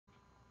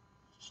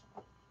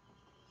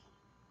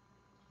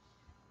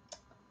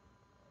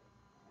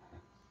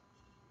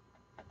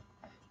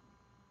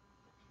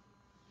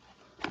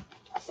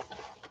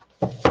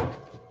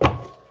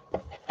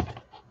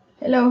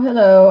Hello,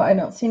 hello. I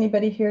don't see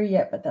anybody here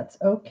yet, but that's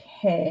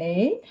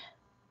okay.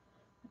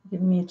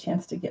 Give me a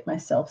chance to get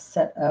myself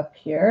set up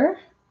here.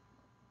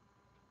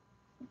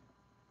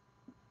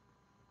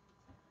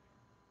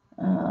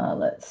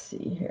 Let's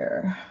see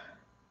here.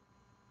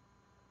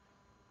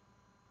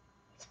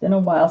 It's been a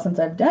while since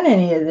I've done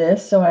any of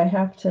this, so I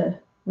have to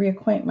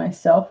reacquaint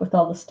myself with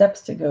all the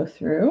steps to go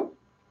through.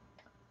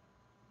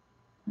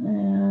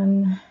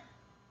 And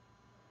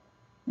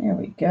there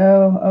we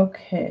go.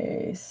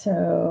 Okay,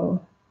 so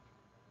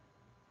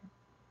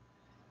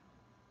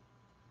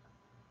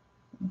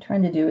what I'm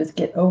trying to do is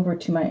get over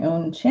to my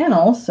own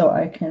channel so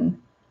I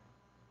can,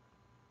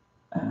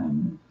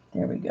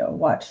 there we go,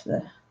 watch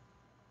the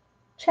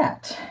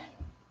chat.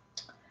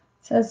 It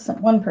says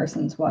one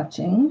person's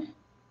watching.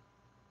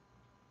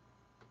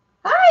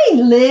 Hi,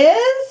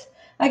 Liz.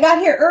 I got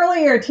here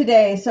earlier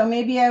today, so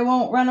maybe I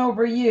won't run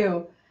over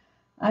you.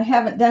 I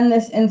haven't done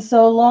this in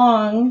so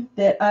long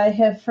that I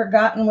have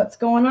forgotten what's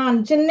going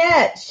on.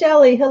 Jeanette,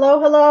 Shelley, hello,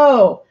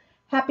 hello.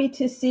 Happy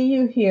to see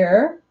you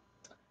here.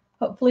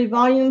 Hopefully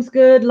volume's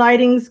good,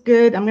 lighting's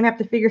good. I'm going to have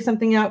to figure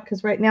something out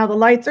because right now the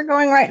lights are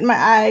going right in my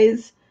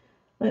eyes.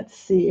 Let's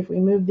see if we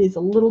move these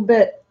a little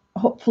bit.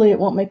 Hopefully it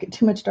won't make it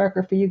too much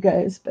darker for you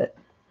guys, but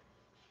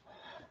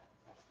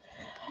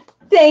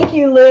thank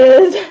you,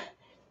 Liz.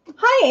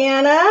 Hi,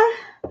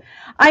 Anna.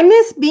 I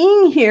miss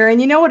being here, and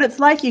you know what it's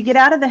like. You get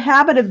out of the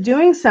habit of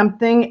doing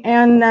something,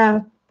 and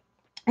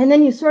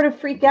then you sort of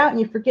freak out and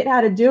you forget how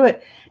to do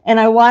it. And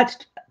I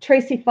watched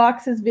Tracy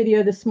Fox's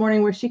video this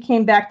morning where she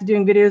came back to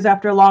doing videos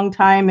after a long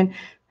time,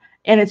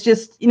 and it's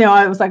just, you know,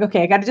 I was like,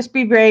 okay, I got to just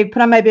be brave,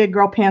 put on my big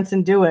girl pants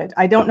and do it.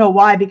 I don't know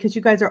why, because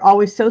you guys are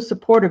always so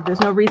supportive. There's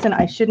no reason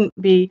I shouldn't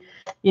be,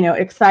 you know,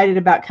 excited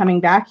about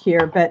coming back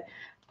here. But,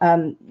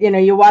 you know,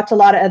 you watch a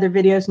lot of other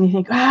videos and you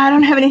think, I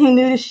don't have anything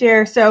new to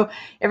share. So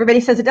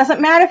everybody says it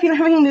doesn't matter if you don't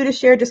have anything new to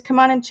share, just come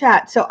on and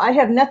chat. So I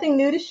have nothing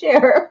new to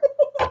share.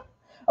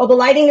 Oh, the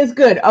lighting is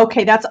good.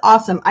 Okay, that's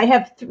awesome. I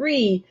have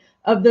 3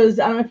 of those.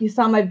 I don't know if you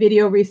saw my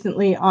video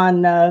recently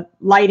on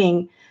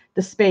lighting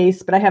the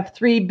space, but I have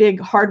 3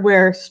 big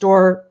hardware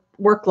store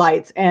work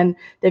lights, and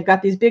they've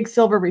got these big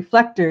silver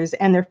reflectors,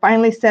 and they're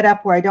finally set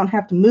up where I don't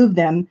have to move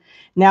them.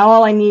 Now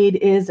all I need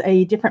is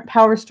a different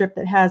power strip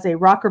that has a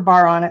rocker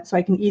bar on it so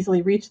I can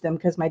easily reach them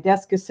because my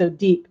desk is so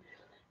deep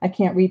I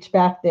can't reach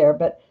back there.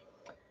 But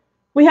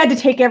we had to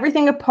take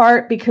everything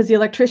apart because the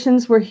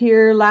electricians were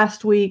here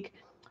last week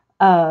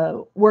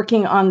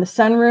working on the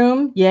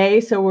sunroom.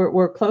 Yay. So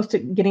we're close to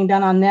getting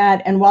done on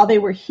that. And while they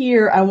were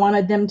here, I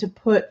wanted them to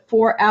put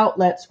 4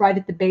 outlets right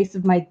at the base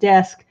of my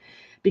desk,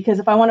 because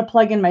if I want to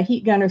plug in my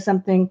heat gun or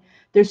something,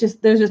 there's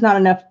just not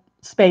enough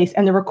space.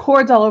 And there were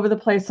cords all over the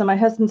place. So my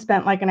husband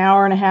spent like an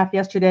hour and a half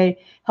yesterday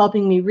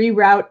helping me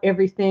reroute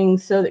everything,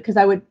 so that, because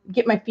I would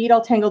get my feet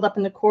all tangled up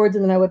in the cords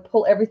and then I would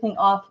pull everything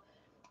off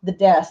the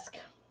desk.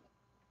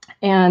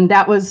 And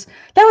that was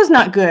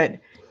not good.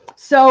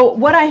 So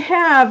what I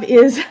have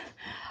is,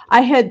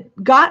 I had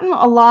gotten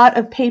a lot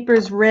of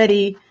papers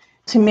ready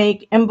to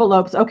make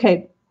envelopes.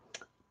 Okay,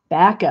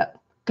 back up.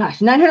 Gosh,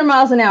 900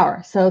 miles an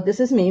hour. So this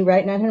is me,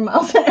 right? 900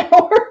 miles an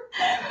hour.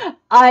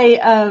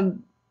 I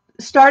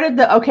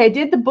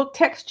did the book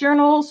text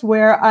journals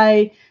where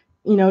I,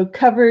 you know,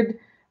 covered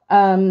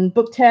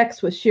book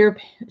text with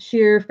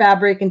sheer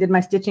fabric and did my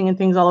stitching and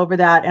things all over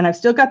that. And I've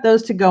still got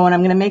those to go, and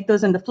I'm going to make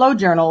those into flow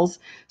journals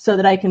so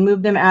that I can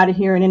move them out of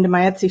here and into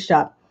my Etsy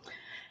shop.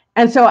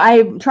 And so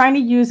I'm trying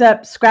to use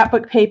up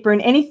scrapbook paper,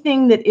 and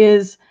anything that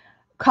is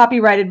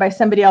copyrighted by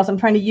somebody else, I'm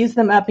trying to use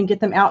them up and get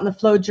them out in the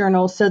flow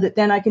journal so that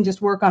then I can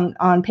just work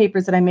on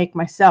papers that I make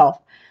myself.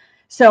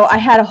 So I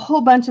had a whole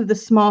bunch of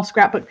this small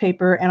scrapbook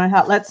paper, and I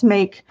thought, let's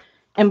make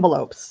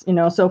envelopes, you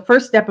know. So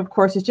first step, of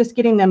course, is just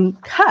getting them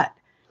cut.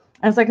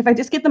 And it's like, if I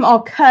just get them all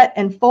cut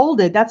and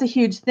folded, that's a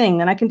huge thing.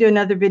 Then I can do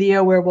another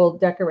video where we'll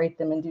decorate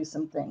them and do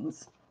some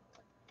things.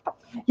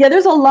 Yeah,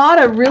 there's a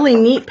lot of really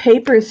neat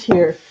papers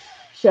here,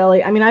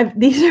 Shelley. I mean,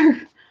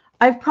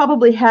 I've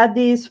probably had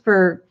these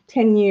for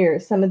 10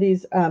 years. Some of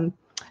these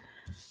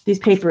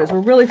papers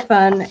were really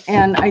fun,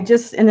 and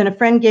then a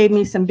friend gave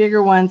me some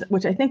bigger ones,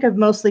 which I think I've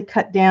mostly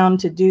cut down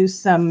to do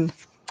some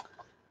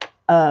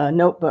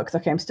notebooks.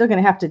 Okay, I'm still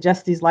going to have to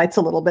adjust these lights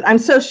a little bit. I'm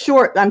so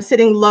short, I'm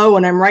sitting low,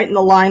 and I'm right in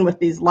the line with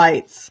these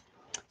lights.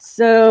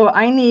 So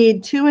I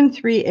need 2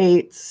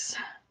 3/8.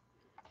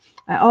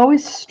 I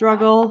always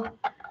struggle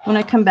when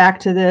I come back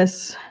to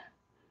this.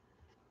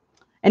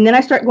 And then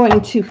I start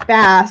going too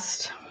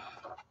fast,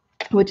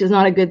 which is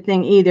not a good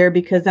thing either,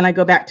 because then I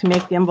go back to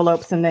make the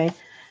envelopes and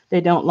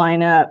they don't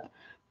line up.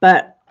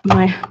 But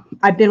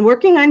I've been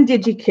working on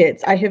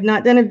DigiKits. I have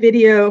not done a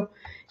video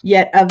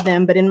yet of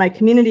them, but in my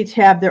community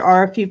tab there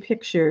are a few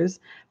pictures.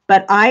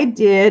 But I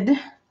did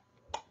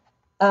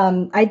a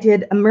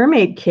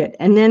mermaid kit,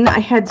 and then I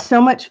had so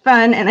much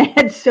fun and I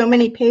had so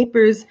many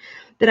papers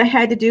that I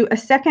had to do a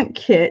second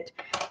kit.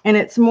 and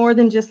it's more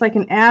than just like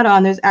an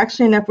add-on. There's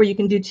actually enough where you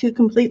can do 2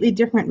 completely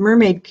different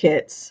mermaid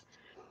kits.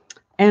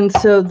 And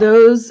so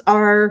those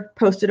are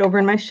posted over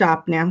in my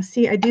shop now.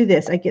 See, I do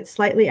this. I get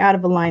slightly out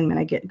of alignment.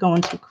 I get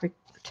going too quick,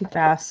 too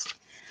fast.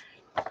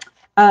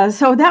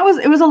 So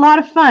it was a lot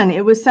of fun.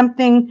 It was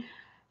something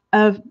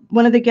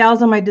one of the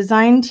gals on my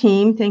design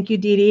team, thank you,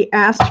 Dee Dee,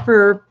 asked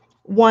for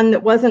one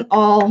that wasn't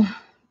all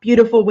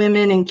beautiful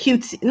women and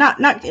cutesy.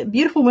 Not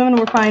beautiful women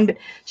were fine, but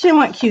she didn't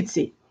want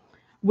cutesy,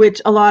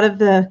 which a lot of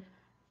the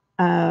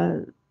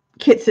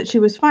kits that she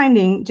was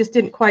finding just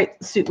didn't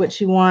quite suit what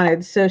she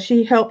wanted. So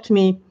she helped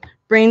me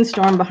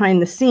brainstorm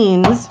behind the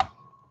scenes,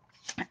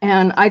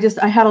 and I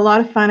had a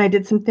lot of fun. I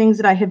did some things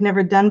that I had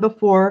never done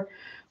before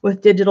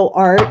with digital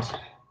art,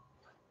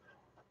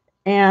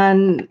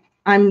 and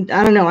I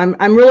don't know,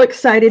 I'm real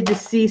excited to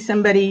see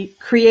somebody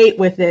create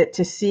with it,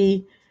 to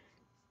see,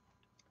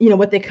 you know,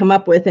 what they come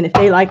up with, and if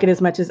they like it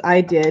as much as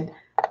I did.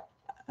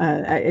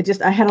 I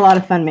had a lot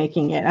of fun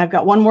making it. I've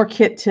got one more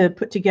kit to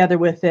put together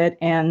with it,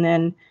 and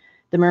then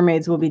the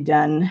mermaids will be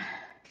done.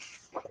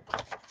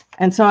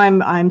 And so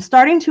I'm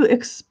starting to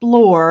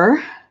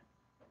explore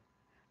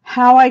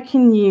how I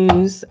can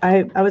use,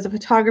 I was a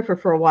photographer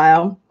for a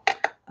while,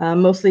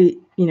 mostly,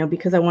 you know,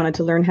 because I wanted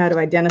to learn how to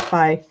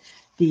identify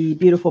the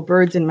beautiful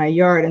birds in my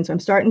yard. And so I'm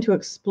starting to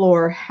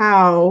explore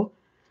how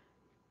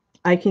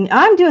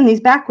I'm doing these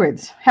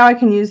backwards, how I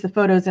can use the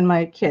photos in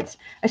my kits.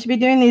 I should be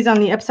doing these on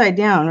the upside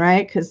down,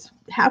 right? Because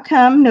how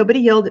come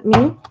nobody yelled at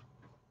me?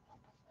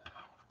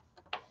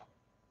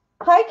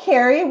 Hi,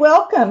 Carrie.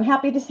 Welcome.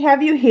 Happy to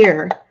have you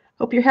here.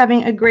 Hope you're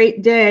having a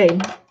great day.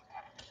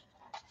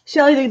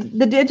 Shelly,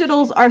 the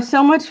digitals are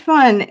so much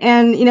fun.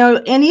 And, you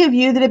know, any of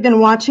you that have been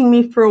watching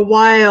me for a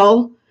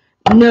while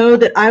know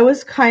that I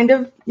was kind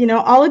of, you know,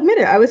 I'll admit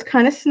it, I was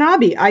kind of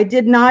snobby. I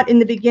did not, in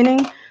the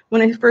beginning,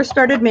 when I first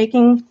started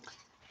making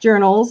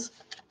journals,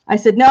 I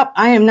said, nope,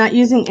 I am not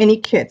using any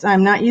kits.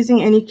 I'm not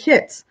using any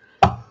kits.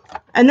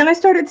 And then I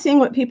started seeing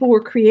what people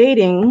were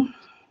creating,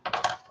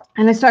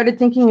 and I started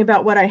thinking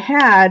about what I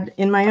had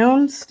in my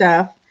own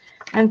stuff,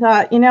 and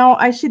thought, you know,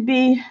 I should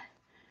be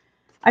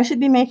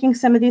making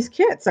some of these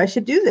kits. I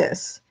should do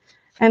this.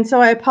 And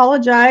so I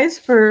apologize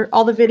for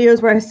all the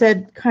videos where I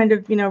said kind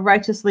of, you know,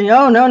 righteously,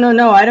 oh,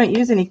 no, I don't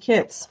use any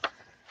kits.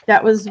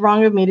 That was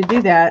wrong of me to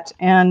do that.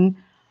 And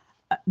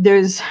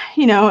there's,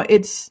 you know,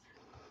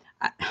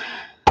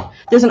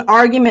 there's an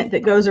argument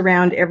that goes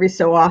around every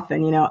so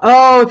often, you know,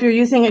 oh, if you're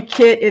using a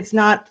kit, it's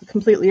not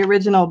completely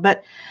original.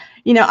 But,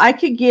 you know, I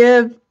could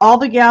give all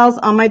the gals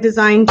on my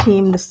design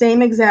team the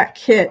same exact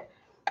kit,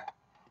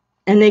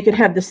 and they could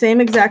have the same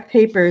exact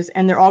papers,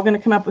 and they're all going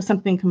to come up with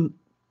something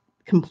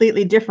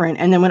completely different.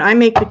 And then when I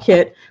make the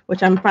kit,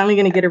 which I'm finally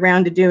going to get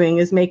around to doing,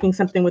 is making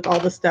something with all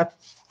the stuff,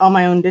 all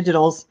my own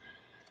digitals,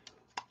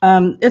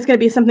 it's going to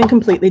be something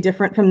completely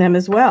different from them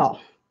as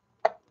well.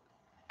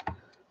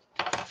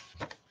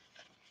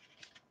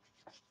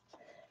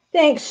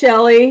 Thanks,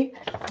 Shelly.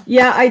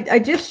 Yeah, I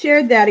just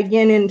shared that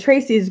again in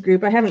Tracy's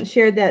group. I haven't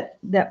shared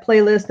that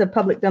playlist of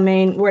public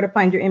domain, where to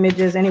find your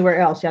images, anywhere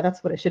else. Yeah,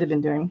 that's what I should have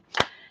been doing.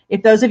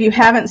 If those of you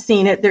haven't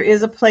seen it, there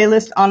is a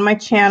playlist on my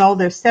channel.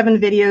 There's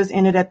 7 videos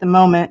in it at the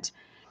moment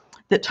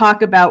that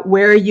talk about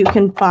where you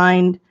can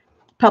find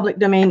public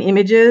domain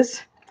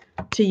images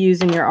to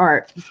use in your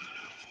art.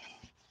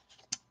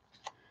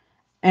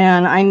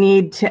 And I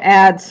need to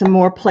add some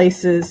more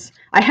places.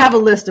 I have a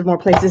list of more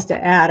places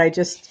to add.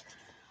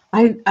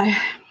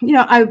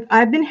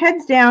 I've been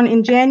heads down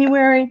in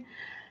January,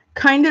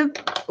 kind of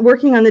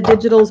working on the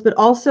digitals, but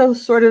also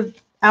sort of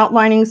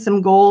outlining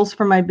some goals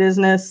for my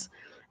business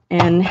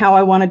and how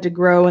I wanted to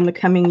grow in the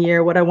coming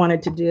year, what I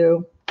wanted to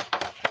do.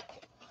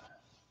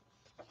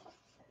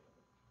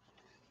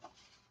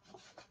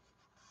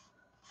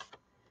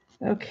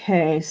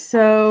 Okay,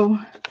 so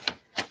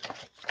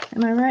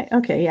am I right?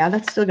 Okay, yeah,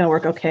 that's still gonna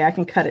work. Okay, I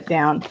can cut it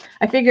down.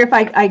 I figure if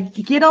I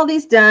get all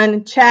these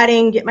done,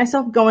 chatting, get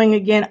myself going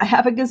again, I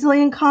have a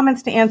gazillion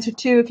comments to answer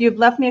too. If you've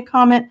left me a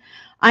comment,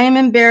 I am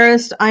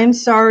embarrassed. I'm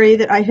sorry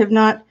that I have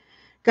not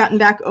gotten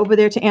back over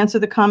there to answer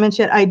the comments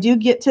yet. I do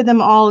get to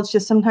them all. It's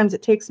just sometimes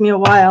it takes me a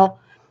while,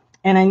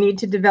 and I need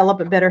to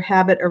develop a better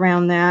habit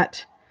around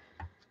that.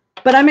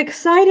 But I'm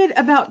excited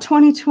about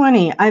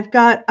 2020. I've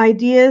got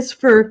ideas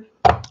for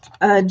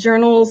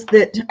journals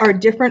that are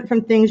different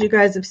from things you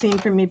guys have seen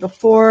from me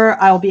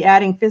before. I'll be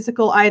adding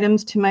physical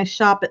items to my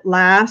shop at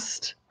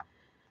last.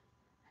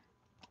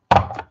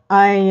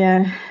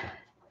 I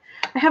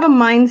have a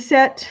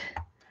mindset,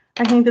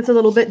 I think, that's a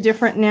little bit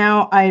different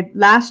now.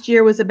 Last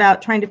year was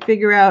about trying to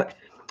figure out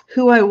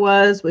who I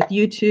was with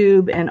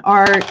YouTube and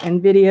art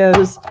and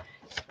videos,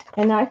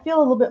 and now I feel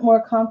a little bit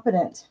more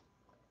confident.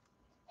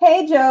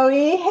 Hey,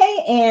 Joey.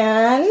 Hey,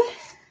 Anne.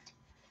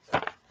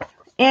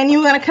 Anne,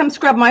 you want to come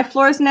scrub my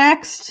floors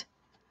next?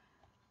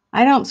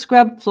 I don't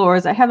scrub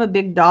floors. I have a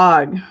big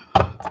dog.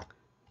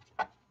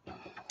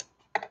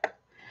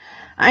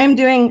 I am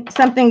doing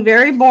something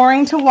very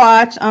boring to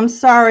watch. I'm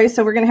sorry,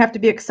 so we're going to have to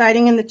be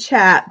exciting in the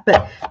chat,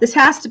 but this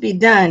has to be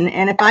done.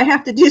 And if I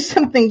have to do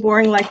something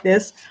boring like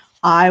this,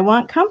 I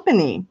want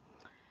company.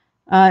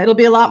 It'll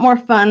be a lot more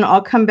fun.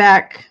 I'll come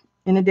back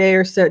in a day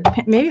or so.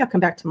 Maybe I'll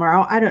come back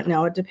tomorrow. I don't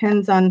know. It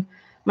depends on,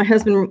 my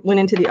husband went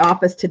into the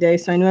office today,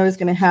 so I knew I was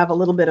going to have a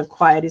little bit of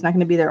quiet. He's not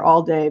going to be there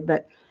all day,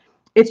 but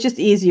it's just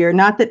easier.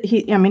 Not that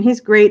I mean, he's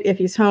great if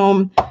he's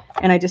home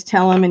and I just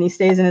tell him and he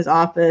stays in his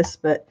office,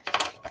 but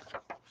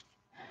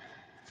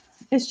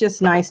it's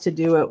just nice to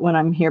do it when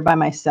I'm here by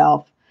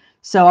myself.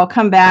 So I'll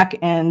come back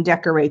and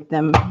decorate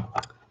them.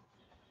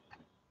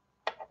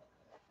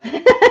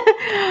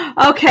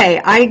 Okay,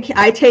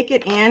 I take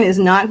it Anne is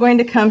not going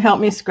to come help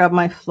me scrub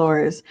my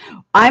floors.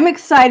 I'm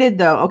excited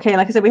though. Okay,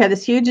 like I said, we had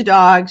this huge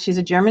dog. She's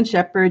a German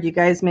Shepherd. You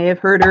guys may have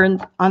heard her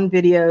on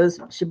videos.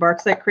 She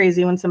barks like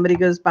crazy when somebody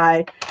goes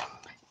by.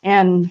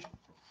 And,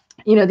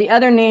 you know, the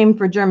other name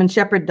for German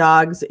Shepherd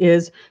dogs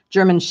is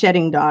German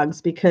shedding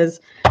dogs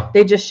because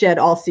they just shed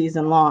all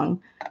season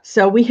long.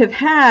 So we have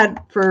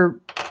had, for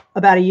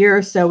about a year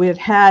or so, we have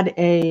had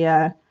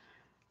a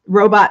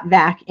robot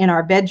vac in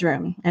our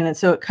bedroom, and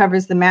so it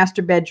covers the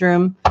master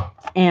bedroom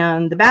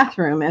and the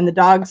bathroom, and the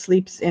dog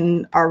sleeps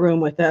in our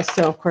room with us.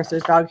 So of course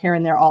there's dog hair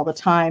in there all the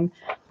time,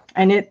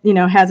 and it, you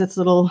know, has its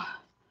little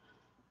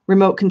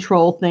remote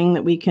control thing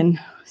that we can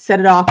set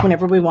it off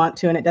whenever we want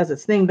to, and it does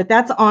its thing. But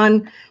that's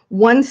on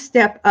one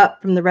step up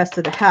from the rest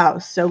of the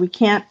house, so we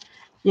can't,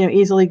 you know,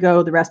 easily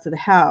go the rest of the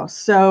house.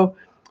 So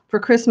for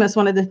Christmas,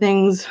 one of the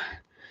things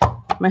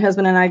my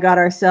husband and I got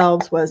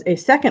ourselves was a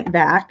second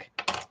vac.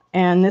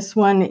 And this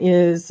one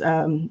is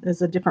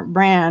a different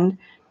brand,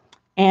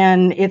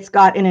 and it's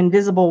got an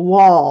invisible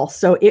wall.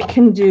 So it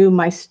can do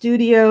my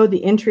studio,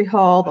 the entry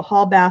hall, the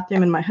hall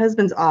bathroom, and my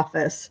husband's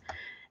office.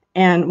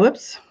 And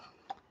whoops.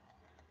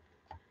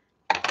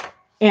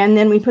 And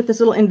then we put this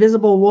little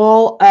invisible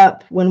wall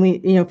up when we,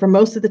 you know, for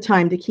most of the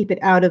time to keep it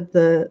out of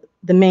the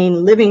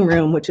main living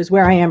room, which is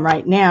where I am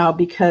right now,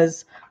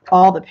 because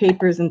all the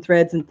papers and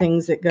threads and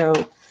things that go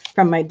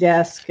from my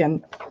desk.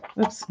 And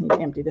whoops, I need to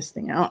empty this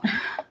thing out.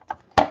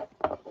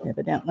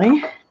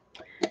 Evidently.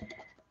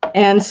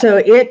 And so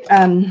it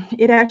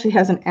actually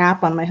has an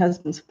app on my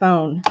husband's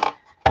phone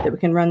that we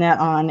can run that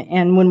on.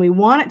 And when we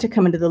want it to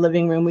come into the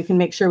living room, we can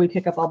make sure we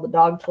pick up all the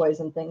dog toys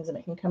and things, and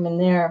it can come in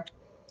there.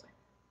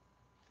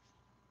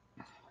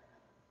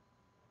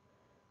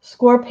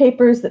 Score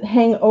papers that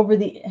hang over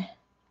the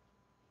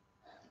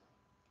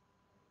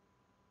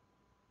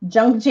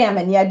junk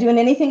jamming. Yeah, doing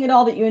anything at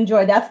all that you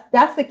enjoy.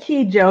 That's the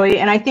key, Joey.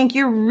 And I think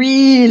you're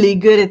really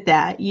good at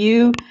that.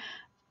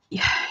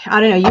 I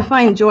don't know, you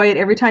find joy at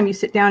every time you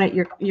sit down at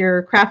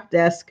your craft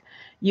desk.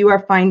 You are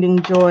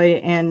finding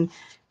joy and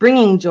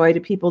bringing joy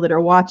to people that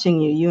are watching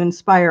you. You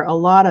inspire a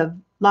lot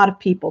of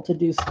people to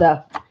do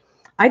stuff.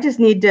 I just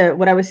need to,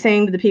 what I was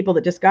saying to the people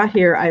that just got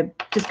here, I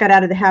just got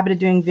out of the habit of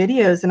doing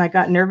videos and I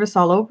got nervous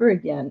all over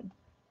again.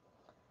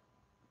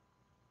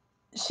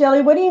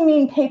 Shelly, what do you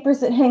mean papers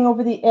that hang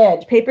over the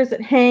edge? Papers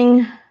that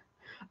hang,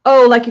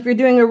 oh, like if you're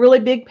doing a really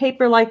big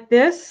paper like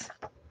this?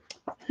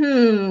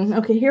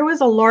 Okay, here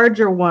was a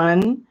larger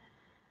one.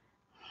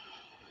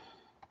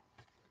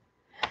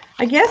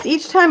 I guess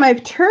each time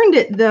I've turned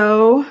it,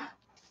 though,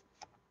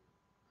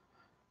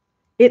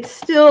 it's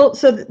still,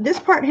 so this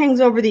part hangs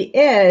over the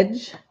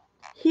edge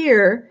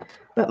here,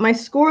 but my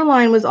score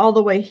line was all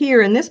the way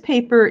here, and this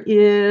paper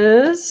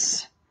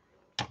is,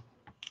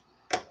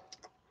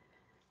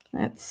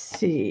 let's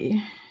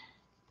see,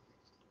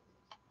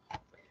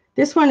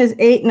 this one is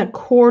 8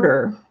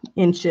 1/4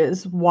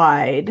 inches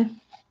wide.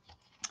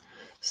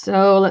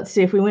 So let's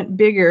see if we went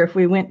bigger, if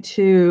we went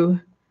to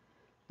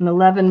an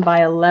 11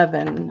 by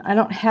 11. I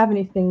don't have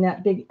anything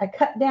that big. I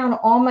cut down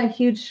all my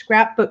huge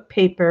scrapbook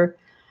paper.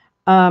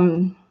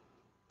 I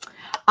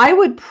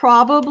would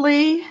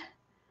probably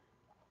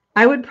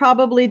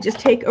just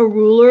take a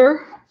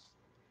ruler,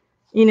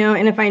 you know,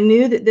 and if I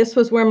knew that this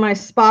was where my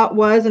spot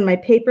was and my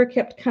paper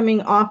kept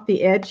coming off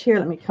the edge here,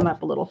 let me come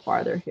up a little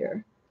farther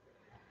here.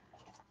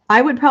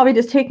 I would probably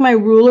just take my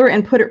ruler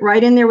and put it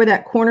right in there where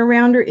that corner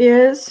rounder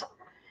is,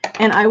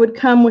 and I would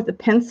come with a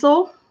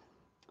pencil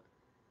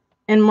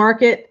and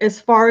mark it as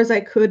far as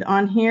I could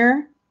on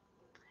here.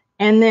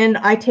 And then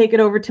I take it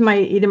over to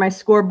either my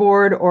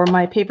scoreboard or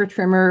my paper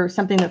trimmer,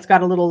 something that's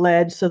got a little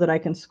ledge so that I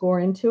can score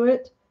into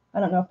it. I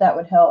don't know if that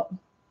would help.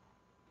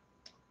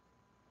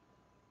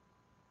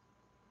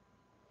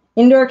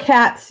 Indoor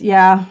cats,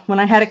 yeah. When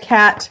I had a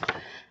cat,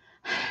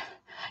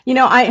 you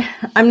know,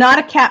 I'm not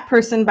a cat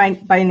person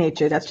by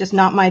nature. That's just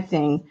not my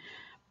thing.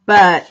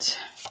 But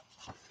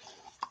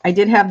I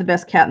did have the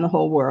best cat in the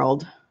whole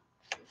world.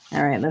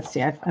 All right, let's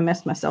see. I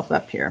messed myself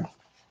up here.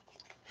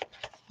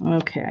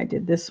 Okay, I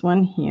did this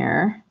one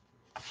here.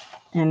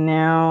 And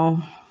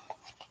now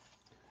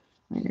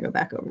I'm going to go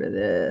back over to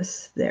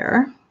this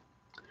there.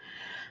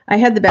 I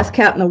had the best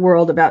cat in the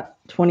world about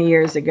 20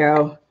 years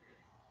ago.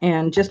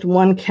 And just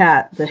one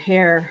cat, the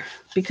hair,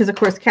 because of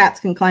course cats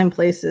can climb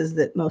places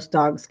that most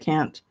dogs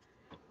can't.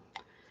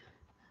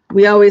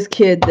 We always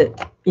kid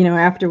that, you know,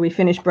 after we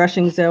finish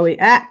brushing Zoe,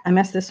 I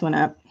messed this one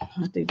up. I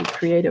have to be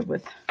creative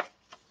with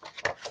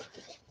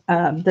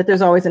that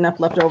there's always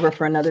enough left over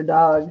for another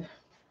dog.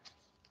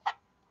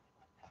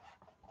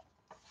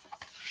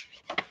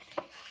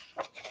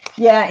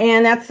 Yeah,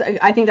 and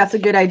I think that's a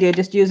good idea.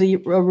 Just use a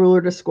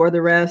ruler to score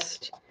the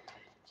rest.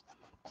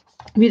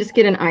 You just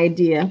get an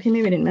idea. Okay,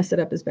 maybe I didn't mess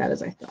it up as bad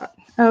as I thought.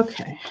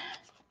 Okay.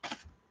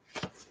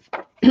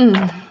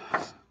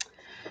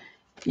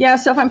 Yeah,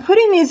 so if I'm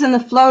putting these in the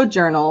flow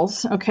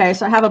journals, okay,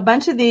 so I have a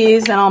bunch of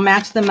these and I'll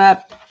match them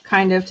up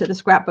kind of to the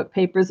scrapbook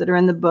papers that are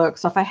in the book.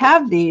 So if I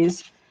have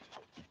these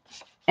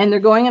and they're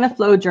going in a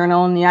flow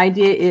journal, and the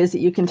idea is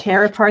that you can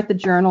tear apart the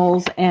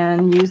journals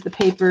and use the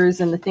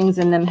papers and the things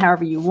in them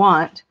however you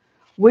want.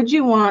 Would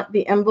you want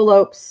the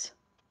envelopes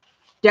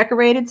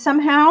decorated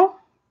somehow?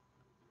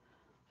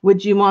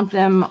 Would you want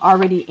them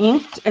already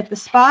inked at the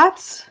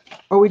spots?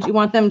 Or would you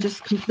want them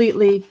just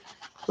completely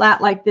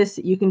flat like this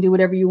that you can do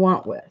whatever you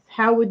want with?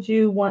 How would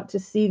you want to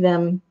see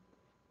them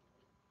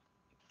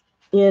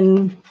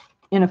in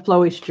a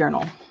flowish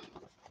journal?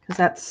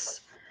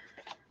 Because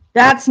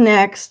that's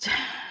next.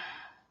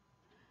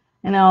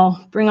 And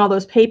I'll bring all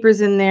those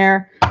papers in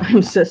there.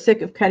 I'm so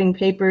sick of cutting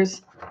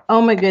papers.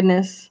 Oh my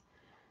goodness.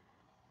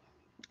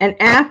 And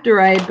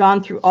after I had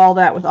gone through all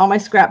that with all my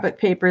scrapbook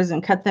papers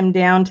and cut them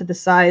down to the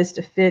size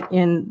to fit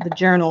in the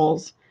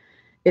journals,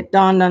 it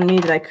dawned on me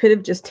that I could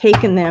have just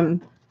taken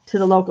them to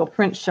the local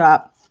print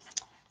shop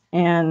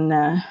and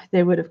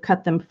they would have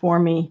cut them for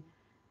me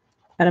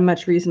at a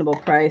much reasonable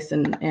price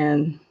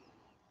and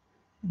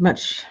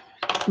much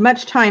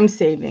time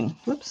saving.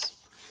 Whoops.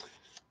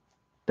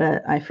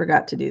 But I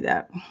forgot to do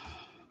that.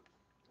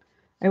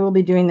 I will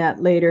be doing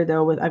that later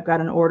though. I've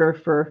got an order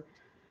from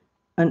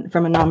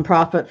a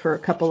nonprofit for a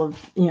couple of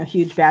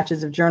huge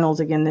batches of journals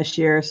again this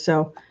year,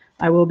 so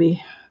I will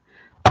be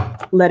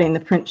letting the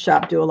print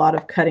shop do a lot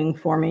of cutting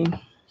for me.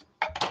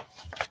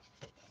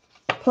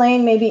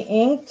 Plain, maybe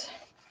inked,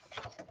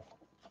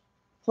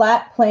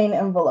 flat plain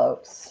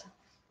envelopes.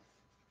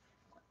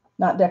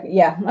 Not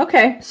yeah,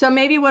 okay. So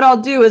maybe what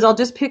I'll do is I'll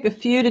just pick a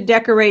few to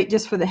decorate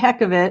just for the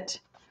heck of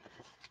it.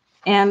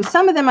 And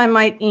some of them I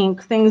might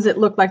ink, things that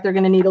look like they're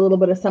going to need a little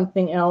bit of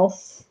something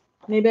else.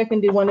 Maybe I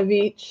can do one of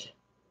each.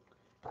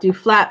 Do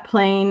flat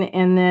plain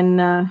and then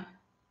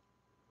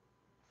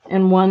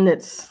and one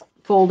that's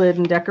folded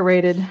and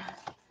decorated.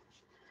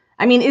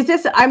 I mean,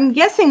 I'm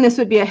guessing this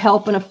would be a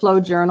help in a flow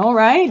journal,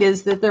 right?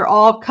 Is that they're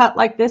all cut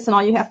like this and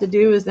all you have to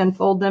do is then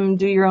fold them and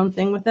do your own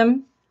thing with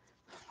them.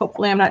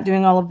 Hopefully I'm not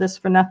doing all of this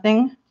for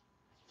nothing.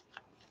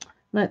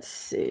 Let's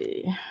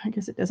see. I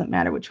guess it doesn't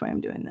matter which way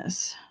I'm doing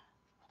this.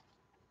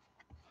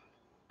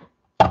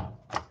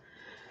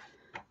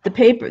 The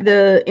paper,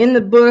 in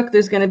the book,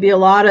 there's going to be a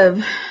lot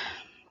of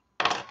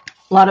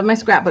my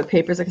scrapbook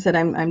papers. Like I said,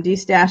 I'm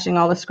destashing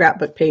all the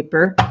scrapbook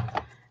paper.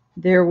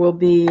 There will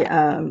be,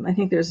 I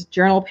think there's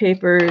journal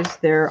papers.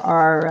 There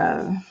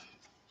are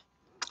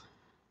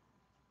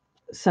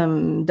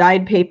some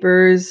dyed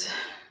papers.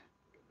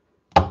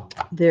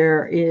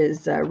 There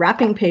is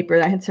wrapping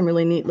paper. I had some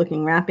really neat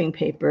looking wrapping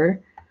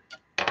paper.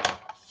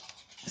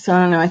 So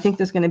I don't know. I think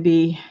there's going to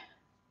be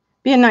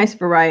a nice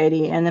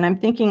variety. And then I'm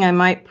thinking I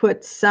might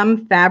put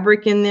some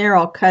fabric in there.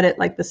 I'll cut it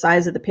like the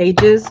size of the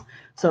pages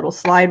so it'll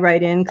slide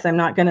right in, because I'm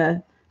not going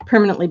to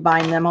permanently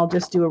bind them. I'll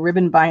just do a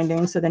ribbon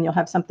binding, so then you'll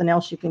have something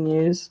else you can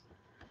use.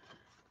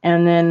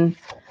 And then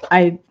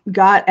I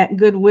got at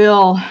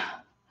Goodwill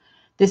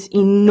this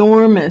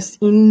enormous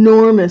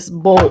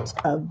bolt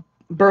of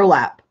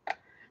burlap.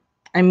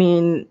 I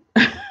mean,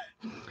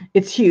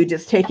 it's huge.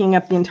 It's taking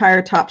up the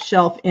entire top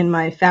shelf in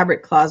my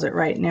fabric closet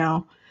right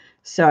now.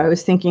 So I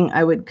was thinking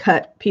I would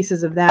cut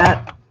pieces of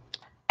that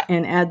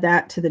and add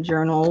that to the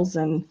journals.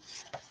 And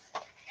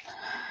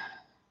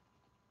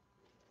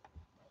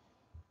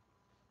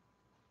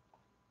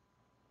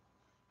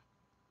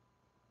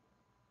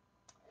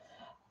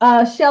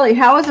Shelley,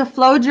 how is a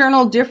flow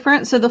journal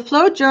different? So the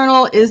flow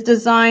journal is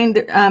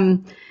designed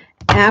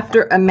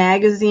after a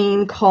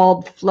magazine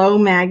called Flow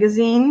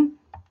Magazine.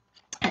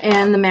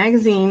 And the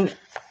magazine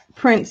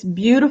prints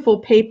beautiful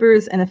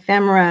papers and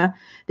ephemera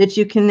that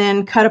you can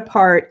then cut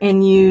apart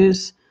and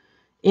use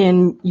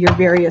in your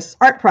various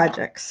art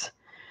projects.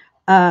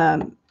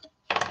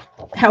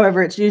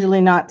 However, it's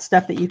usually not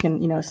stuff that you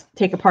can,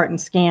 take apart and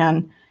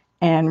scan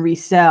and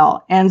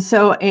resell. And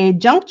so a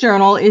junk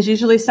journal is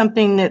usually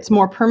something that's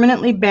more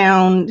permanently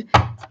bound,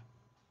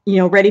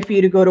 ready for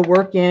you to go to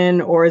work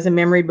in, or as a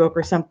memory book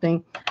or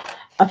something.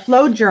 A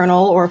flow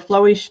journal, or a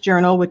flowish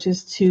journal, which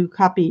is to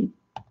copy,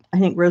 I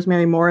think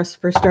Rosemary Morris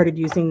first started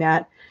using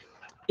that,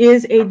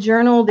 is a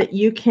journal that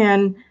you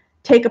can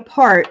take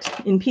apart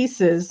in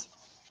pieces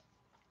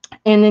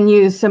and then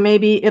use. So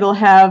maybe it'll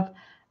have,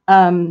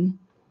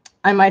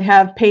 I might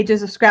have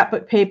pages of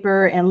scrapbook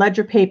paper and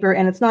ledger paper,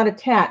 and it's not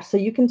attached. So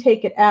you can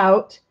take it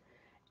out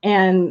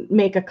and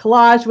make a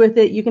collage with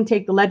it. You can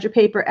take the ledger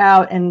paper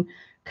out and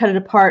cut it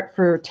apart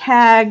for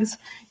tags.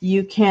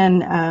 You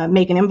can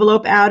make an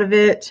envelope out of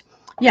it.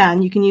 Yeah,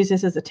 and you can use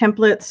this as a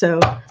template. So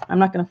I'm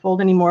not going to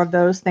fold any more of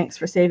those. Thanks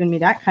for saving me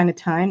that kind of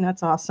time.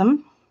 That's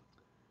awesome.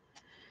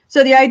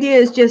 So the idea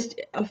is just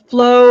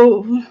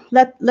flow,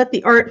 let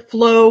the art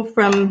flow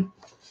from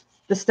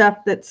the stuff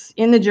that's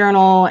in the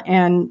journal.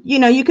 And,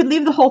 you could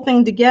leave the whole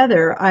thing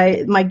together.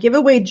 My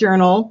giveaway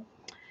journal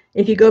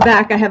If you go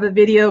back, I have a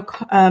video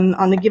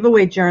on the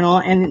giveaway journal,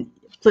 and it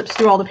flips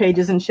through all the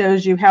pages and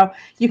shows you how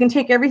you can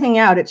take everything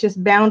out. It's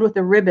just bound with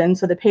a ribbon,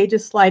 so the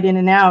pages slide in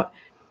and out.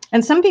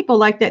 And some people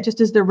like that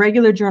just as their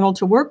regular journal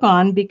to work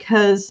on,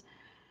 because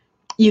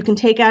you can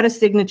take out a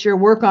signature,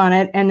 work on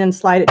it, and then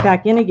slide it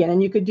back in again.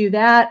 And you could do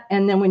that,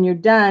 and then when you're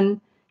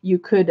done, you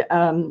could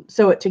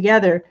sew it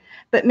together.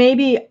 But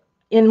maybe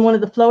in one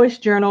of the Flowish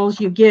journals,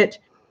 you get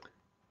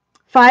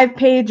 5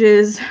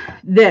 pages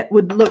that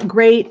would look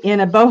great in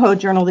a boho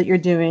journal that you're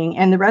doing,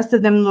 and the rest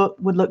of them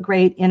would look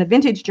great in a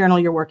vintage journal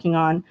you're working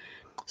on.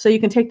 So you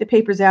can take the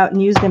papers out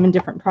and use them in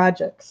different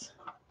projects.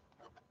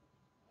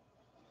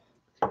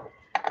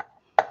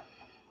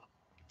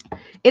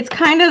 It's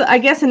kind of, I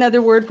guess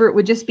another word for it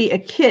would just be a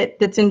kit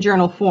that's in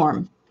journal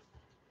form.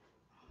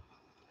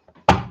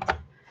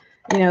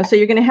 You know, so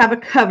you're going to have a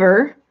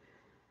cover,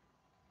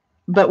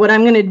 but what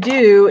I'm going to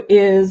do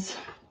is,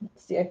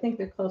 let's see, I think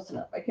they're close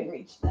enough. I can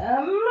reach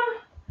them.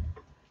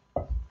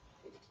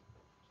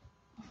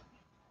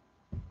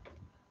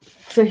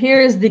 So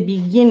here's the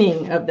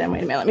beginning of them.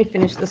 Wait a minute, let me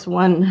finish this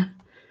one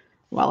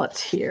while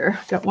it's here.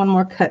 Got one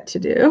more cut to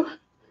do.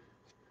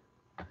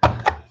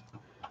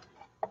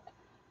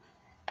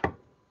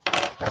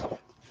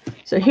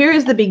 So here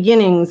is the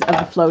beginnings of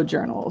the flow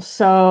journals.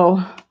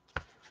 So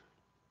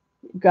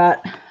you've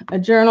got a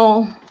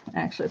journal.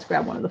 Actually, let's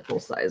grab one of the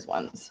full-size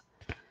ones.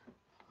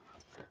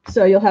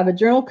 So you'll have a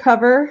journal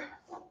cover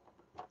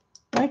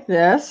like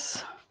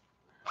this.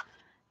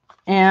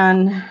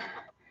 And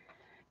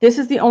this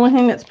is the only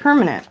thing that's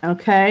permanent,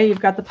 okay? You've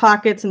got the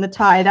pockets and the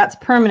tie. That's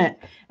permanent.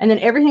 And then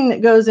everything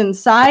that goes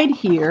inside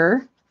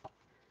here,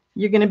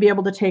 you're going to be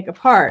able to take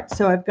apart.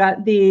 So I've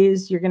got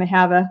these. You're going to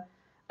have a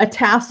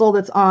tassel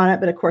that's on it,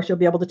 but of course you'll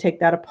be able to take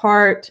that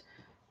apart.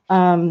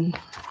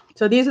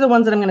 So these are the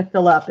ones that I'm going to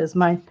fill up as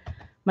my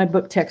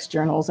book text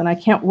journals, and I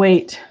can't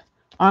wait.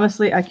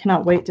 Honestly, I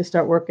cannot wait to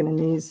start working in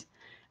these.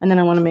 And then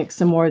I want to make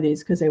some more of these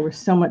because they were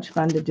so much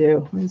fun to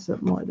do. Here's some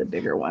more of the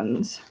bigger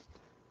ones.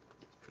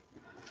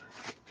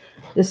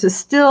 This is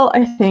still,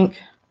 I think,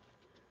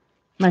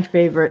 my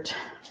favorite.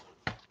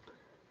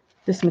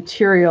 This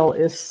material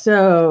is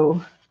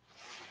so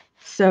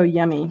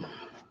yummy.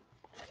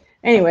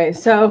 Anyway,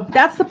 so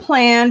that's the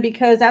plan,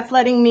 because that's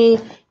letting me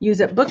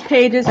use up book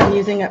pages. I'm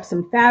using up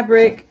some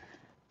fabric.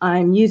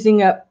 I'm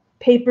using up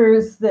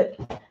papers that,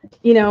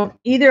 you know,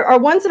 either are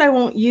ones that I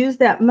won't use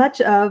that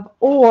much of,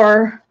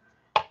 or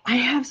I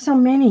have so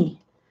many.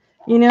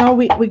 You know,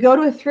 we go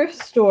to a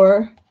thrift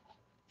store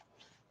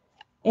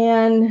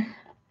and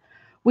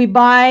we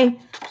buy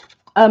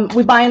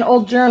an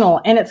old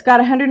journal, and it's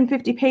got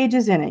 150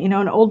 pages in it, you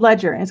know, an old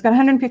ledger, and it's got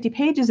 150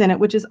 pages in it,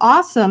 which is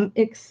awesome,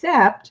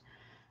 except,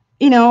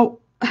 you know,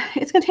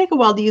 it's going to take a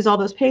while to use all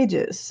those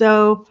pages.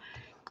 So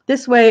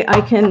this way I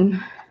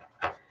can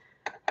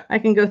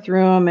go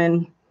through them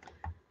and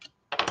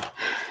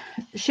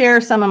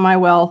share some of my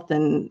wealth,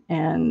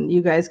 and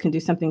you guys can do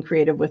something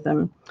creative with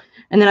them.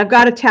 And then I've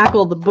got to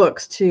tackle the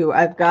books too.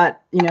 I've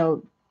got, you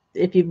know,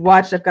 if you've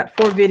watched, I've got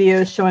 4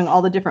 videos showing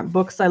all the different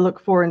books I look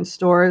for in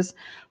stores.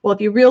 Well, if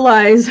you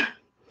realize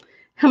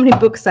how many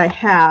books I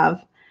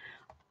have,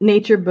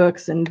 nature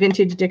books and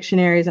vintage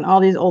dictionaries and all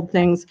these old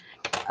things,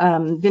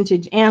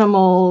 vintage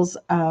animals,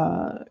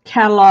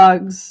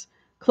 catalogs,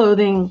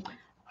 clothing,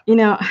 you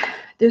know,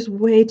 there's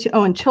way too,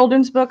 oh, and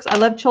children's books. I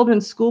love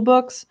children's school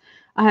books.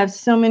 I have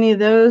so many of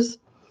those.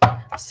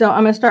 So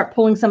I'm going to start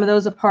pulling some of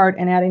those apart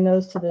and adding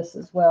those to this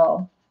as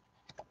well.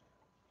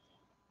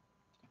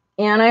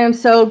 And I am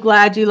so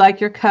glad you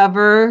like your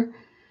cover.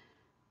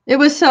 It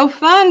was so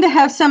fun to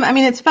have some, I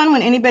mean, it's fun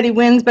when anybody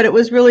wins, but it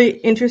was really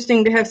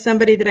interesting to have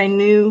somebody that I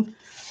knew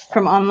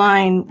from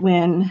online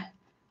win.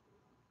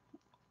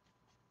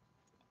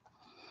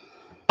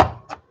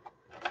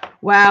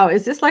 Wow,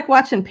 is this like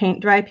watching paint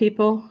dry,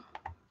 people?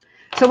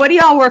 So what are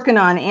y'all working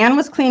on? Anne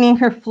was cleaning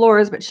her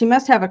floors, but she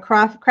must have a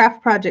craft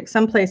project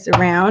someplace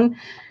around.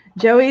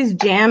 Joey's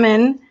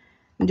jamming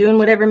and doing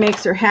whatever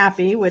makes her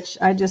happy, which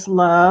I just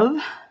love.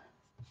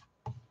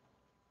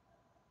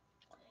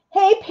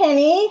 Hey,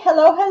 Penny.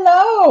 Hello,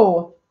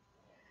 hello.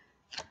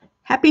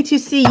 Happy to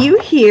see you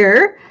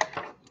here.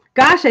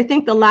 Gosh, I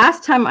think the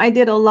last time I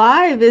did a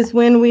live is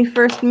when we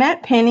first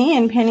met Penny,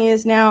 and Penny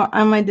is now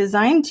on my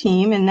design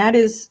team, and that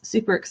is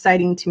super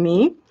exciting to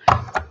me.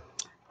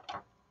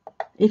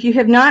 If you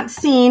have not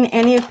seen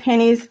any of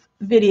Penny's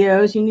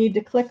videos, you need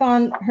to click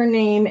on her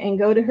name and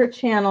go to her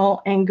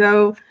channel and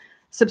go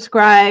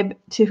subscribe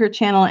to her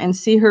channel and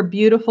see her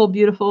beautiful,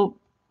 beautiful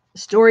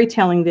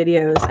storytelling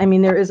videos. I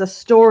mean, there is a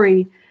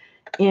story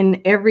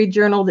in every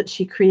journal that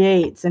she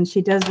creates, and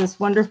she does this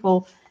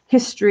wonderful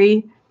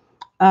history.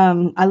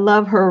 I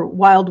love her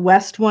Wild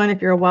West one.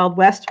 If you're a Wild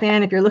West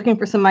fan, if you're looking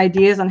for some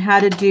ideas on how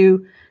to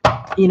do,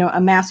 you know, a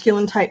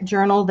masculine type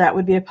journal, that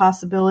would be a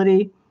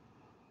possibility.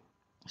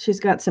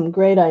 She's got some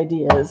great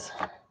ideas.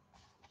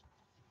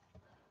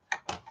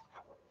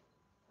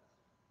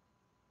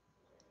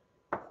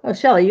 Oh,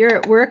 Shelley, you're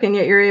at work and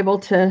yet you're able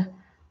to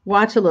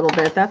watch a little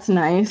bit. That's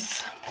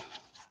nice.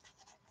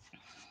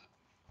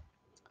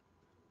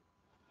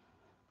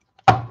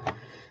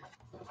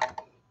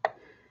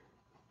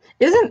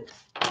 Isn't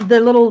the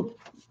little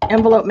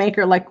envelope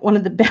maker like one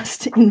of the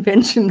best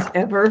inventions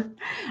ever?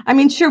 I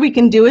mean, sure, we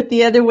can do it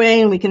the other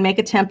way and we can make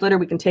a template or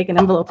we can take an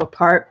envelope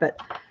apart, but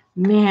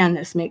man,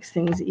 this makes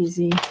things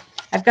easy.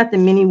 I've got the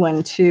mini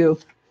one too,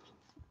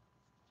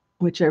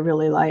 which I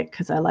really like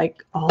because I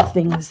like all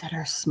things that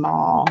are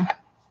small.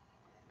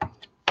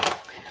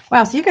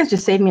 Wow, so you guys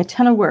just saved me a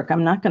ton of work.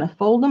 I'm not going to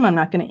fold them. I'm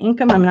not going to ink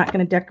them. I'm not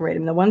going to decorate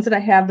them. The ones that I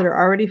have that are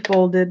already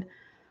folded,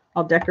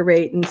 I'll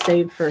decorate and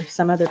save for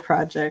some other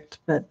project.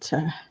 But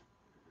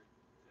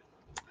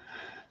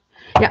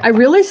yeah, I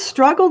really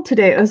struggled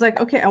today. I was like,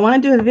 okay, I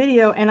want to do a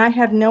video, and I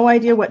have no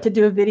idea what to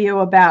do a video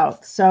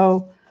about.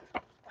 So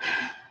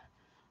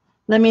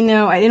let me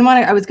know.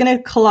 I was going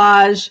to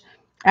collage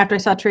after I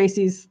saw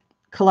Tracy's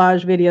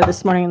collage video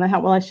this morning, and I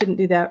thought, well, I shouldn't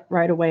do that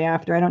right away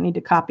after. I don't need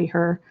to copy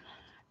her.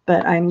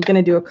 But I'm going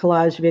to do a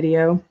collage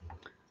video.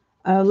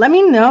 Let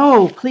me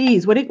know,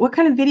 please. What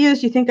kind of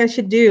videos do you think I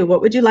should do?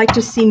 What would you like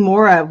to see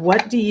more of?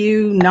 What do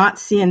you not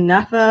see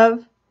enough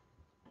of?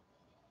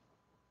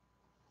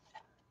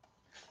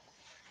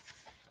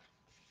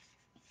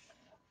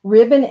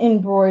 Ribbon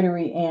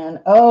embroidery,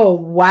 Anne. Oh,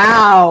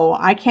 wow.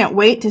 I can't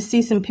wait to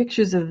see some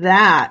pictures of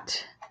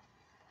that.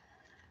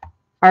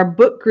 Our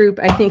book group,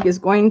 I think, is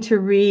going to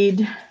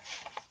read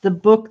the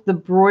book, The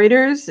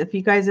Broiders, if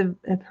you guys have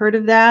heard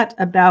of that,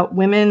 about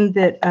women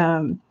that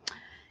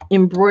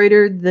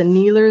embroidered the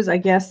kneelers, I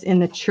guess, in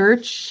the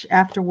church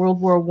after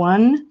World War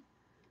I.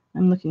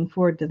 I'm looking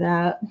forward to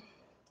that.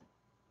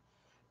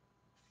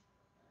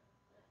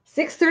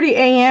 6:30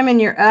 a.m. and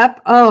you're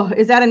up. Oh,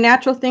 is that a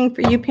natural thing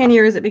for you, Penny,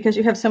 or is it because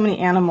you have so many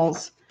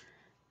animals?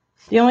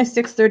 The only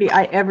 6:30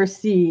 I ever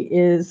see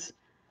is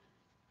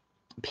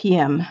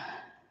p.m.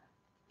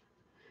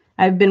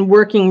 I've been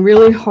working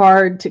really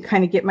hard to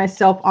kind of get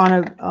myself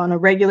on a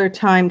regular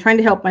time, trying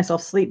to help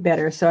myself sleep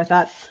better. So I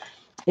thought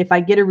if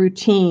I get a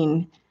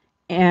routine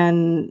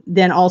and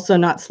then also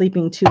not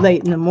sleeping too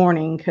late in the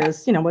morning,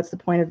 because, you know, what's the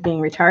point of being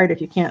retired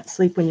if you can't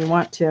sleep when you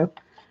want to?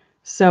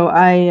 So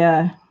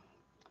I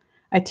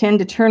tend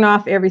to turn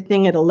off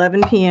everything at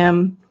 11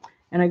 p.m.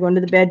 and I go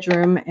into the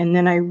bedroom and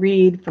then I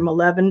read from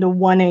 11 to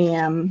 1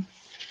 a.m.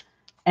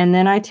 and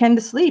then I tend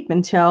to sleep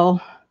until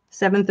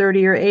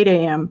 7:30 or 8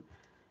 a.m.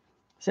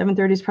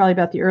 7:30 is probably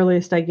about the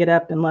earliest I get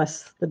up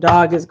unless the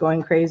dog is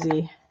going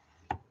crazy.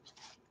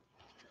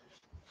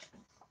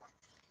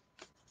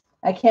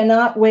 I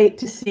cannot wait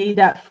to see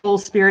that full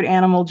spirit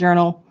animal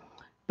journal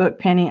book,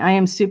 Penny. I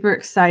am super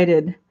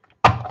excited.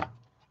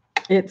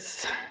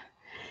 It's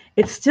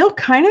still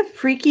kind of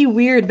freaky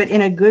weird, but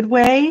in a good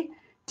way,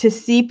 to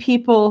see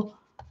people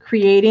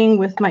creating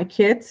with my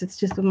kits. It's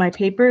just with my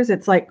papers.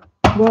 It's like,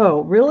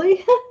 whoa,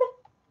 really?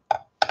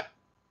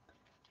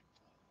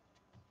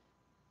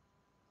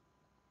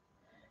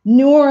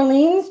 New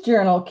Orleans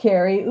journal,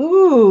 Carrie.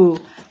 Ooh,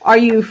 are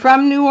you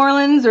from New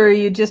Orleans or are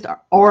you just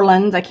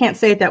Orleans? I can't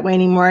say it that way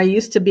anymore. I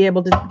used to be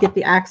able to get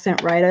the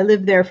accent right. I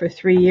lived there for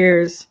 3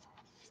 years.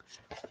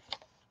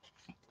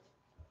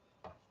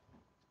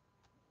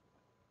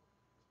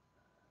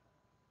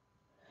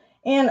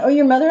 And, oh,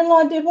 your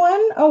mother-in-law did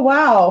one? Oh,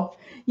 wow.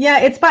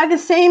 Yeah, it's by the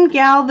same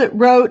gal that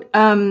wrote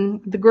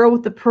The Girl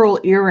with the Pearl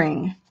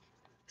Earring.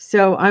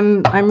 So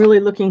I'm really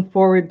looking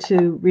forward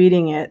to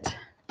reading it.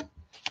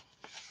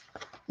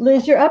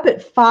 Liz, you're up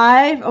at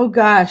 5? Oh,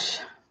 gosh.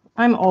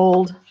 I'm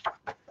old.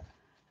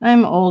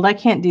 I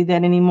can't do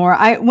that anymore.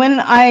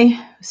 When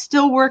I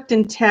still worked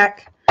in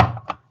tech,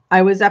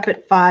 I was up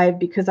at 5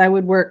 because I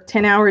would work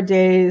 10-hour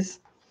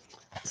days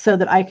so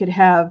that I could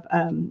have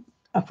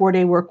a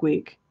 4-day work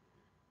week.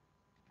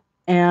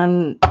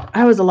 And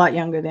I was a lot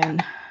younger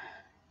then.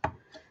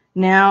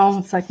 Now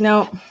it's like,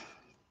 no.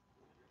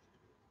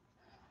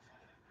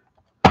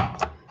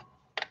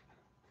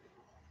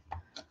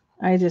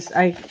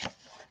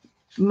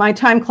 My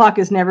time clock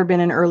has never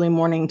been an early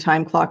morning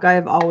time clock. I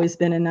have always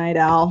been a night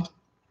owl.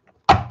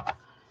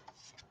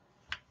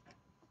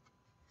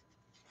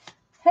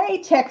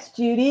 Hey, Text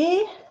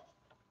Judy.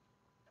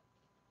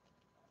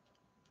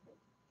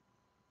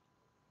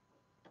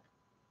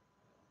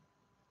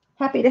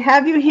 Happy to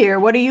have you here.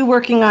 What are you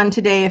working on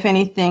today, if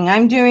anything?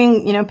 I'm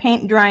doing,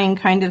 paint drying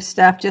kind of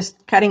stuff,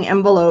 just cutting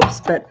envelopes,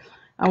 but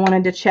I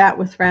wanted to chat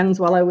with friends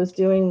while I was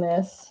doing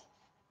this.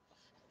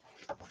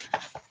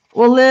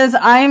 Well, Liz,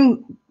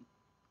 I'm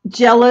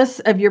jealous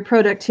of your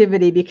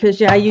productivity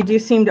because, yeah, you do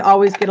seem to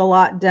always get a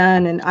lot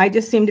done, and I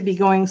just seem to be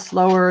going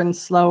slower and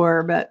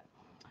slower, but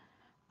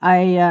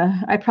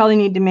I probably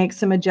need to make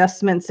some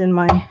adjustments in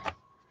my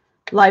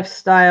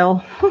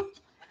lifestyle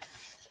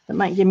that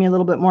might give me a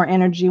little bit more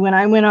energy. When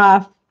I went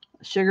off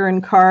sugar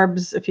and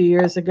carbs a few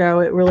years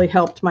ago, it really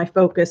helped my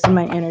focus and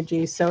my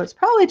energy. So it's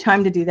probably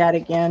time to do that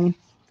again.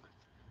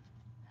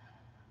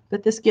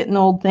 But this getting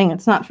old thing,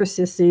 it's not for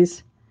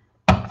sissies.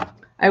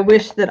 I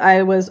wish that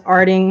I was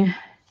arting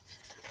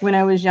when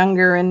I was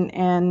younger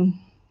and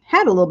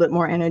had a little bit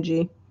more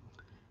energy.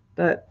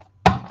 But,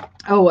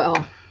 oh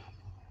well.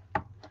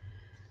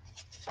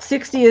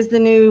 60 is the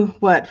new,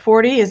 what,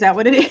 40? Is that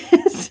what it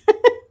is?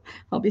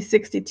 I'll be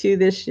 62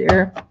 this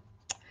year.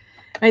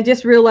 I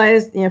just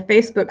realized,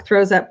 Facebook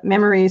throws up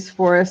memories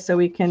for us so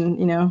we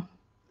can,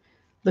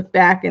 look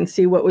back and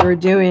see what we were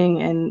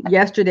doing. And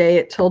yesterday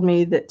it told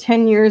me that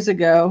 10 years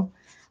ago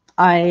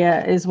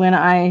is when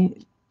I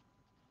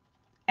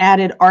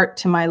added art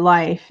to my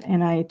life,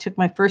 and I took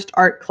my first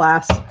art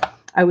class.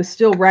 I was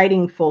still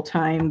writing full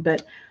time,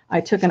 but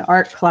I took an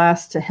art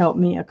class to help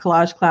me, a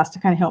collage class to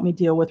kind of help me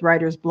deal with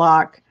writer's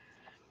block.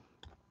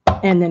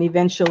 And then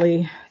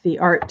eventually the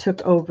art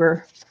took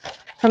over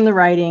from the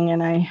writing,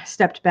 and I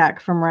stepped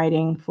back from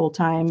writing full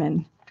time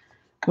and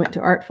went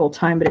to art full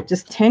time. But it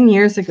just 10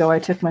 years ago I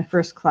took my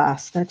first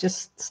class. That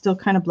just still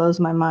kind of blows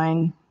my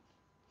mind.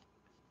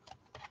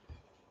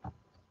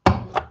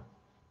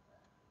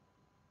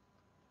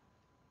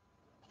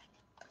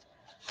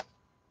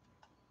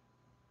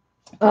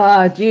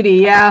 Judy,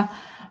 yeah.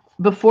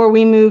 Before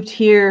we moved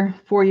here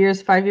 4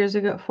 years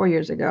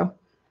ago,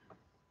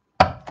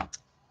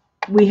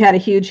 we had a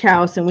huge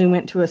house and we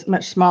went to a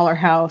much smaller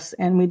house,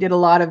 and we did a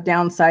lot of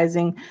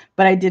downsizing,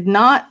 but I did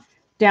not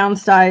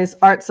downsize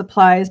art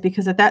supplies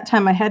because at that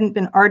time I hadn't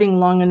been arting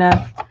long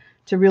enough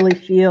to really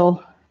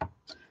feel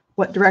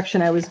what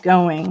direction I was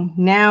going.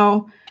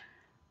 Now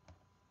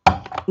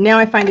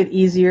I find it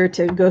easier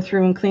to go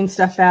through and clean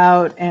stuff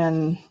out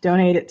and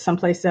donate it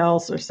someplace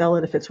else or sell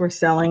it if it's worth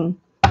selling.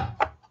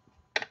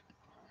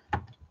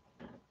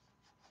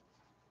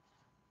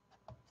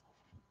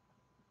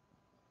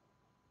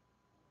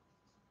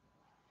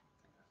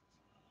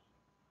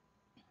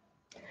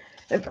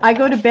 If I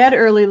go to bed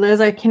early,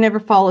 Liz, I can never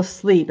fall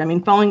asleep. I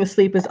mean, falling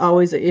asleep is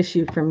always an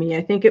issue for me.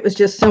 I think it was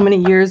just so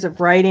many years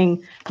of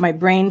writing. My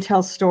brain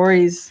tells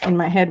stories in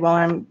my head while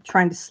I'm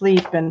trying to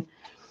sleep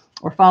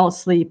or fall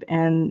asleep,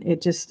 and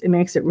it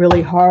makes it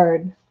really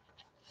hard.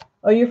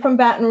 Oh, you're from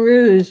Baton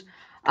Rouge.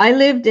 I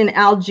lived in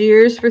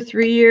Algiers for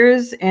 3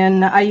 years,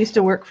 and I used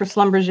to work for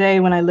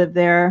Schlumberger when I lived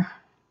there.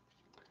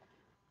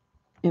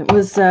 It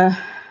was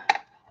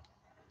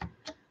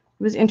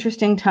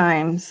interesting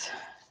times.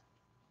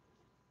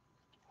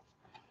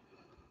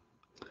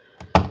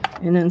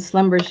 And then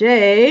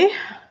Schlumberger,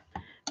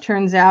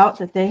 turns out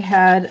that they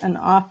had an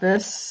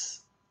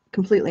office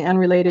completely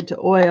unrelated to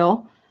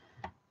oil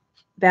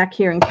back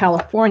here in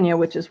California,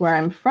 which is where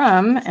I'm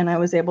from, and I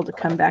was able to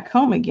come back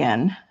home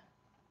again.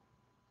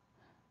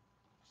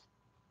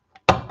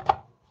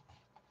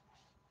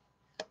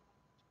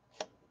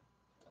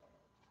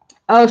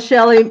 Oh,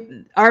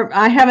 Shelley,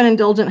 I have an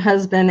indulgent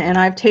husband, and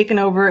I've taken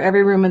over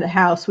every room of the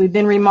house. We've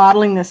been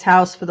remodeling this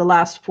house for the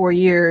last 4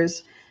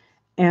 years,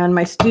 and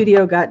my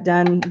studio got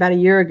done about a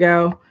year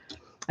ago.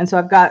 And so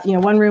I've got,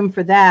 one room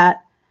for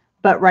that.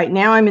 But right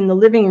now I'm in the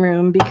living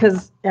room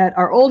because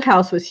our old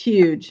house was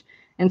huge.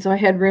 And so I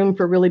had room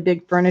for really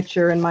big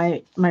furniture, and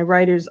my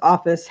writer's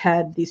office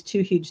had these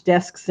 2 huge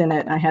desks in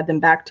it, and I had them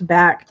back to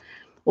back.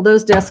 Well,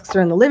 those desks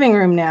are in the living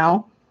room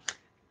now.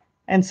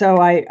 And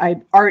so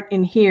I art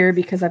in here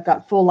because I've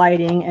got full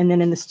lighting. And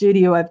then in the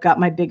studio, I've got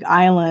my big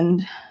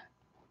island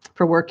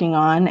for working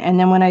on. And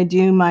then when I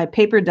do my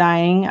paper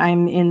dyeing,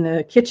 I'm in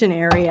the kitchen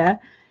area,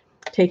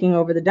 taking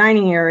over the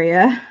dining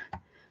area.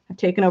 I've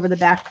taken over the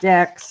back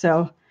deck.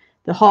 So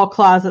the hall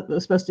closet that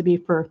was supposed to be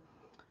for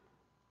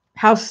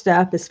house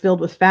stuff is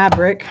filled with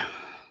fabric.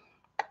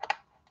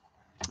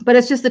 But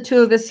it's just the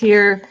 2 of us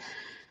here.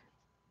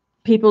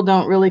 People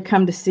don't really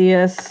come to see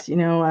us,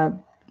 a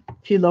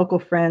few local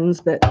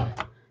friends, but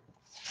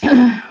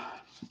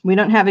we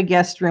don't have a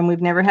guest room.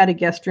 We've never had a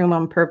guest room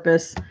on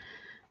purpose.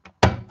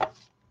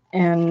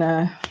 And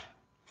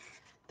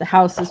the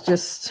house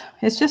is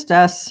it's just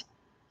us.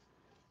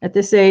 At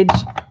this age,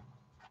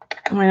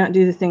 why not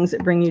do the things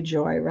that bring you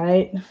joy,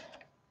 right?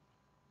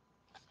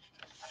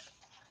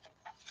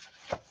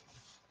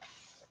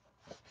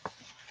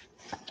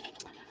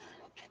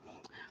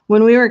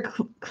 When we were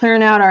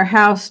clearing out our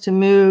house to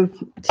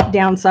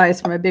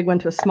downsize from a big one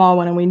to a small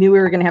one, and we knew we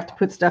were going to have to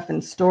put stuff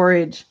in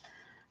storage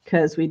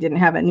because we didn't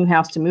have a new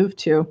house to move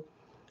to,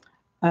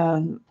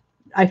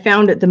 I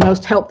found that the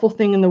most helpful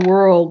thing in the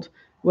world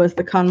was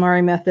the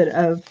KonMari method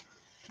of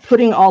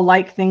putting all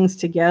like things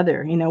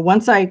together.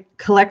 Once I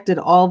collected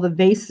all the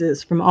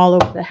vases from all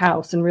over the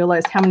house and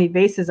realized how many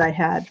vases I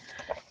had,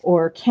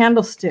 or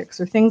candlesticks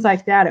or things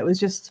like that, it was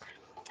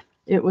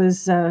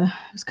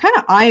kind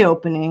of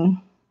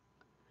eye-opening.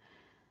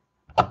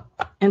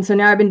 And so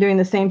now I've been doing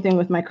the same thing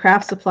with my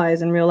craft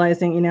supplies and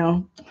realizing,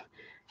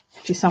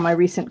 if you saw my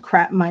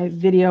my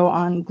video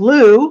on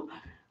glue,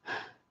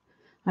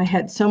 I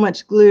had so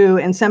much glue,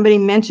 and somebody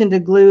mentioned a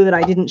glue that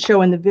I didn't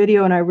show in the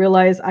video, and I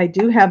realized I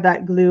do have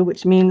that glue,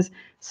 which means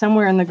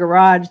somewhere in the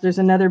garage there's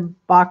another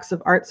box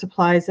of art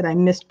supplies that I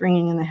missed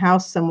bringing in the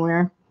house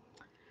somewhere.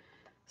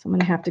 So I'm going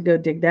to have to go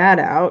dig that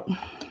out.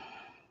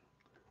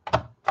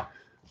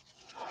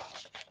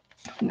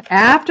 And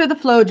after the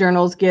flow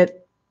journals get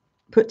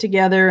put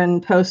together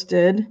and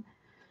posted,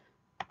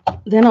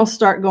 then I'll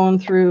start going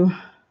through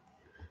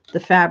the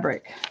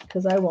fabric,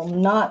 because I will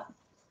not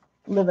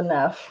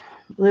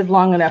live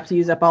long enough to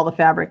use up all the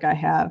fabric I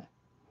have.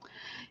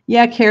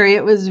 Yeah, Carrie,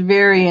 it was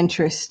very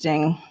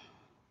interesting.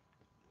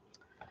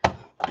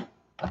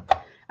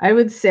 I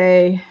would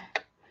say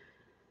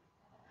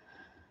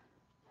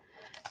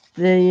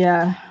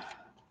I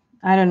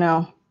don't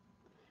know.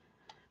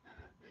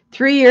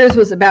 3 years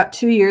was about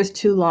 2 years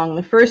too long.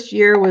 The first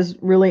year was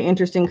really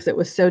interesting because it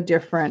was so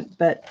different,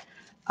 but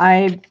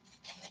I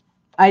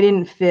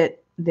didn't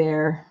fit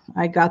there.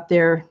 I got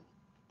there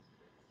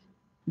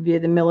via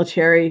the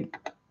military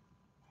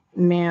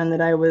man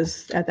that I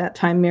was at that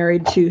time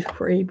married to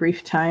for a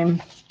brief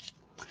time,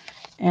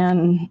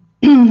 and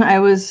I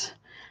was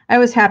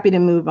happy to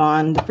move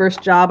on. The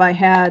first job I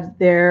had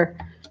there,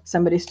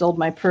 somebody stole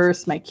my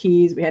purse, my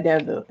keys. We had to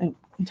have the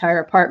entire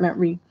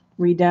apartment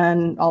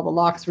redone, all the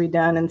locks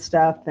redone and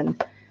stuff,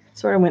 and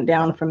sort of went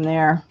down from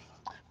there.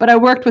 But I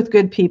worked with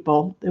good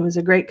people. It was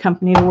a great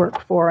company to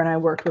work for, and I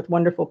worked with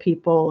wonderful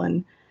people,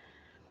 and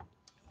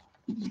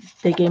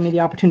they gave me the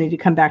opportunity to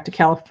come back to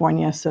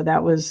California, so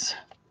that was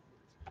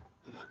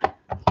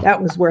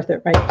worth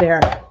it right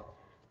there.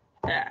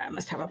 I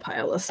must have a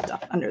pile of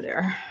stuff under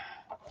there.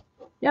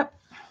 Yep.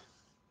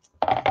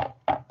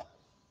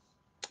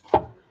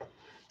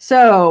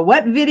 So,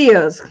 what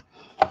videos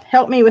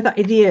help me with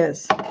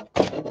ideas?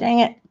 Dang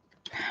it.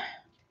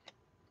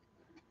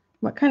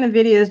 What kind of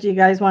videos do you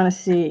guys want to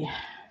see?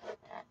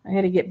 I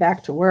got to get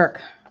back to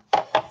work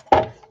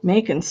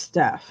making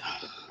stuff.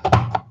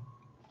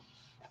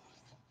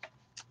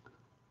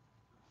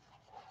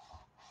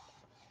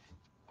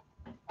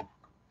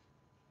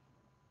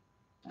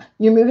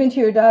 You're moving to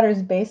your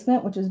daughter's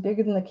basement, which is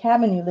bigger than the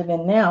cabin you live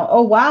in now.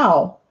 Oh,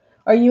 wow.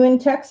 Are you in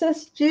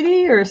Texas,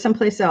 Judy, or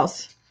someplace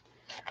else?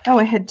 Oh,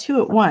 I had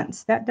two at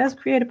once. That does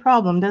create a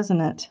problem, doesn't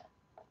it?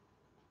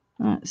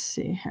 Let's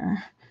see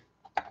here.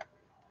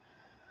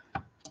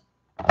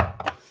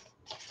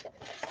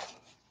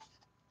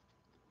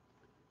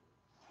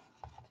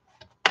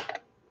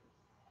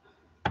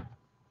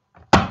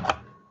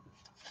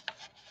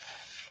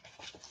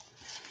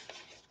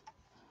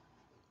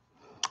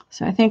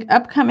 So I think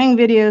upcoming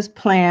videos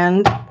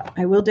planned.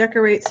 I will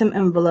decorate some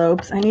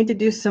envelopes. I need to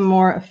do some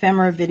more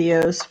ephemera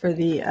videos for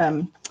the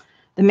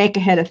Make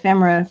Ahead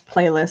ephemera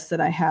playlist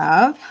that I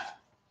have.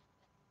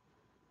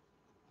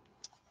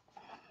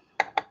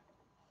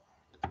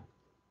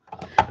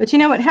 But you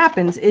know what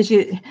happens is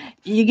you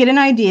get an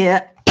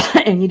idea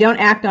and you don't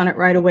act on it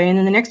right away. And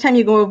then the next time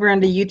you go over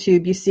onto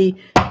YouTube, you see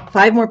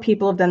 5 more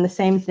people have done the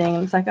same thing.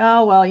 And it's like,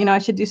 oh, well, I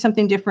should do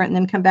something different and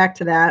then come back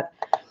to that.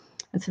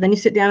 And so then you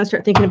sit down and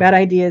start thinking about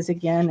ideas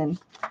again. And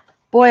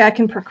boy, I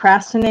can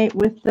procrastinate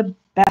with the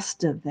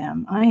best of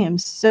them. I am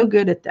so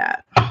good at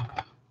that.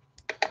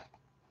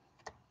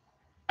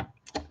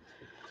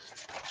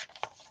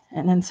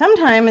 And then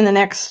sometime in the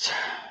next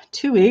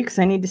 2 weeks,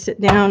 I need to sit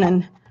down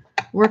and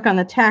work on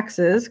the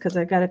taxes because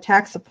I've got a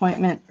tax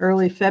appointment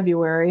early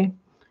February.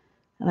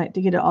 I like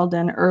to get it all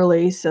done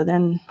early so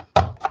then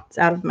it's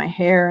out of my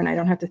hair and I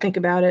don't have to think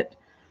about it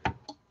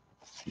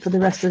for the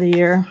rest of the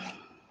year.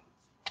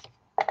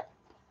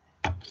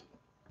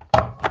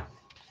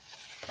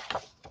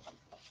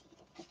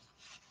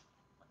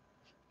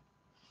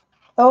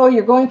 Oh,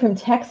 you're going from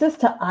Texas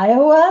to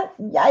Iowa?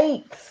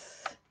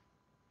 Yikes.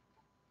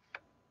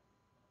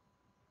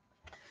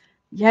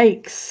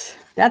 Yikes.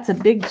 That's a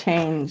big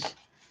change.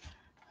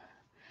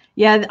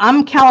 Yeah,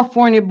 I'm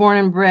California born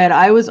and bred.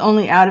 I was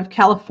only out of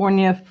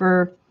California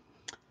for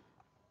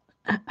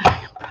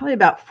probably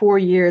about 4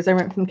 years. I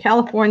went from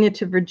California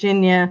to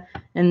Virginia,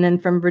 and then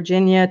from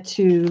Virginia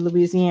to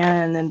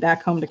Louisiana, and then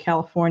back home to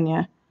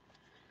California.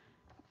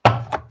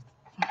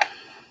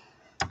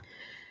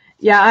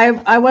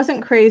 Yeah, I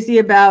wasn't crazy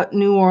about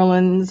New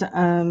Orleans. Like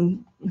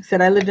I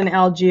said, I lived in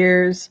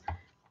Algiers,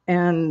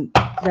 and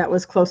that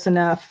was close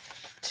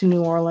enough to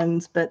New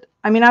Orleans. But,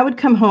 I mean, I would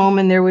come home,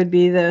 and there would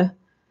be the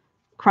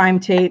crime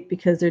tape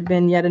because there'd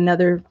been yet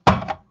another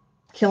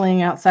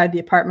killing outside the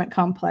apartment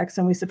complex,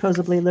 and we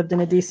supposedly lived in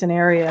a decent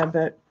area.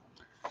 But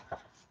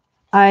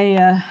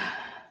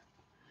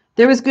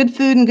there was good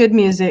food and good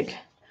music.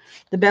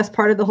 The best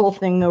part of the whole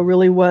thing, though,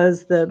 really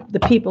was the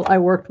people I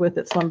worked with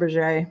at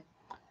Schlumberger.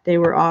 They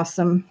were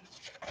awesome.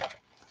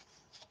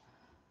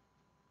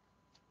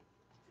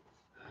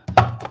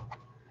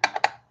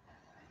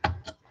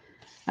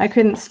 I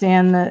couldn't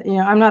stand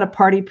I'm not a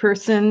party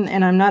person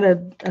and I'm not a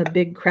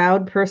big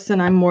crowd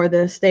person. I'm more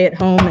the stay at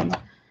home and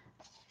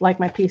like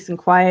my peace and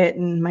quiet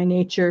and my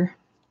nature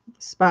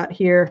spot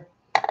here.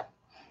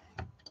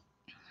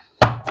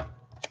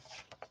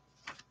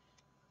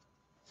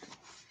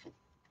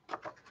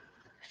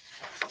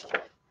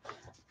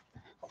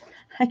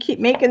 I keep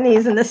making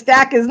these and the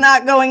stack is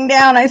not going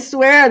down. I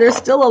swear there's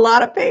still a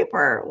lot of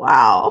paper.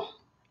 Wow.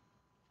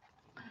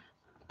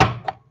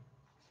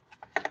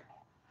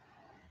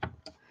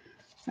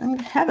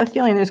 I have a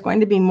feeling there's going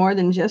to be more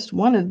than just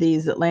one of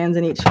these that lands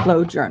in each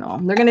flow journal.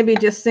 They're going to be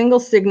just single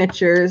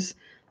signatures.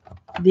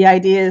 The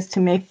idea is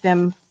to make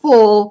them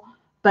full,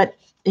 but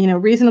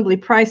reasonably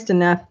priced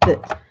enough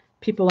that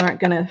people aren't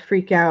going to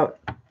freak out.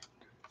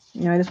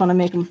 I just want to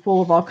make them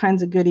full of all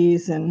kinds of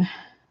goodies and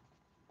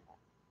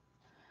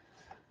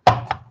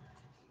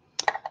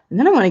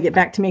then I want to get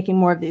back to making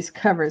more of these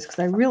covers because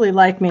I really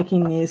like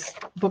making these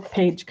book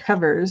page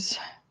covers.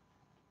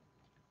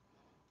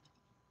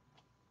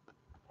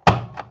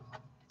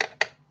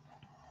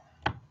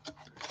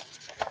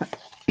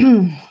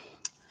 Ooh,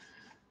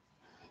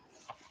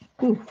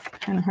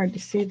 kind of hard to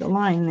see the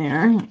line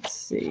there. Let's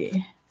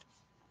see.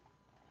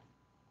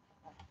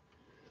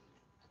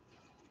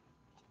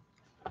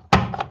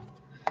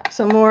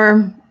 So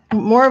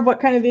more of what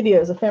kind of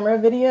videos? Ephemera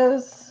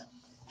videos?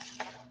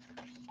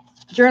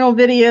 Journal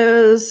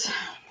videos?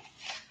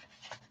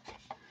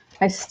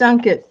 I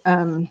stunk at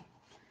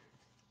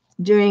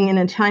doing in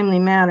a timely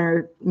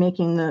manner,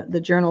 making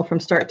the journal from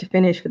start to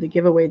finish for the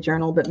giveaway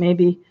journal, but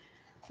maybe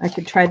I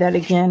could try that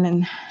again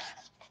and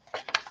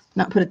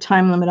not put a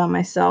time limit on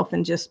myself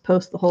and just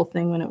post the whole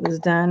thing when it was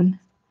done.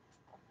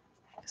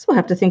 I guess we'll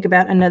have to think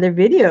about another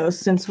video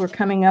since we're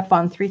coming up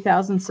on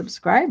 3,000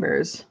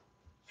 subscribers.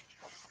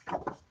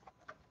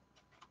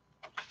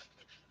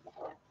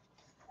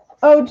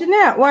 Oh,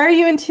 Jeanette, why are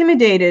you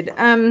intimidated?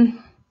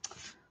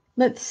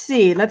 Let's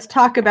see. Let's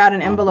talk about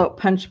an envelope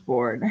punch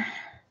board.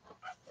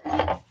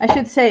 I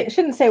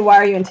shouldn't say why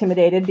are you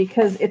intimidated,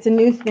 because it's a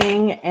new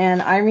thing,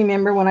 and I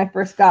remember when I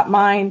first got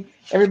mine,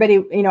 everybody,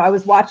 you know, I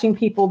was watching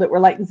people that were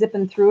like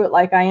zipping through it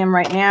like I am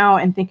right now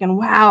and thinking,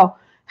 wow,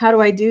 how do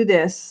I do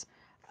this?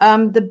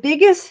 The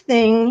biggest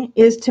thing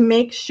is to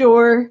make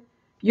sure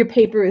your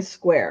paper is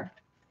square.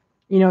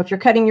 You know, if you're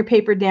cutting your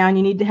paper down,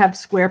 you need to have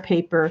square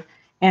paper,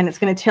 and it's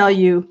going to tell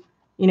you,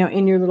 you know,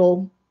 in your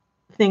little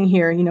thing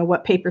here, you know,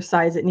 what paper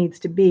size it needs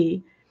to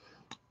be.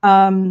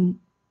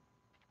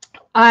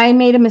 I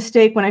made a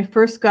mistake when I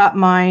first got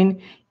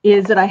mine,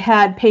 is that I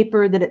had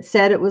paper that it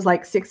said it was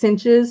like 6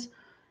 inches.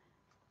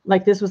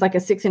 Like this was like a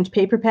 6-inch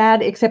paper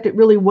pad, except it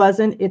really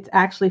wasn't. It's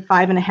actually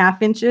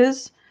 5.5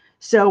 inches.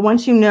 So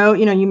once you know,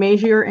 you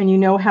measure and you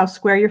know how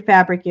square your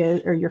fabric is,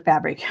 or your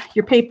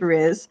paper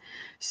is.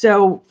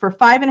 So for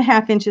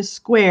 5.5 inches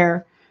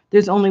square,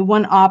 there's only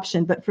one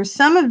option. But for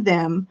some of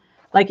them,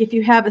 like if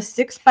you have a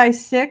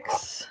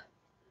 6x6, I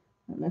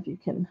don't know if you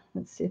can,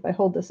 let's see if I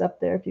hold this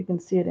up there, if you can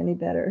see it any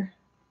better.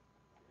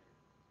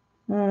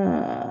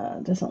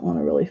 Doesn't want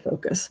to really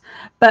focus.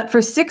 But for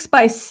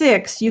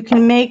 6x6, you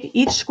can make,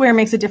 each square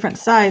makes a different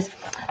size.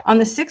 On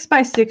the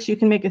 6x6, you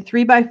can make a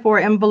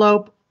 3x4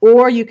 envelope,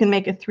 or you can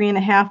make a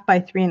 3.5 by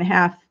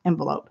 3.5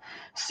 envelope.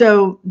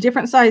 So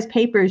different size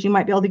papers, you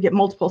might be able to get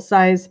multiple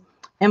size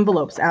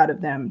envelopes out of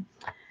them.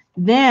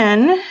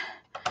 Then,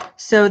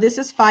 so this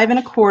is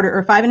 5.25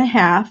 or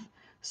 5.5.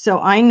 So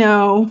I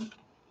know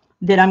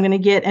that I'm going to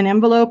get an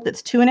envelope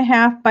that's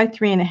 2.5 by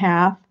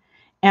 3.5.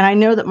 And I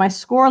know that my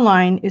score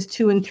line is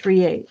 2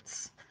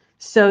 3/8.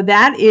 So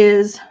that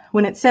is,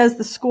 when it says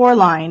the score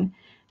line,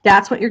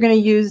 that's what you're going to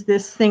use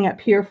this thing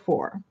up here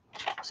for.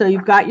 So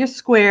you've got your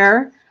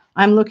square.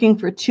 I'm looking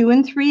for 2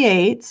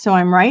 3/8. So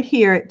I'm right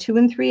here at 2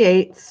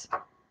 3/8.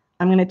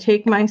 I'm going to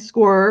take my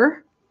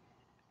scorer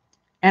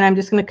and I'm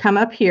just going to come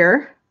up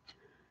here,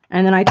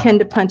 and then I tend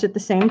to punch at the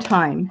same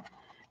time.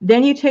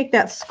 Then you take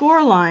that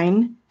score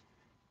line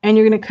and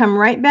you're going to come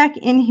right back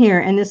in here,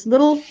 and this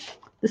little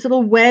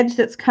wedge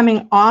that's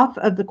coming off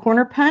of the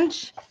corner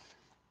punch,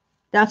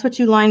 that's what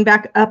you line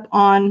back up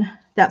on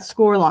that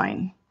score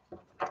line.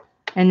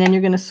 And then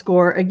you're going to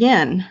score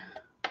again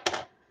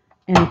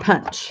and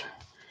punch.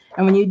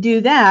 And when you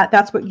do that,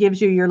 that's what gives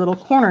you your little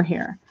corner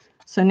here.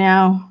 So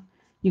now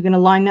you're going to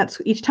line that,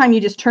 each time you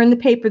just turn the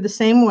paper the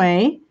same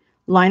way,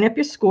 line up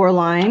your score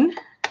line,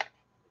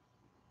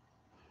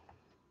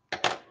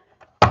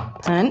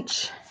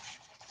 punch,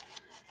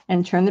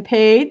 and turn the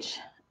page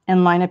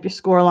and line up your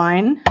score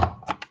line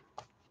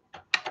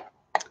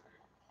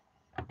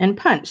and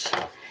punch.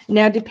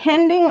 Now,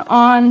 depending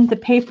on the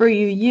paper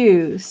you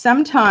use,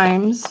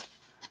 sometimes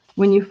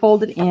when you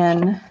fold it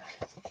in,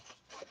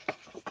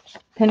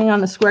 depending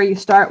on the square you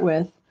start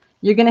with,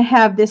 you're going to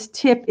have this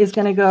tip is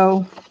going to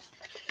go,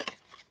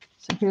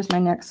 so here's my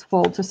next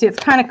fold. So see, it's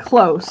kind of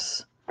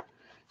close.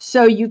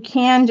 So you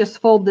can just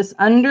fold this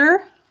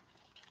under,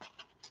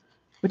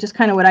 which is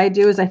kind of what I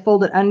do, is I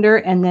fold it under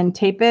and then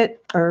tape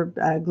it or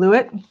glue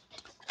it,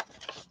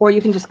 or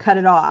you can just cut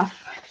it off.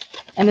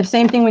 And the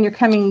same thing when you're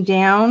coming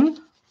down.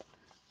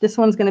 This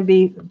one's going to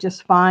be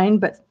just fine,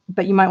 but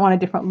you might want a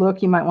different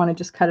look. You might want to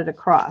just cut it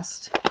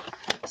across.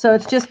 So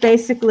it's just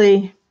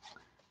basically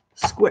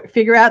square,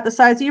 figure out the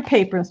size of your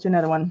paper. Let's do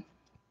another one.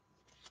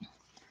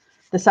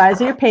 The size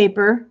of your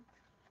paper,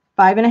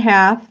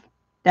 5.5.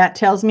 That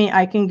tells me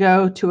I can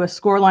go to a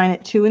score line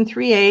at 2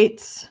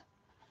 3/8.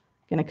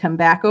 Going to come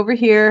back over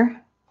here.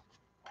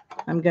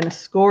 I'm going to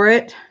score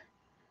it.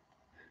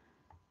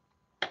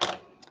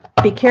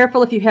 Be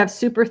careful if you have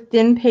super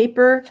thin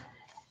paper.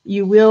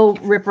 You will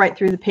rip right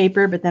through the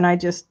paper, but then I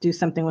just do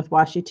something with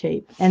washi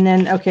tape. And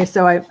then, okay,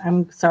 so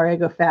I'm sorry, I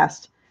go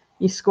fast.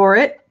 You score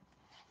it,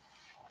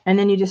 and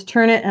then you just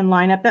turn it and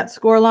line up that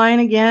score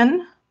line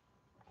again.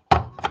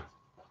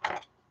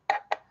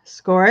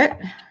 Score it,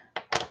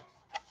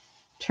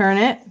 turn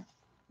it,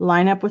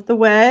 line up with the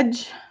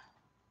wedge.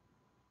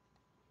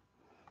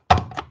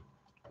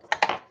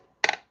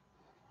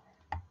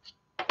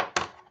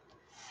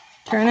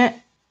 Turn it.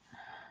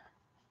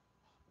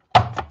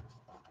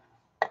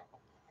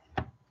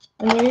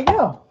 And there you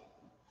go.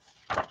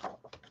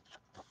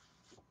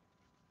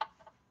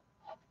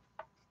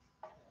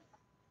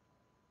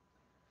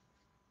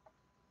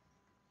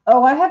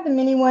 Oh, I have the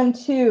mini one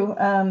too.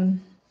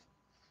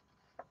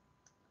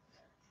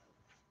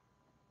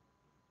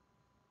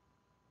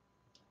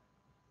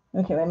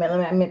 Okay, wait a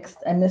minute.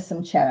 I missed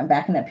some chat. I'm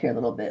backing up here a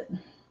little bit.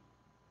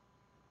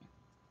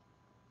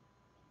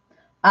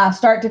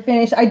 Start to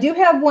finish. I do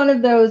have one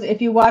of those.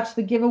 If you watch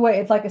the giveaway,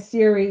 it's like a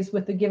series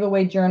with the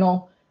giveaway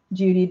journal,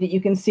 Judy, that you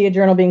can see a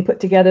journal being put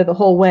together the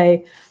whole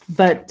way.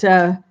 But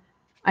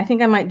I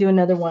think I might do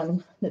another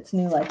one that's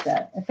new like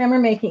that. Ephemera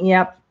making,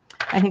 yep.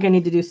 I think I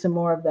need to do some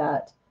more of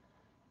that.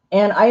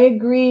 And I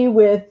agree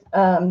with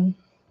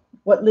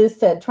what Liz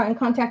said. Try and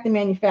contact the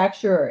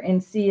manufacturer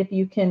and see if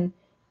you can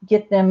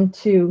get them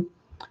to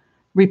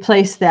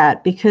replace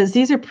that, because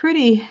these are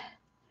pretty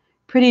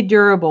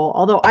durable.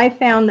 Although I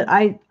found that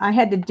I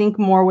had to dink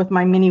more with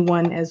my mini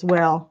one as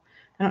well.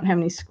 I don't have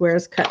any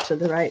squares cut to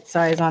the right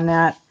size on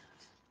that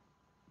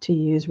to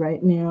use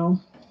right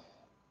now.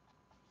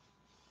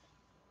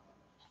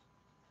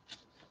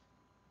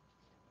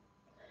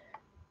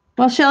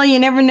 Well, Shelley, you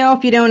never know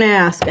if you don't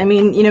ask. I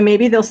mean, you know,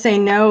 maybe they'll say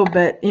no,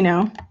 but, you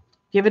know,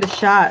 give it a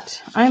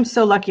shot. I'm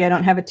so lucky I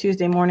don't have a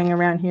Tuesday morning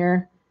around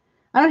here.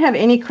 I don't have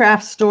any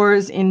craft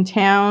stores in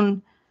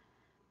town.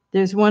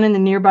 There's one in the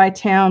nearby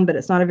town, but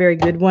it's not a very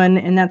good one,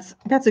 and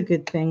that's a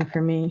good thing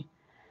for me.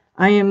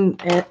 I am,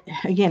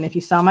 again, if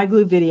you saw my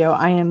glue video,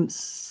 I am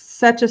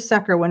such a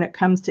sucker when it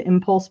comes to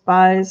impulse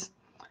buys.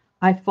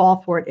 I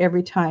fall for it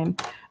every time.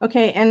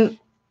 Okay, and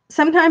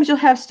sometimes you'll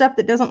have stuff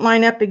that doesn't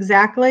line up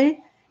exactly.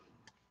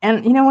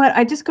 And you know what?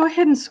 I just go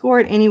ahead and score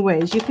it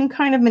anyways. You can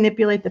kind of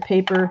manipulate the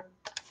paper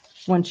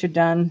once you're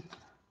done.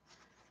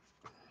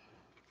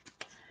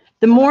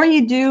 The more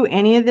you do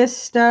any of this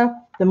stuff,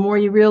 the more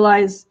you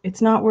realize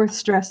it's not worth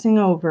stressing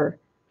over.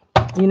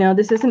 You know,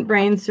 this isn't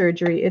brain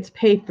surgery, it's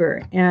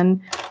paper.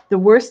 And the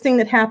worst thing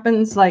that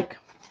happens, like,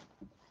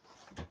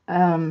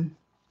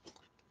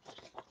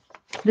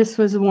 this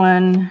was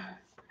one,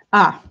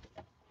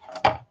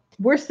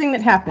 worst thing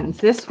that happens.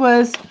 This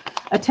was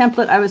a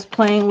template I was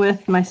playing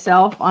with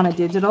myself on a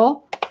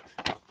digital,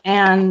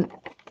 and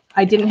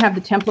I didn't have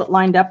the template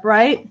lined up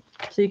right.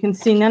 So you can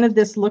see none of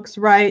this looks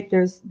right.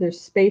 There's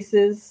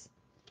spaces,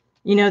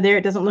 you know, there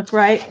it doesn't look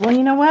right. Well,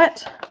 you know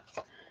what?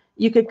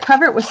 You could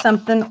cover it with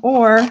something,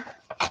 or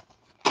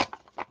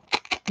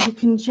you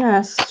can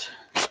just,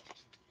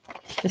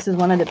 this is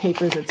one of the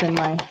papers that's in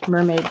my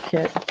Mermaid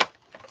kit.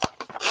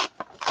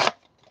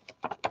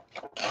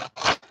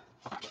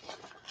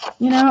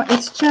 You know,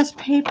 it's just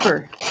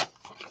paper.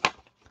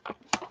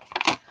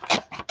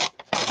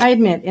 I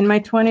admit, in my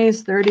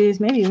 20s, 30s,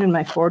 maybe even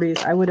my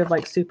 40s, I would have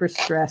like super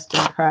stressed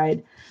and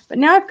cried. But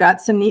now I've got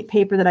some neat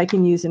paper that I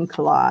can use in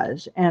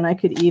collage, and I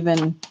could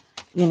even,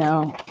 you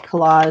know,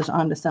 collage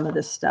onto some of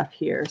this stuff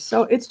here.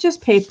 So it's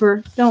just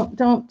paper.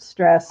 Don't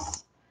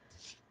stress.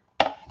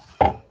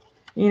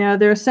 You know,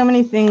 there are so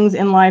many things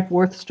in life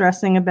worth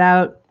stressing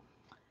about,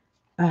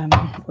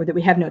 or that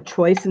we have no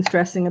choice in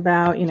stressing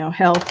about, you know,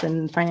 health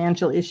and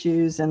financial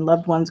issues and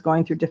loved ones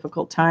going through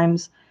difficult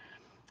times.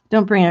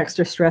 Don't bring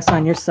extra stress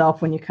on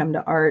yourself when you come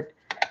to art.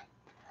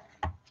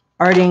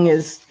 Arting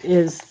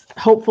is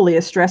hopefully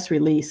a stress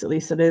release, at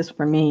least it is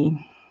for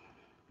me.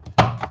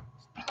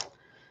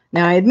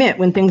 Now, I admit,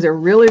 when things are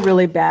really,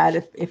 really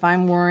bad, if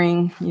I'm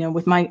worrying, you know,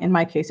 in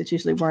my case, it's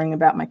usually worrying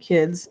about my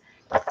kids.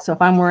 So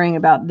if I'm worrying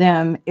about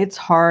them, it's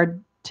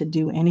hard to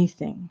do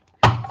anything.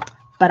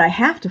 But I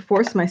have to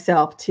force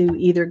myself to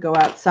either go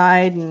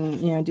outside and,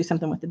 you know, do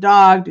something with the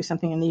dog, do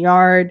something in the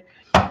yard,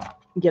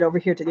 get over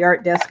here to the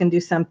art desk and do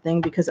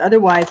something, because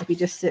otherwise, if you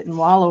just sit and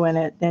wallow in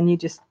it, then you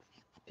just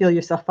feel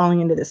yourself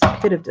falling into this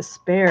pit of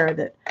despair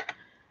that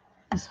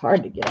is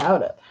hard to get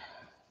out of.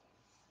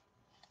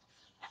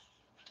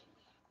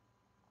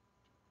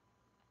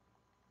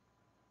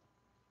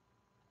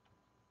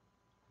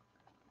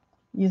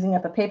 Using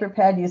up a paper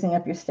pad, using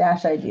up your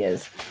stash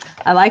ideas.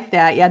 I like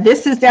that. Yeah,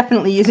 this is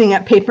definitely using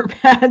up paper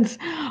pads.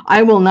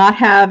 I will not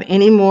have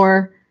any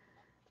more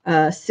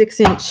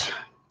 6-inch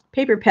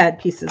paper pad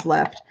pieces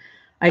left.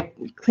 I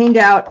cleaned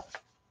out,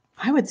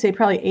 I would say,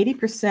 probably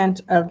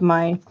 80% of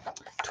my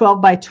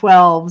 12 by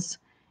 12s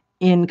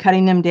in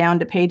cutting them down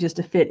to pages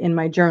to fit in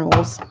my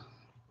journals.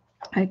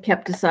 I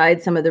kept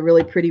aside some of the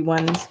really pretty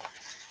ones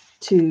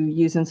to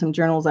use in some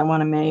journals I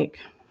want to make.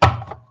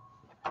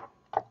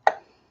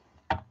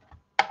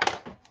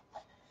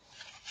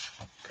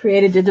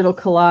 Create a digital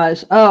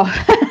collage. Oh,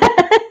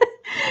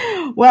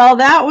 well,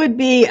 that would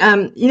be,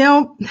 you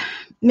know,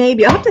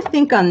 maybe I'll have to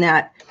think on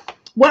that.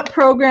 What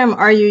program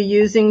are you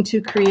using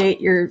to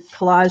create your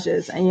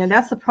collages? And, you know,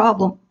 that's the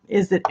problem,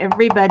 is that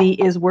everybody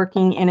is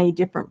working in a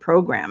different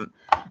program.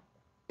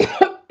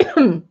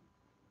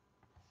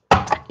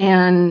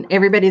 And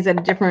everybody's at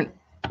a different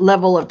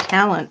level of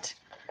talent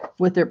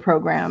with their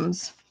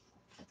programs.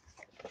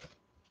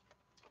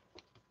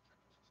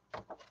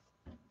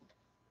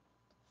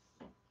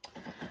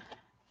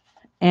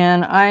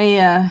 And I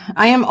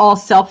am all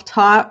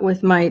self-taught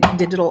with my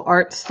digital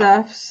art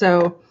stuff,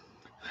 so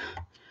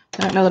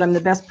I don't know that I'm the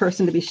best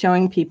person to be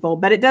showing people,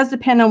 but it does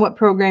depend on what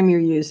program you're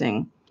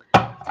using.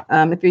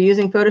 If you're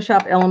using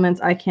Photoshop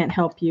Elements, I can't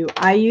help you.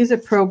 I use a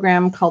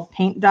program called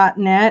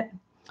Paint.net,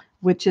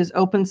 which is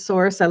open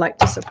source. I like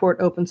to support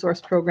open source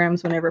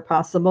programs whenever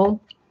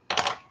possible.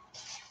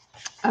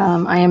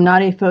 I am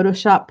not a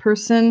Photoshop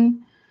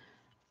person.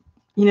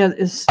 You know,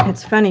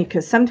 it's funny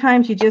because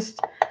sometimes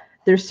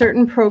there's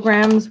certain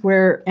programs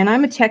where, and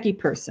I'm a techie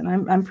person.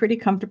 I'm pretty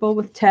comfortable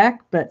with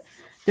tech, but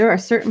there are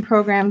certain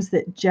programs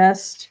that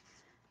just,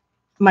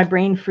 my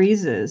brain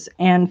freezes.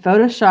 And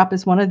Photoshop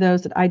is one of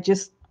those that I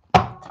just,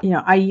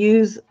 I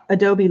use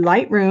Adobe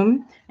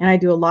Lightroom, and I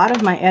do a lot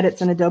of my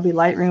edits in Adobe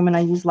Lightroom, and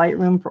I use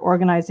Lightroom for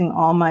organizing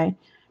all my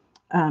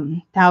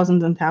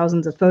thousands and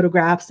thousands of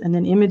photographs and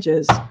then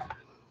images.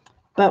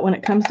 But when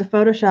it comes to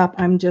Photoshop,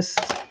 I'm just,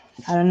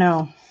 I don't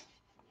know.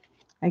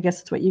 I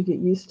guess it's what you get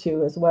used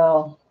to as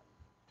well.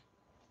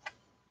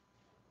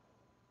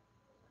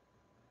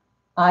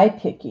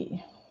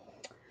 iPicky.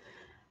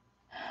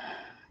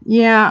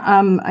 Yeah,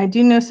 I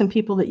do know some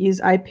people that use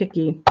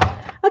iPicky.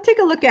 I'll take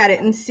a look at it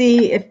and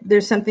see if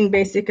there's something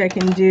basic I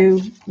can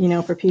do,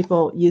 for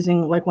people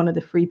using like one of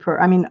the free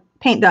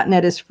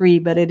Paint.net is free,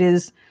 but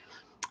there's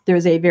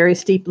a very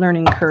steep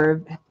learning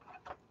curve.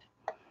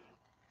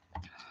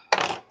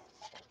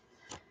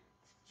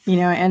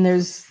 And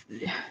there's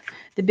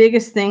the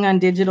biggest thing on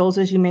digitals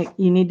is you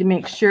need to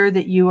make sure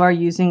that you are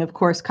using, of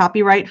course,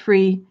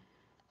 copyright-free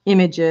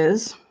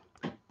images,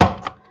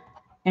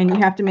 and you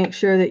have to make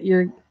sure that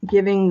you're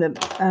giving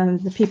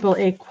the people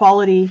a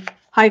quality,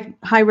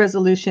 high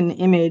resolution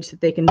image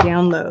that they can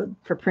download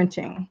for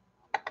printing.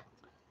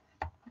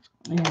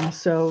 And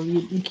so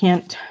you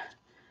can't,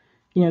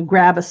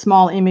 grab a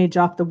small image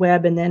off the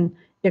web and then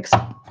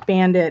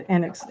expand it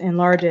and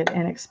enlarge it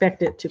and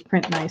expect it to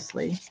print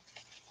nicely.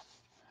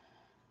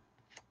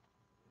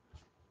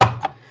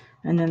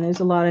 And then there's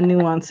a lot of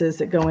nuances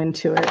that go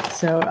into it.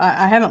 So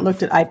I haven't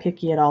looked at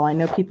iPicky at all. I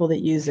know people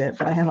that use it,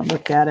 but I haven't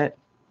looked at it.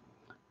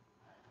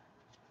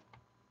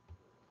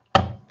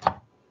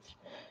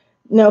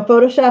 No,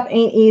 Photoshop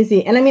ain't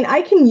easy. And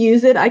I can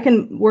use it. I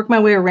can work my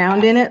way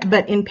around in it.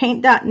 But in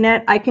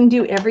Paint.net, I can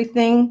do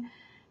everything.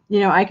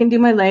 I can do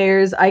my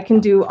layers. I can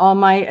do all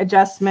my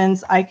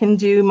adjustments. I can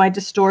do my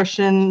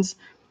distortions.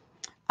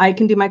 I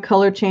can do my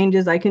color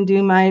changes. I can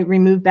do my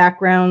remove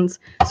backgrounds.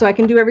 So I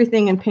can do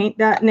everything in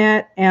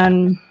Paint.net,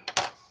 and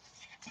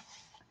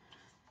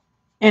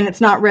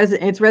it's not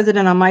it's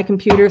resident on my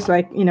computer, so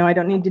I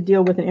don't need to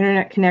deal with an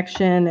internet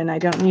connection, and I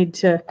don't need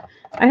to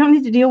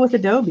deal with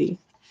Adobe.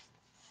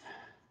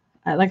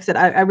 Like I said,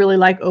 I really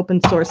like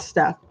open source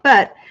stuff.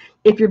 But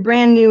if you're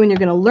brand new and you're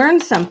going to learn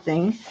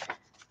something,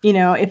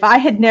 if I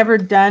had never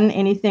done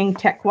anything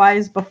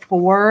tech-wise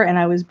before and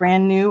I was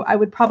brand new, I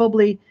would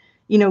probably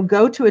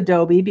go to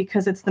Adobe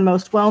because it's the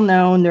most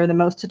well-known. There are the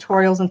most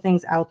tutorials and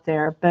things out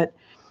there. But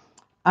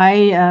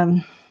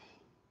I've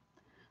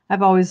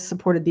always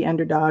supported the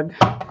underdog,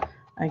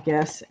 I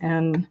guess.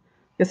 And like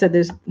I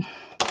said,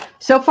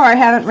 so far I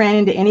haven't ran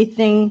into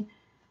anything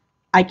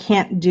I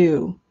can't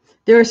do.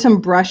 There are some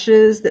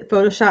brushes that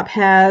Photoshop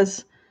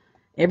has.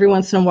 Every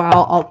once in a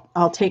while,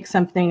 I'll take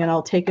something and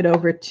I'll take it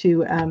over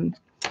to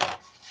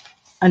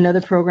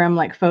another program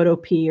like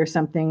Photopea or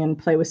something and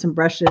play with some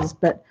brushes.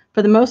 But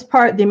for the most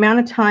part, the amount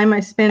of time I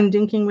spend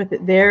dinking with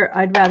it there,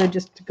 I'd rather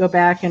just go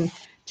back and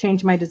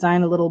change my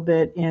design a little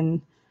bit in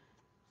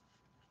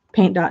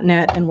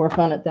Paint.net and work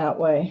on it that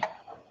way.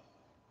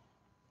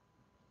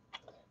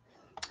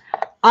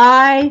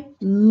 I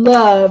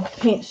love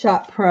Paint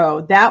Shop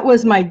Pro. That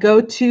was my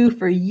go-to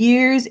for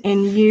years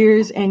and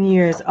years and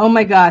years. Oh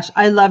my gosh,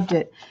 I loved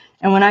it.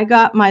 And when I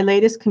got my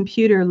latest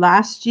computer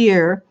last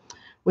year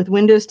with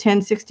Windows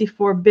 10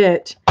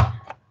 64-bit,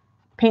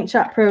 Paint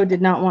Shop Pro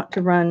did not want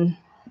to run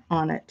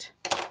on it.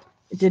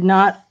 It did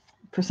not,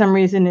 for some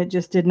reason, it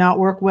just did not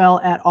work well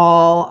at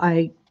all.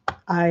 I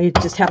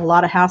just had a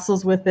lot of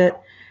hassles with it,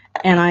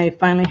 and I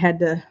finally had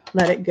to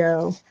let it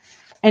go.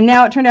 And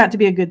now it turned out to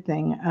be a good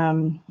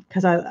thing,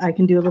 because I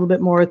can do a little bit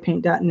more with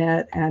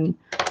Paint.net.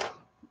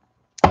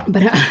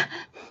 But I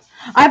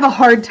have a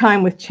hard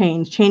time with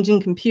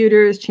changing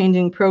computers,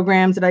 changing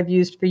programs that I've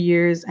used for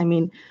years.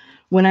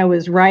 When I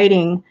was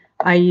writing,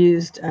 I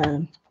used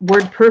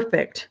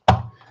WordPerfect.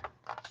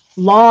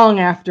 Long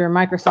after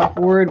Microsoft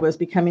Word was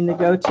becoming the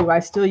go-to,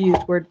 I still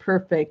used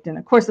WordPerfect. And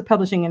of course, the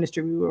publishing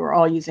industry, we were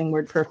all using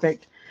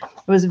WordPerfect.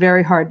 It was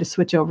very hard to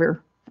switch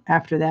over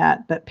after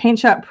that. But Paint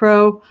Shop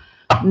Pro,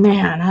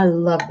 man, I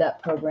love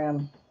that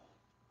program.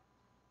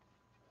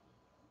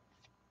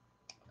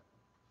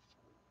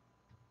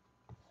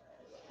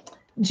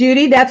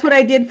 Judy, that's what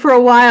I did for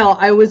a while.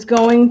 I was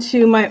going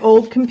to my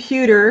old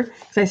computer,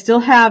 because I still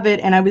have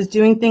it, and I was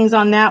doing things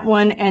on that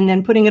one and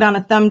then putting it on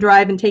a thumb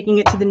drive and taking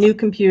it to the new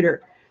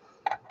computer.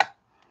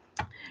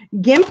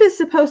 GIMP is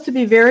supposed to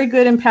be very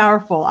good and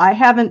powerful. I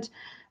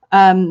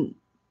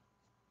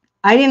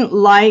didn't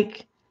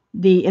like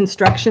the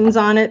instructions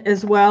on it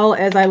as well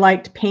as I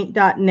liked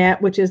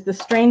Paint.net, which is the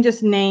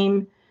strangest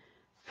name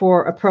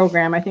for a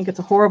program. I think it's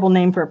a horrible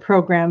name for a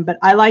program, but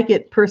I like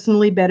it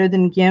personally better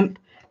than GIMP,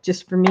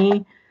 just for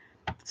me.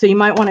 So you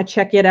might want to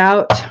check it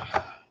out.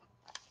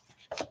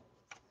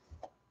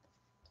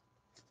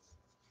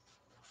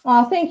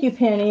 Oh, thank you,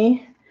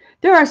 Penny.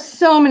 There are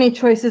so many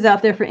choices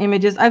out there for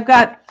images. I've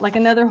got like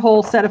another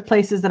whole set of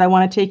places that I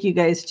want to take you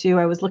guys to.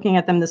 I was looking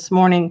at them this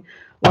morning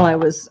while I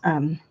was,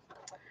 I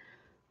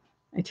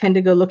tend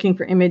to go looking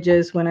for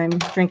images when I'm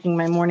drinking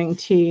my morning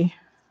tea.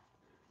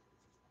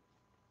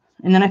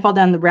 And then I fall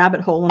down the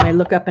rabbit hole and I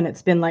look up and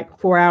it's been like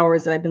 4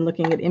 hours that I've been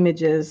looking at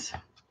images.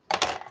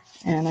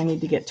 And I need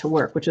to get to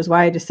work, which is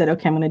why I just said,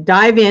 okay, I'm going to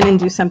dive in and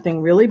do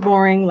something really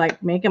boring,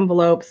 like make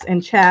envelopes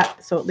and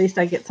chat, so at least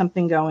I get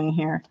something going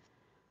here.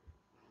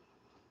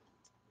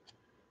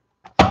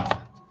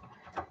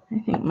 I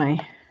think my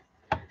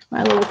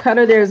little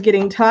cutter there is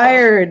getting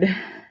tired.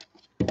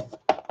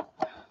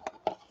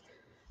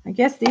 I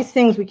guess these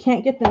things, we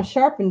can't get them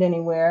sharpened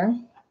anywhere.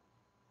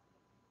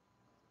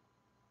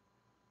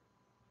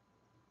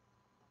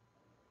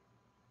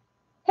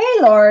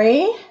 Hey,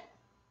 Lori.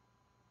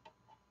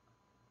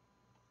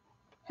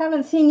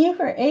 Haven't seen you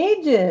for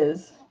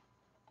ages.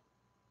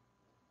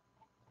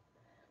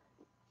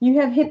 You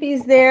have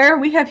hippies there?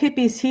 We have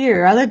hippies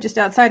here. I live just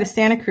outside of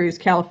Santa Cruz,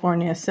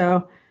 California,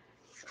 so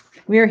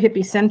we are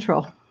hippie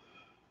central.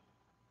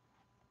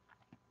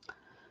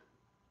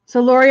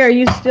 So, Lori, are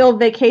you still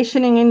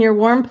vacationing in your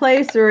warm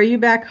place, or are you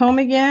back home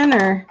again,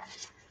 or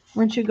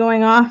weren't you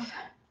going off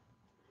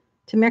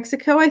to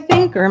Mexico, I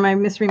think, or am I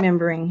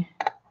misremembering?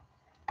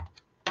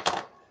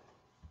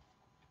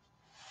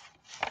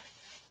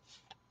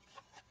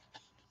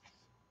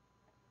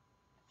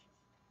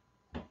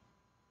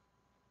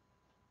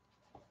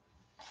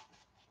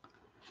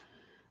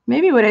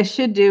 Maybe what I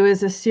should do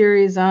is a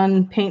series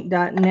on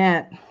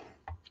paint.net.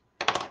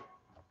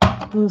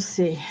 We'll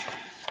see.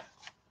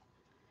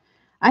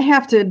 I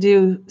have to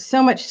do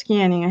so much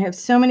scanning. I have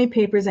so many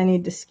papers I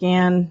need to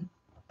scan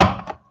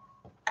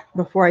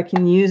before I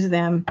can use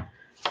them.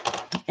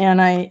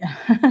 And I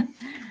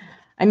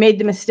I made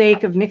the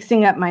mistake of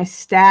mixing up my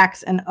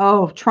stacks and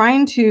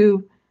trying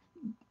to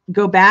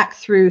go back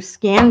through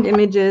scanned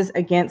images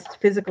against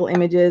physical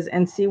images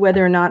and see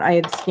whether or not I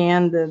had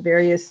scanned the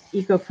various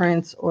eco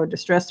prints or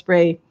distress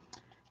spray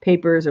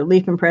papers or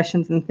leaf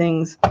impressions and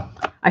things.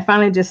 I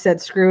finally just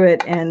said screw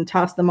it and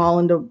tossed them all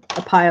into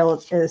a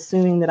pile,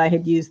 assuming that I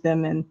had used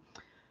them, and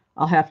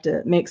I'll have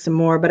to make some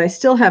more. But I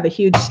still have a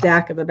huge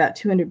stack of about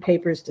 200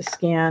 papers to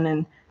scan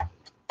and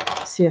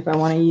see if I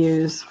want to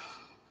use.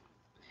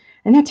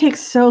 And that takes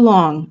so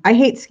long. I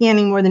hate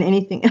scanning more than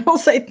anything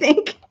else, I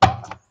think.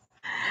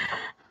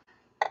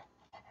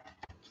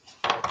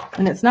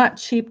 And it's not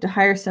cheap to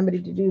hire somebody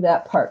to do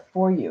that part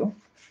for you.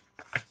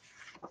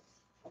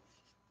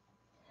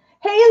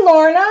 Hey,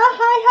 Lorna.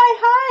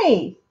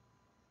 Hi.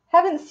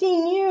 Haven't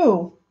seen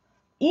you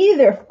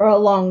either for a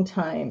long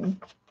time.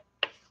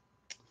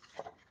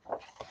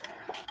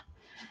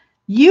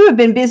 You have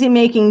been busy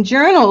making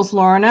journals,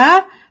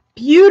 Lorna.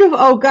 Beautiful.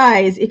 Oh,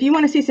 guys, if you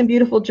want to see some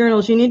beautiful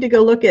journals, you need to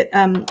go look at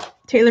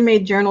Tailor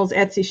Made Journals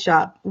Etsy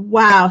shop.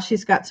 Wow,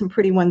 she's got some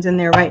pretty ones in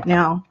there right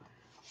now.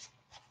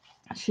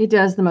 She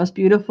does the most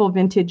beautiful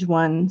vintage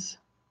ones.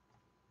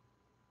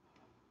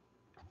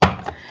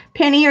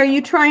 Penny, are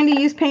you trying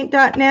to use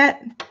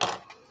paint.net?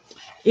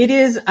 It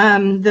is,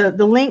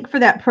 the link for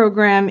that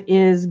program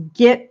is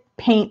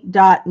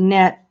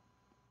getpaint.net,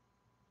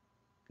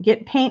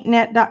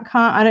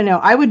 getpaintnet.com. I don't know.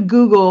 I would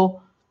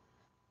Google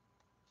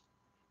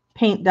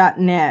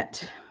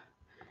paint.net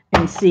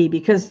and see,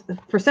 because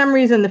for some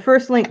reason the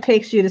first link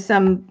takes you to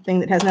something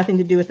that has nothing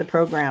to do with the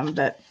program.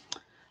 But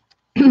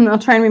I'll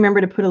try and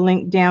remember to put a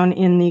link down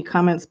in the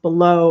comments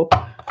below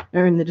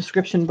or in the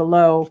description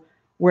below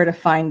where to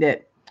find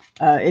it.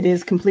 It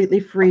is completely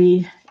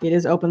free. It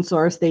is open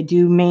source. They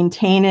do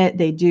maintain it.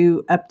 They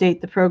do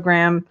update the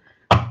program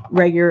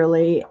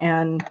regularly,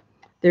 and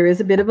there is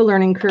a bit of a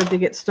learning curve to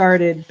get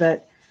started,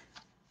 but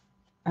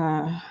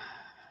I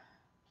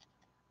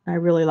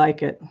really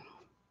like it.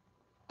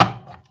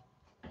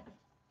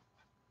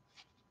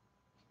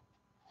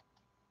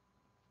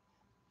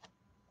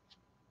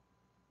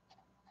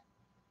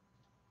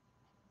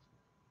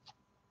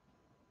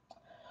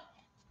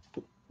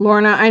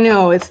 Lorna, I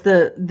know it's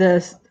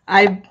the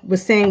I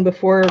was saying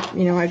before,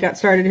 I got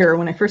started here,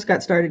 when I first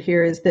got started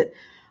here, is that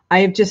I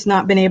have just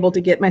not been able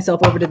to get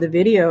myself over to the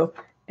video,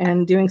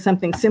 and doing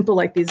something simple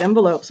like these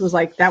envelopes was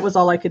like, that was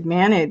all I could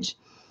manage.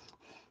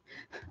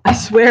 I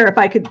swear, if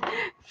I could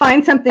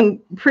find something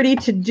pretty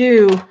to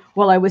do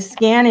while I was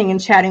scanning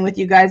and chatting with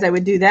you guys, I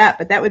would do that,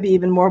 but that would be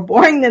even more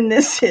boring than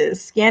this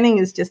is. Scanning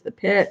is just the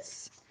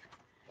pits.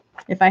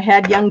 If I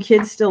had young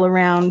kids still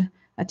around,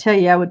 I tell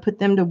you, I would put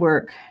them to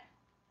work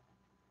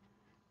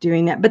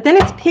doing that. But then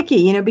it's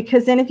picky,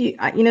 because then if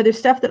there's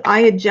stuff that I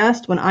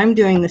adjust when I'm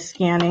doing the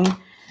scanning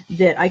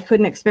that I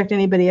couldn't expect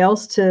anybody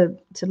else to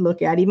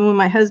look at. Even when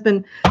my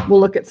husband will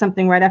look at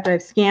something right after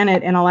I've scanned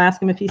it, and I'll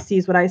ask him if he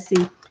sees what I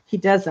see, he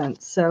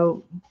doesn't.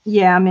 So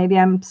yeah, maybe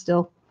I'm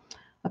still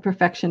a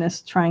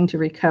perfectionist trying to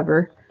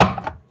recover.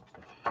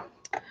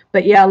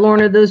 But yeah,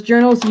 Lorna, those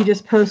journals you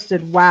just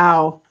posted,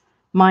 wow,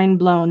 mind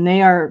blown.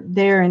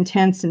 They're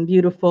intense and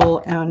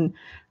beautiful, and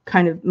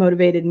kind of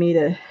motivated me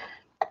to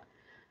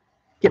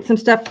get some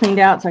stuff cleaned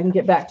out so I can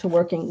get back to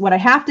working. What I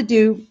have to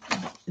do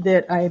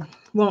that I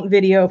won't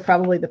video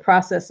probably the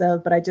process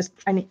of, but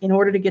in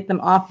order to get them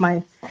off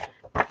my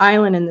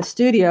island in the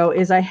studio,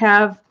 is I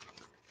have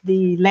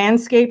the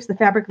landscapes, the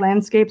fabric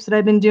landscapes that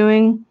I've been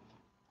doing.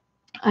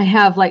 I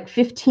have like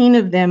 15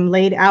 of them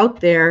laid out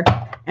there,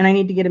 and I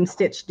need to get them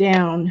stitched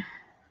down.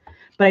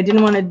 But I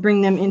didn't want to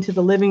bring them into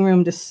the living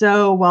room to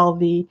sew while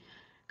the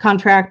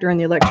contractor and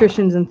the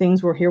electricians and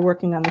things were here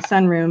working on the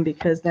sunroom,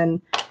 because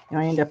then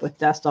I end up with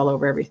dust all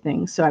over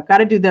everything. So I've got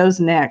to do those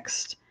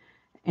next.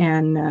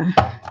 And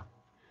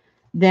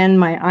then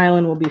my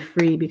island will be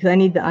free, because I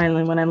need the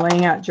island. When I'm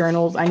laying out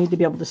journals, I need to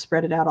be able to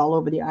spread it out all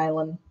over the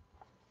island.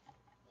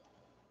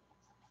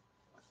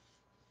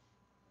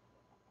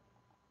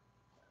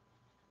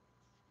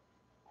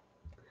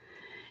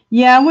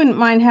 Yeah, I wouldn't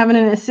mind having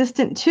an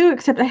assistant too,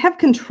 except I have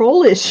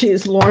control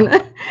issues,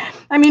 Lorna.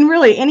 I mean,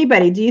 really,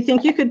 anybody. Do you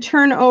think you could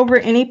turn over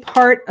any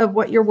part of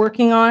what you're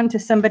working on to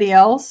somebody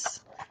else?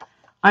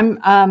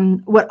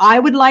 What I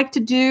would like to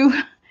do,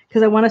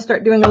 because I want to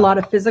start doing a lot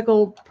of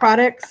physical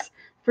products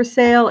for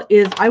sale,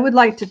 is I would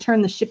like to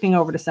turn the shipping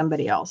over to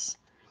somebody else.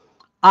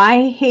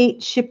 I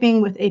hate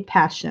shipping with a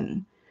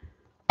passion.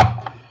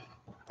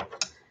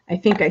 I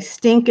think I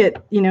stink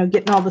at,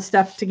 getting all the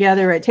stuff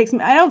together. I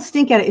don't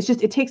stink at it. It's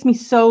just, it takes me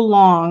so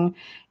long.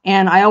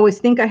 And I always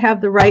think I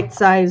have the right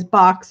size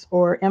box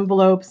or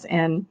envelopes,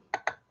 and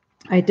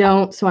I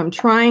don't. So I'm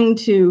trying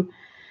to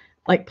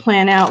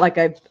plan out,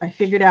 I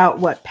figured out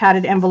what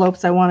padded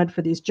envelopes I wanted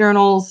for these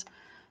journals,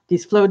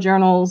 these flow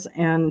journals,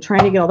 and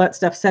trying to get all that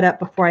stuff set up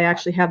before I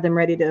actually have them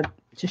ready to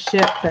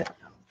ship. But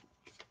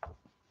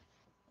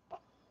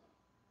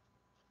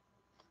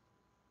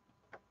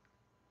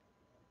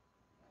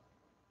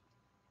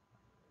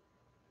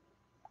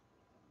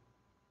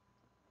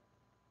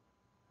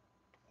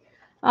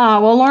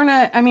well,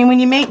 Lorna, I mean, when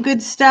you make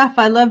good stuff,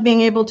 I love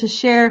being able to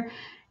share,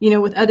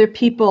 with other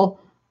people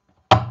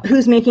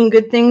who's making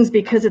good things,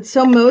 because it's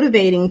so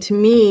motivating to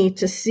me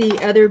to see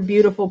other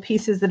beautiful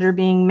pieces that are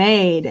being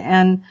made.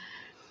 And,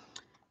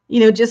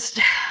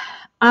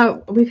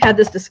 we've had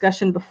this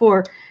discussion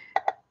before.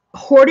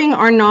 Hoarding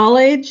our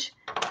knowledge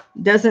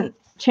doesn't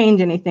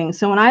change anything.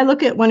 So when I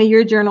look at one of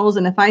your journals,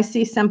 and if I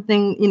see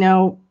something,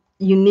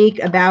 unique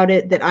about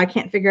it that I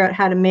can't figure out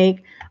how to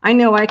make, I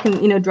know I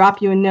can,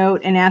 drop you a note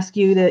and ask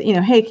you to,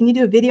 hey, can you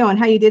do a video on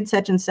how you did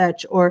such and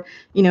such, or,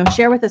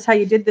 share with us how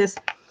you did this.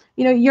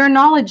 You're a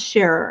knowledge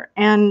sharer,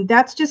 and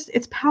that's just,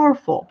 it's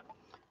powerful.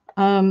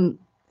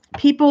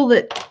 People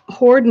that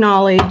hoard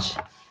knowledge,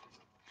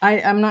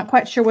 I'm not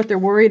quite sure what they're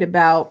worried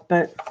about,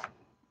 but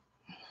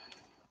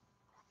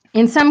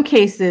in some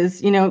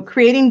cases,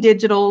 creating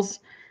digitals,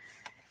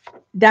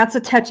 that's a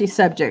touchy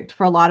subject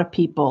for a lot of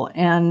people.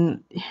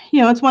 And,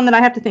 it's one that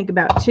I have to think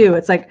about too.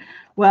 It's like,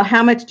 well,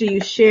 how much do you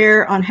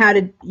share on how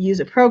to use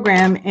a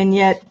program? And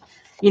yet,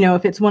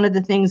 if it's one of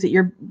the things that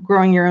you're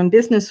growing your own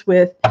business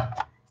with,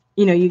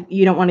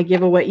 you don't want to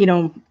give away,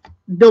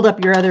 build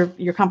up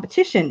your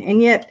competition.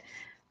 And yet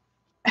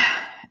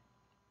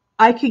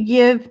I could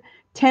give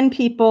 10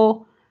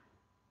 people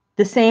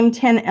the same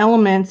 10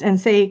 elements and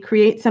say,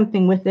 create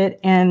something with it,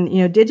 and,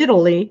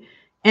 digitally.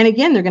 And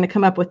again, they're going to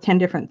come up with 10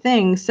 different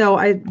things. So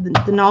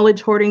the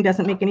knowledge hoarding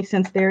doesn't make any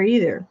sense there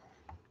either.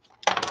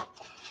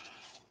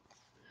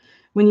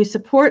 When you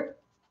support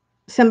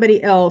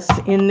somebody else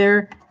in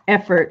their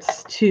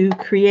efforts to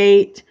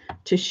create,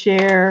 to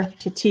share,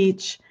 to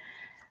teach,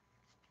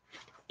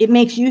 it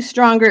makes you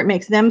stronger. It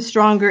makes them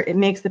stronger. It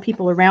makes the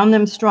people around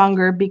them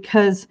stronger,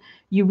 because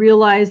you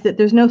realize that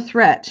there's no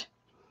threat.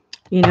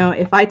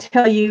 If I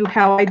tell you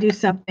how I do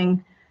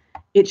something,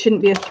 it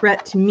shouldn't be a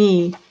threat to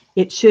me.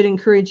 It should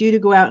encourage you to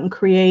go out and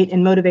create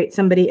and motivate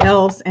somebody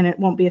else, and it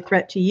won't be a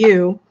threat to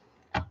you.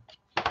 I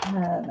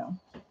don't know.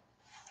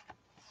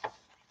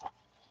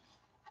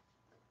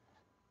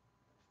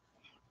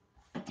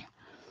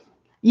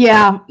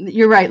 Yeah,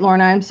 you're right,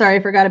 Lorna. I'm sorry, I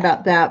forgot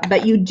about that.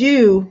 But you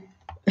do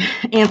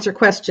answer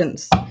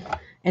questions,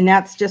 and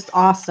that's just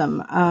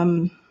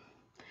awesome.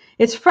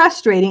 It's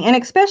frustrating, and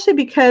especially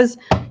because,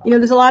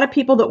 there's a lot of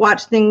people that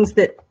watch things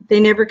that they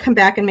never come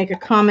back and make a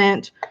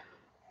comment,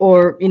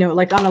 or,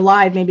 like on a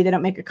live, maybe they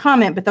don't make a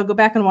comment, but they'll go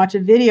back and watch a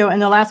video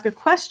and they'll ask a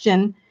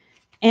question.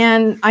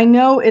 And I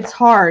know it's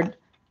hard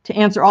to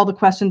answer all the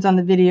questions on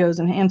the videos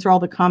and answer all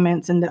the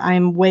comments, and that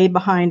I'm way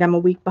behind. I'm a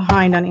week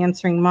behind on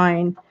answering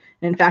mine.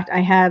 And in fact,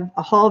 I have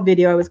a haul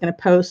video I was going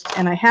to post,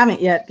 and I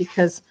haven't yet,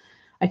 because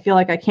I feel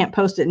like I can't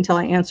post it until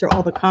I answer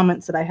all the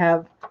comments that I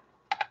have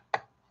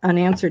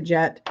unanswered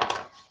yet.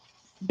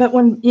 But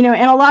when, and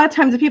a lot of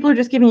times if people are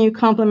just giving you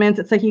compliments,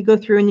 it's like you go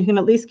through and you can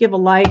at least give a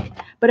like.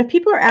 But if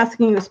people are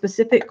asking you a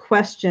specific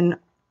question,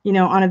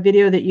 on a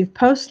video that you've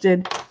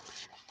posted,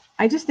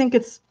 I just think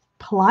it's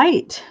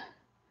polite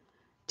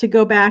to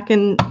go back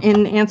and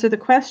answer the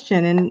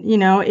question. And,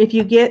 if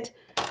you get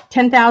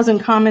 10,000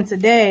 comments a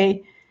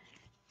day,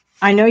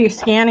 I know you're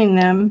scanning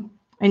them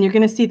and you're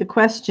going to see the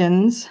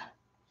questions.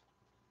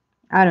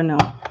 I don't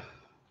know.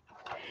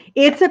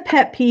 It's a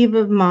pet peeve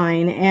of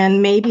mine,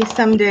 and maybe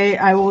someday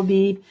I will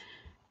be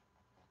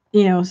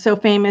you know, so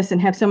famous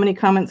and have so many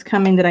comments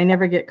coming that I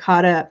never get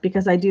caught up,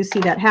 because I do see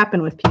that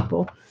happen with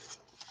people.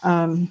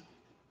 I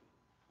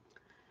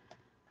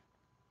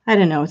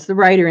don't know. It's the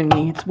writer in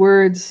me. It's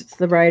words. It's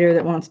the writer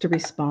that wants to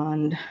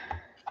respond.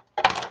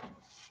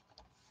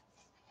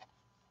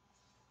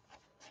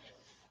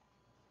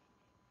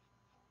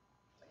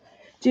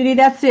 Judy,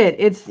 that's it.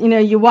 It's, you know,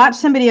 you watch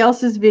somebody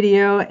else's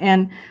video,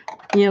 and,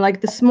 you know,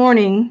 like this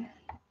morning,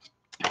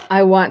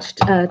 I watched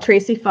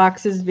Tracy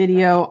Fox's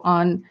video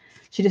on,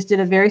 she just did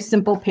a very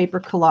simple paper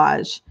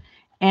collage.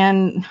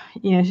 And,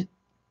 you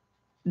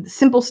know,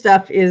 simple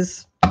stuff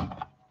is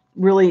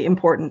really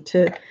important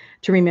to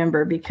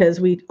remember, because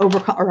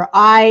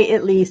I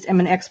at least am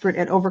an expert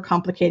at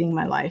overcomplicating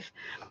my life.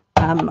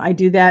 I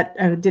did that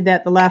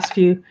the last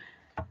few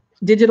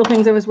digital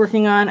things I was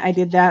working on. I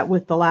did that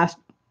with the last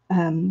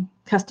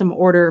custom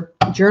order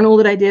journal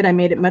that I did. I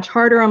made it much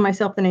harder on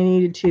myself than I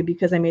needed to,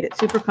 because I made it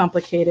super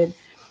complicated.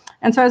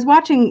 And so I was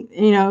watching,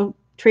 you know,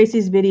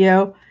 Tracy's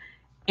video,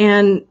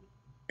 and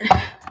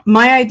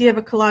my idea of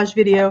a collage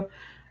video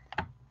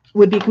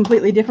would be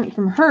completely different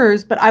from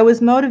hers, but I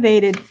was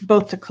motivated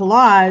both to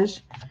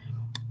collage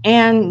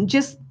and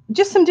just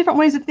some different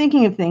ways of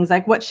thinking of things,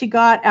 like what she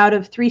got out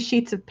of 3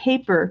 sheets of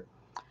paper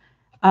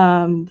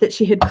that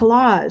she had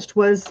collaged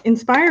was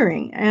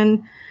inspiring.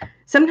 And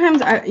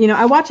sometimes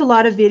I watch a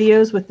lot of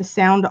videos with the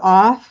sound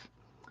off,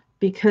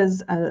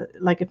 because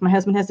like if my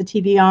husband has the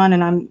TV on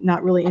and I'm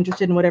not really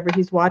interested in whatever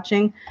he's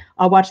watching,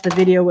 I'll watch the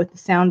video with the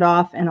sound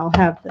off, and I'll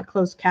have the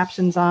closed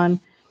captions on.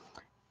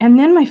 And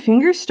then my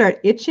fingers start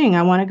itching.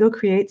 I want to go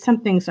create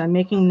something, so I'm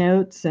making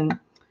notes, and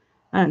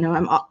I don't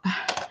know.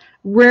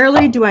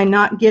 Rarely do I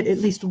not get at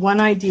least one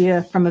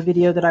idea from a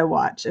video that I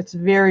watch. It's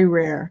very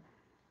rare.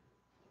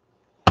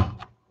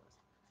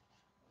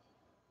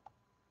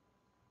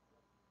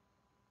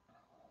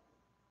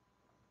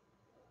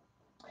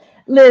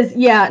 Liz,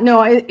 yeah,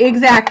 no,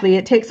 exactly.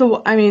 It takes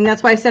I mean,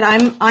 that's why I said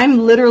I'm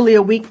literally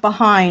a week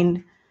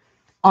behind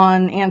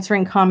on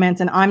answering comments,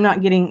 and I'm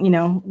not getting, you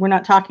know, we're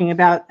not talking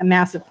about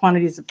massive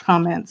quantities of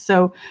comments.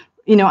 So,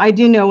 you know, I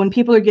do know when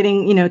people are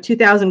getting, you know,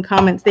 2,000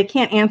 comments, they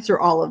can't answer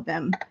all of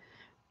them.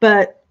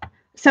 But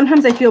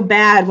sometimes I feel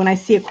bad when I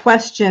see a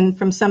question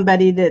from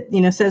somebody that, you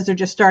know, says they're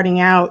just starting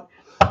out.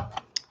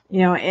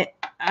 You know,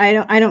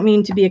 I don't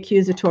mean to be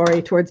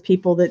accusatory towards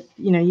people that,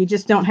 you know, you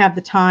just don't have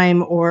the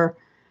time, or,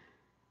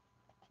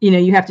 you know,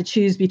 you have to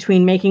choose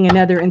between making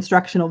another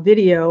instructional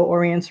video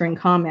or answering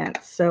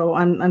comments. So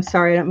I'm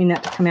sorry, I don't mean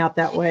that to come out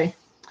that way.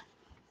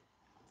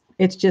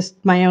 It's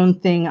just my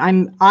own thing.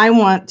 I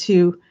want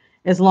to,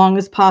 as long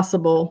as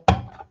possible,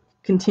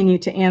 continue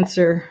to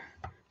answer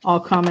all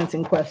comments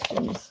and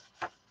questions.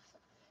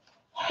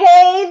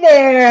 Hey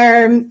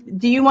there.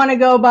 Do you want to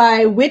go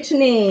by which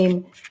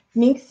name?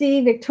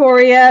 Minxie,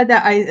 Victoria?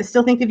 That I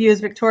still think of you as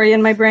Victoria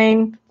in my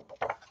brain.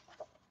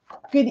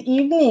 Good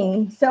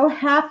evening. So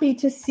happy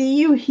to see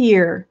you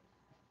here.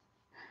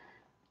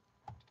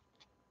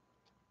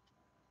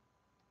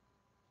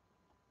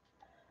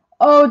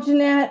 Oh,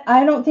 Jeanette,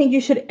 I don't think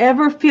you should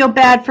ever feel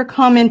bad for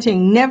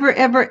commenting. Never,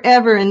 ever,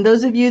 ever. And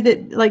those of you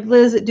that, like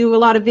Liz, that do a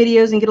lot of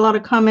videos and get a lot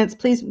of comments,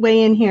 please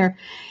weigh in here.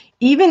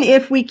 Even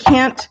if we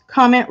can't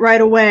comment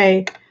right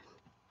away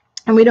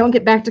and we don't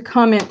get back to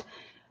comment,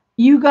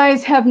 you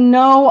guys have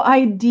no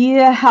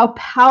idea how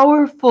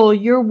powerful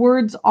your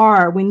words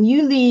are. When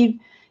you leave,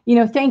 you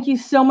know, thank you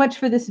so much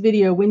for this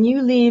video. When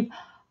you leave,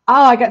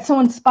 oh, I got so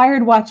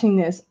inspired watching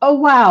this. Oh,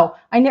 wow,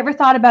 I never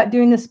thought about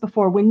doing this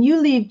before. When you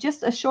leave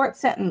just a short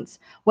sentence,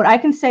 what I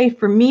can say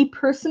for me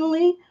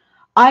personally,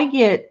 I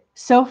get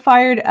so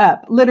fired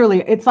up.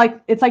 Literally, it's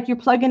like you're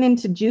plugging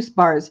into juice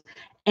bars,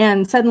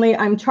 and suddenly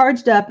I'm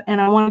charged up,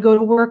 and I want to go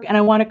to work, and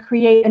I want to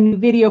create a new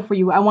video for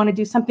you. I want to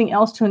do something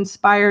else to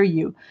inspire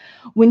you.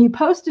 When you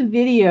post a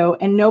video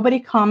and nobody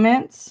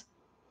comments,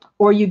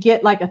 or you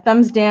get like a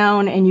thumbs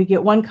down and you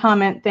get one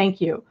comment,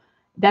 thank you,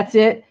 that's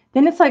it,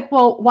 then it's like,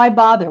 well, why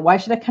bother? Why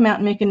should I come out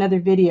and make another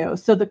video?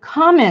 So the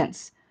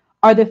comments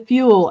are the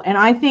fuel, and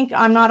I think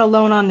I'm not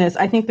alone on this.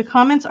 I think the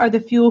comments are the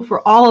fuel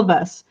for all of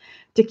us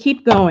to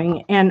keep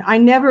going, and I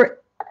never,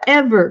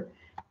 ever,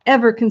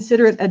 ever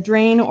consider it a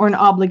drain or an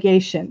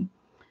obligation.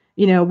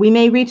 You know, we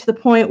may reach the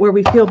point where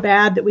we feel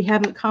bad that we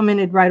haven't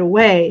commented right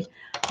away,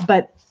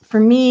 but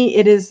for me,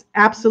 it is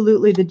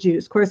absolutely the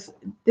juice. Of course,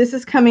 this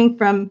is coming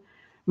from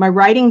my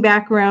writing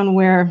background,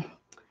 where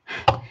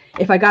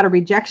if I got a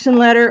rejection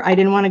letter, I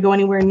didn't want to go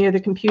anywhere near the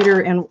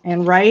computer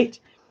and write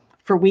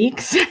for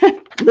weeks,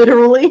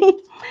 literally.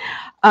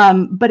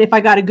 But if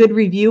I got a good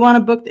review on a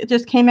book that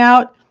just came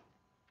out,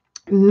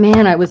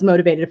 man, I was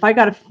motivated. If I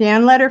got a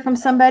fan letter from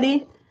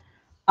somebody,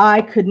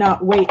 I could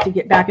not wait to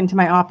get back into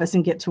my office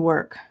and get to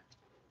work.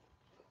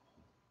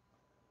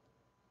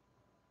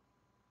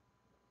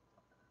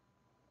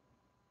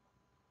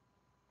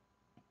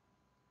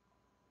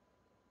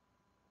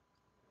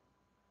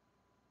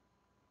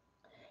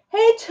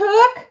 Hey,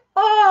 Took.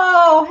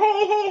 Oh,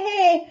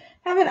 hey.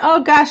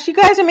 Oh gosh, you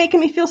guys are making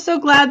me feel so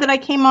glad that I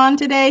came on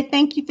today.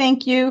 Thank you,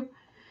 thank you.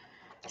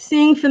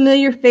 Seeing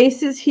familiar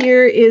faces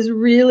here is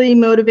really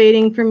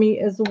motivating for me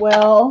as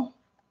well.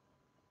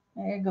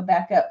 I gotta go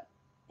back up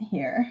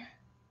here.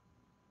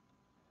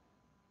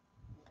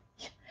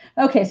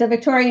 Okay, so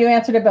Victoria, you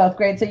answered it both.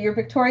 Great. So you're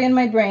Victoria in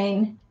my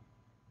brain.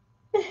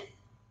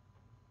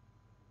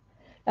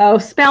 Oh,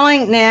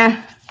 spelling,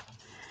 nah.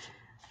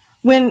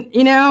 When,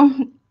 you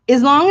know,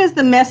 as long as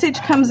the message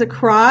comes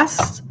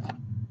across,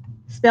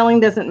 spelling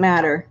doesn't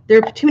matter. There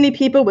are too many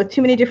people with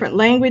too many different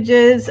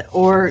languages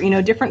or, you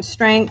know, different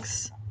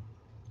strengths.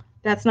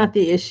 That's not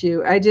the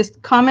issue. I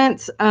just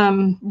comments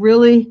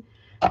really,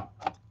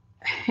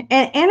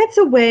 and it's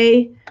a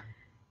way,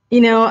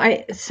 you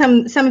know,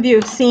 some of you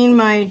have seen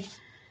my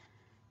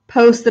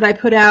post that I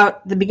put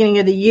out the beginning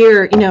of the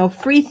year, you know,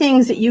 free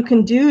things that you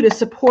can do to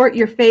support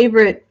your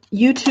favorite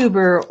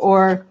YouTuber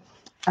or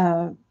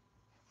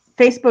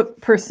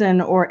Facebook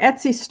person or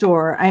Etsy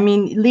store. I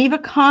mean, leave a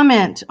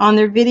comment on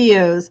their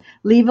videos,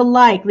 leave a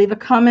like, leave a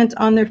comment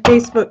on their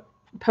Facebook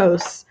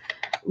posts,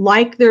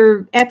 like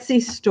their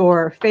Etsy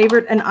store,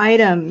 favorite an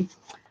item,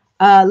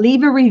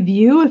 leave a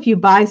review if you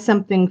buy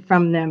something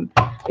from them.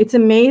 It's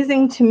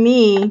amazing to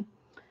me,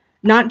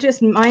 not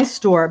just my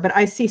store, but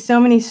I see so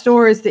many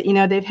stores that, you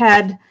know, they've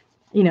had,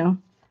 you know,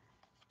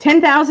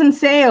 10,000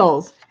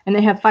 sales and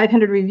they have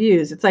 500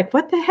 reviews. It's like,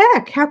 what the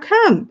heck? How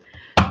come?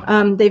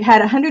 They've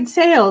had 100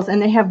 sales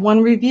and they have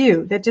 1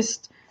 review. That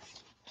just,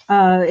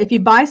 if you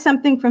buy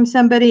something from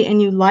somebody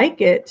and you like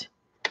it,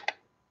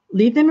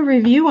 leave them a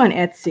review on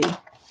Etsy.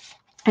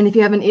 And if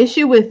you have an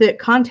issue with it,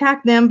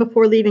 contact them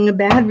before leaving a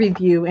bad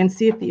review and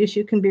see if the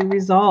issue can be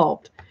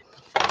resolved.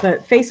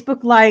 But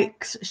Facebook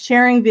likes,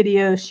 sharing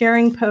videos,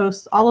 sharing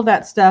posts, all of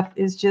that stuff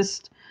is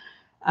just,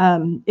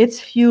 it's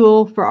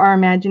fuel for our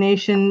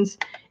imaginations.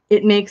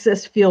 It makes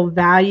us feel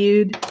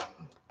valued.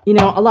 You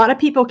know, a lot of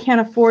people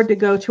can't afford to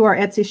go to our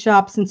Etsy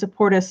shops and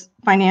support us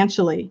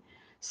financially.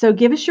 So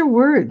give us your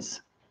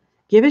words.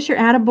 Give us your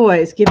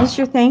attaboys. Give us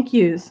your thank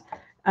yous.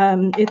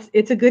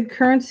 It's a good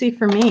currency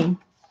for me.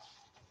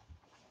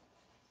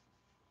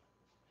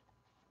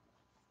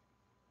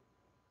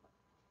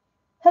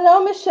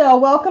 Hello, Michelle.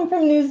 Welcome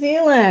from New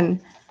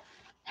Zealand.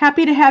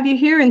 Happy to have you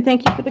here, and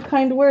thank you for the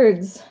kind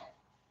words.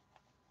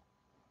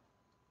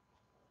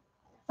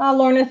 Oh,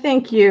 Lorna,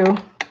 thank you.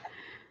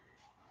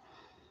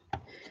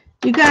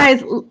 You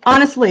guys,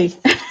 honestly,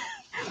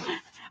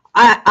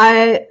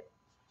 I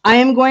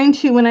am going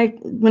to,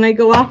 when I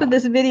go off of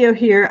this video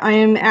here, I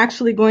am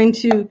actually going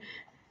to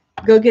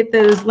go get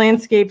those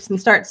landscapes and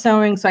start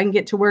sewing so I can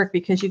get to work,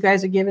 because you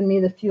guys are giving me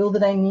the fuel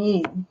that I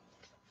need.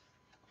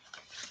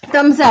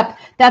 Thumbs up.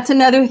 That's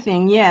another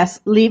thing. Yes,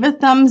 leave a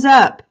thumbs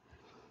up.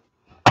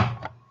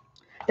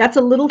 That's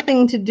a little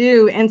thing to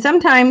do. And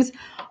sometimes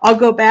I'll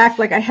go back,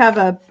 like I have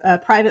a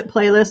private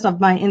playlist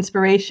of my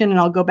inspiration, and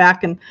I'll go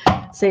back and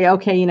say,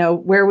 okay, you know,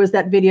 where was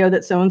that video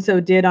that so-and-so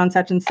did on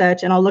such and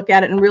such? And I'll look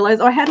at it and realize,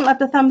 oh, I hadn't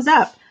left a thumbs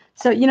up.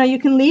 So, you know, you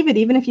can leave it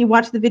even if you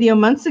watched the video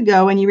months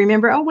ago and you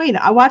remember, oh, wait,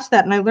 I watched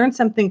that and I learned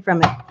something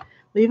from it.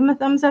 Leave them a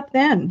thumbs up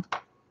then.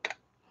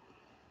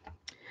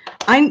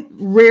 I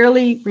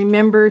rarely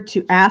remember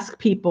to ask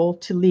people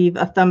to leave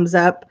a thumbs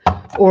up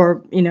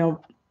or, you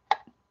know,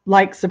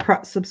 like,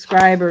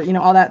 subscribe, or, you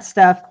know, all that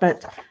stuff.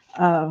 But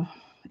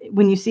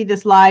when you see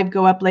this live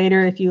go up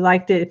later, if you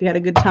liked it, if you had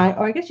a good time,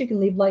 or I guess you can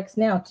leave likes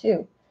now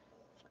too.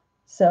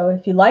 So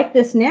if you like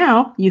this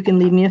now, you can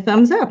leave me a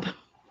thumbs up.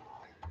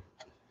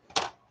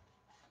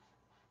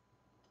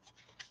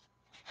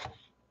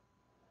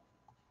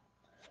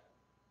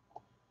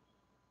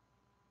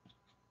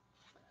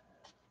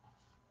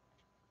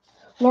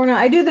 Lorna,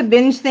 I do the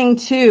binge thing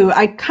too.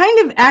 I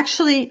kind of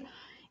actually,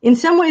 in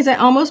some ways, I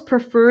almost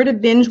prefer to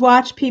binge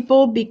watch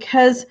people,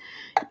 because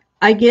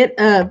I get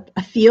a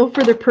feel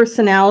for their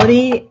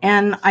personality,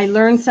 and I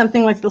learn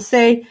something. Like they'll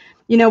say,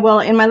 you know, well,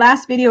 in my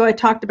last video, I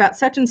talked about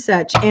such and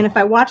such. And if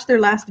I watched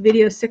their last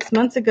video 6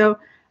 months ago,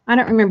 I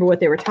don't remember what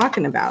they were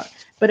talking about.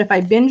 But if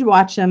I binge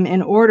watch them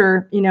in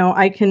order, you know,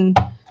 I don't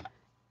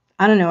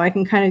know, I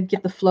can kind of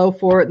get the flow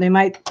for it. And they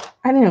might,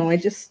 I don't know,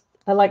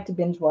 I like to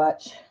binge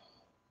watch.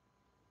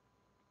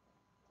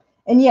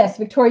 And yes,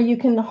 Victoria, you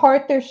can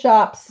heart their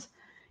shops,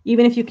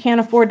 even if you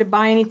can't afford to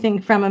buy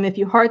anything from them. If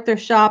you heart their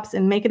shops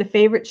and make it a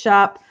favorite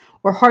shop,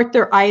 or heart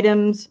their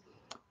items,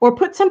 or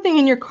put something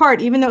in your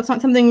cart, even though it's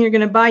not something you're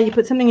going to buy, you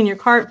put something in your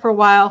cart for a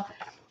while,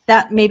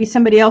 that maybe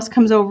somebody else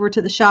comes over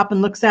to the shop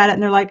and looks at it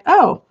and they're like,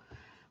 oh,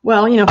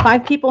 well, you know,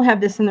 5 people have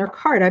this in their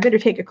cart. I better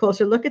take a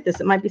closer look at this.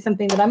 It might be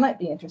something that I might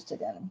be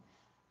interested in.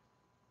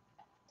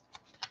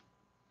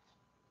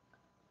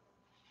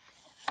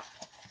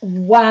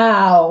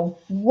 Wow.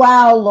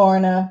 Wow,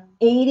 Lorna.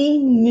 80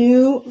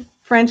 new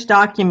French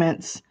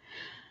documents.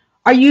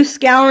 Are you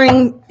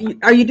scouring,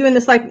 are you doing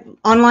this like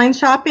online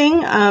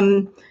shopping,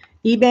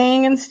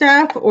 eBaying and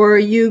stuff, or are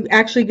you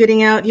actually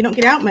getting out? You don't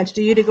get out much,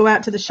 do you, to go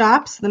out to the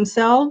shops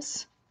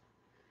themselves?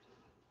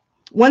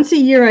 Once a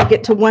year, I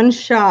get to one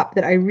shop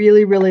that I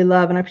really, really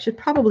love, and I should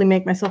probably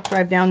make myself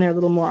drive down there a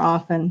little more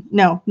often.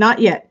 No, not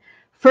yet.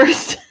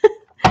 First,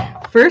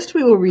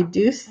 we will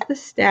reduce the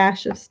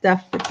stash of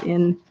stuff that's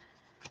in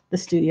the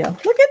studio.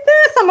 Look at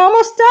this, I'm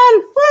almost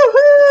done.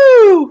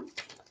 Woohoo!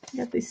 I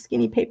got these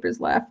skinny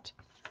papers left.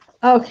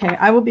 Okay,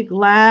 I will be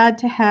glad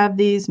to have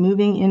these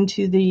moving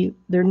into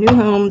their new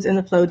homes in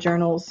the Flow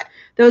journals.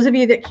 Those of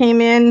you that came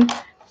in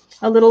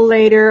a little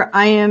later,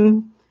 I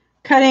am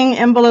cutting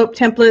envelope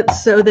templates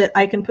so that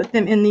I can put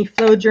them in the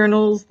Flow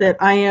journals that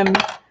I am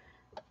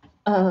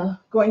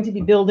going to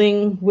be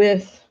building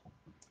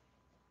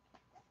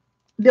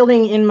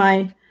in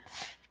my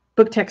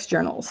book text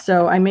journals.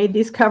 So I made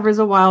these covers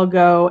a while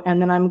ago,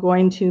 and then I'm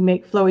going to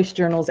make flowish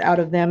journals out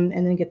of them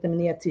and then get them in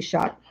the Etsy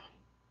shop.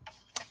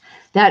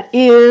 That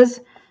is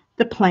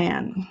the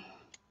plan.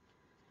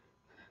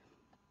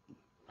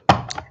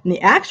 And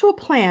the actual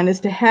plan is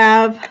to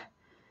have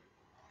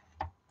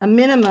a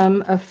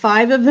minimum of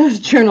 5 of those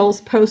journals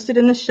posted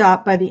in the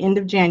shop by the end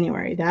of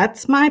January.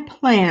 That's my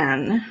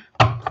plan.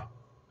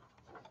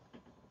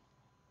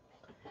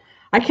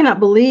 I cannot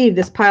believe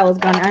this pile has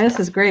gone. This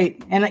is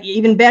great. And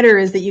even better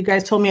is that you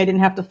guys told me I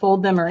didn't have to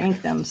fold them or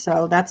ink them.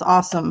 So that's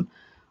awesome.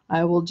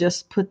 I will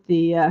just put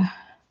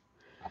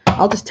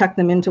I'll just tuck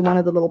them into one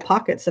of the little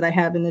pockets that I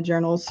have in the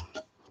journals.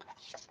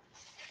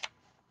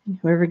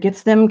 Whoever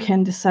gets them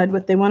can decide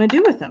what they want to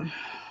do with them.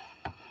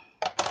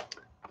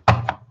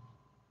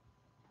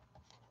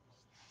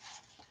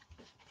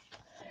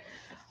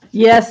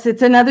 Yes,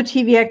 it's another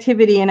TV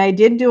activity, and I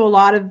did do a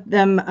lot of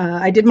them.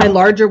 I did my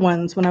larger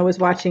ones when I was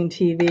watching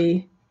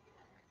TV.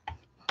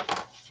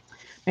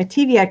 My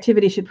TV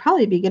activity should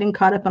probably be getting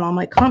caught up on all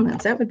my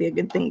comments. That would be a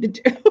good thing to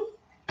do.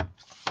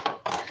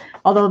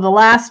 Although the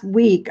last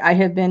week I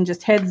have been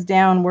just heads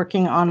down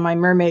working on my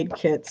Mermaid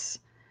kits.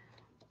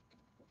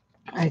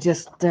 I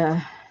just,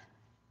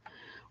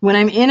 when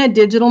I'm in a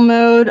digital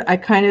mode, I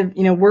kind of,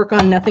 work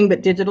on nothing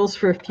but digitals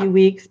for a few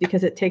weeks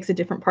because it takes a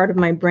different part of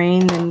my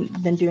brain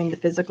than doing the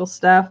physical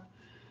stuff.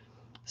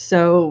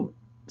 So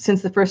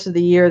since the first of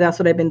the year, that's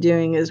what I've been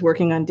doing, is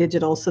working on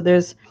digital. So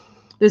there's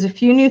a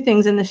few new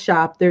things in the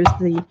shop. There's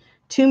the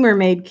 2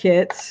 Mermaid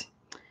kits,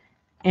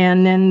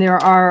 and then there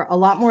are a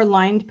lot more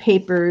lined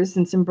papers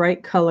and some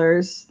bright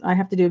colors. I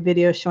have to do a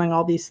video showing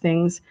all these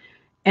things.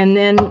 And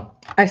then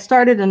I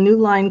started a new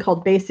line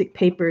called Basic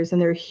Papers, and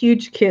they're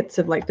huge kits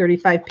of like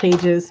 35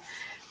 pages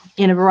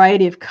in a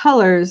variety of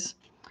colors.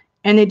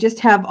 And they just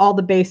have all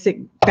the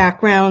basic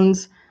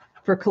backgrounds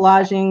for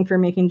collaging, for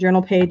making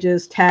journal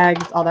pages,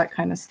 tags, all that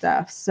kind of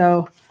stuff.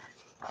 So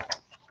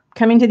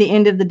coming to the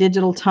end of the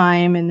digital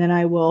time, and then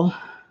I will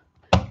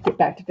get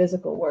back to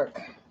physical work.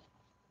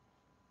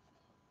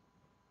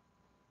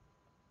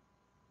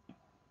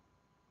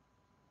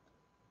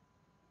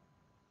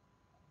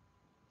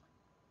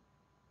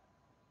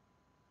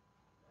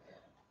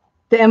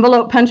 The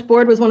envelope punch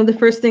board was one of the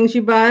first things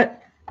you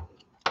bought,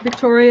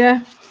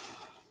 Victoria.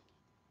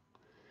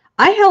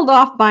 I held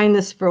off buying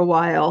this for a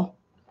while.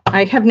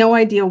 I have no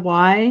idea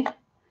why.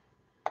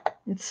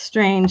 It's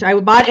strange. I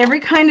bought every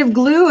kind of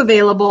glue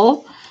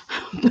available,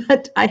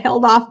 but I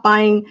held off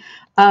buying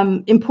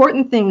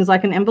important things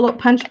like an envelope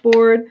punch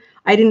board.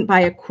 I didn't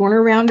buy a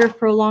corner rounder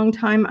for a long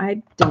time.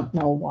 I don't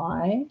know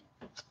why.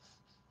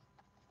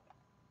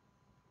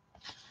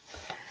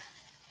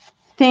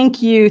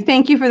 Thank you.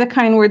 Thank you for the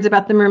kind words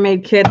about the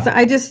Mermaid kits.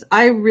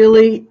 I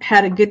really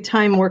had a good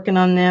time working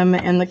on them,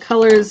 and the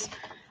colors,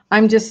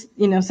 I'm just,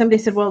 somebody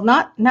said, well,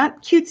 not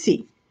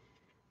cutesy.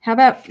 How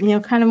about,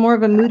 kind of more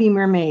of a moody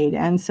mermaid?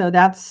 And so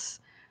that's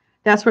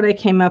what I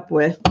came up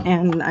with.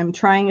 And I'm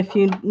trying a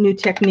few new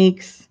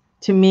techniques,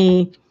 to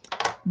me,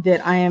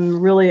 that I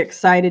am really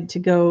excited to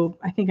go,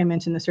 I think I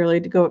mentioned this earlier,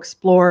 to go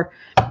explore.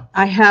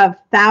 I have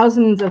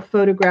thousands of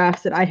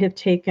photographs that I have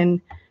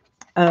taken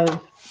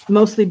of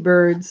mostly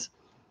birds,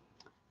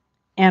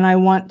 and I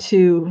want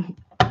to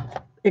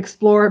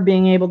explore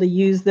being able to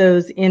use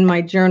those in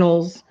my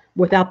journals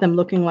without them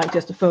looking like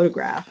just a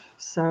photograph.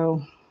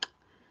 So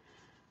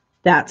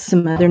that's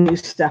some other new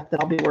stuff that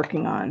I'll be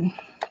working on.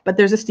 But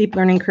there's a steep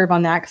learning curve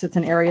on that because it's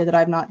an area that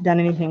I've not done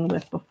anything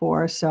with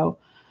before. So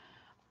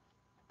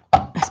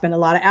I spend a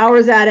lot of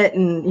hours at it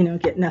and,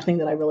 get nothing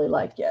that I really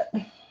like yet.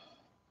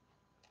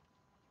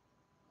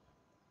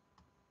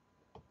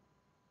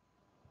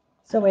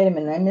 So wait a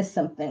minute, I missed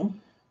something.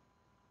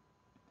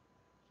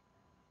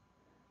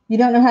 You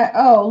don't know how,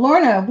 oh,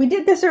 Lorna, we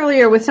did this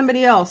earlier with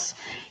somebody else.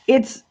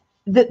 It's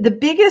the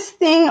biggest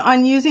thing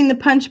on using the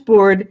punch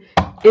board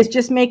is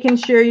just making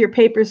sure your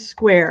paper's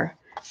square.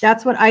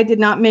 That's what I did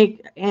not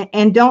make,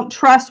 and don't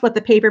trust what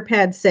the paper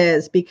pad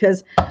says,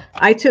 because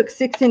I took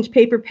 6-inch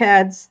paper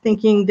pads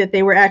thinking that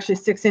they were actually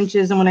 6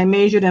 inches, and when I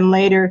measured them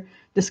later,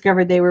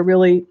 discovered they were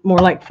really more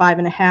like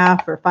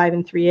 5.5 or 5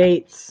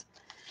 3/8.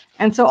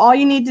 And so all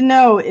you need to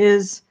know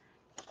is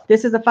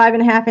this is a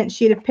 5.5-inch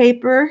sheet of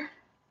paper,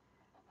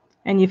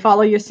 and you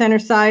follow your center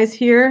size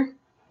here.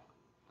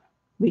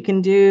 We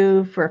can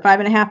do for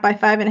 5.5 by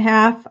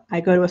 5.5.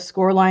 I go to a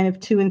score line of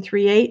 2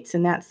 3/8,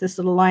 and that's this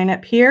little line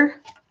up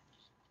here.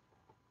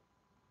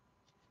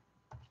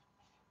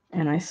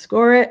 And I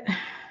score it.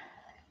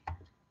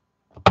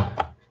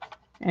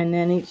 And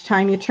then each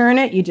time you turn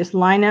it, you just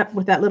line up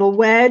with that little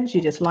wedge.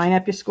 You just line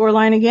up your score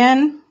line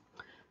again.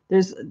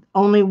 There's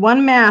only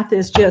one math,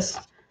 is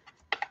just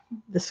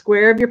the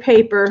square of your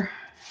paper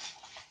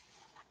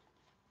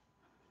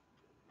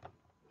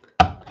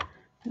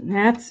And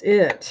that's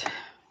it.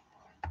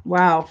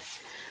 Wow.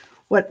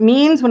 What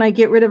means when I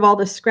get rid of all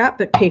the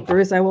scrapbook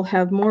papers, I will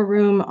have more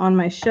room on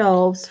my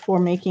shelves for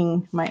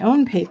making my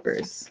own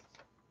papers.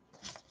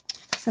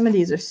 Some of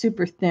these are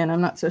super thin.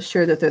 I'm not so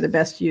sure that they're the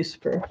best use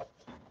for.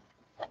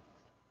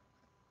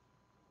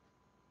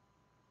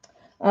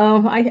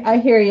 Oh, I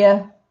hear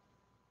you.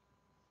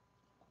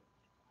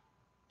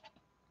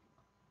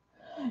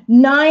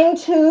 9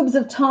 tubes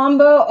of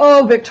Tombow.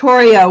 Oh,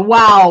 Victoria,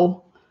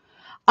 wow.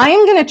 I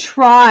am going to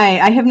try.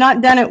 I have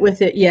not done it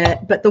with it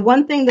yet, but the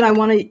one thing that I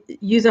want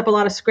to use up a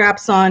lot of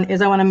scraps on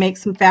is I want to make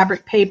some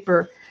fabric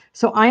paper.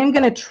 So I am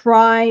going to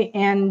try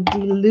and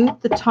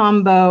dilute the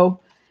Tombow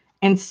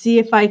and see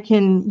if I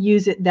can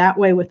use it that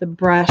way with a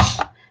brush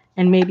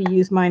and maybe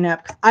use mine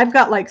up. I've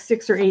got like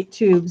 6 or 8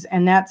 tubes,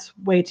 and that's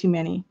way too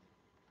many.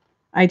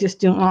 I just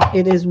don't want,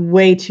 it is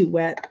way too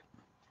wet.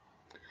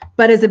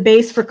 But as a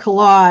base for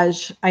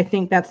collage, I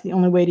think that's the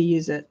only way to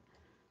use it.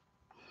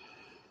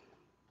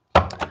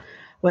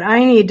 What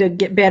I need to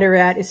get better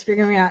at is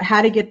figuring out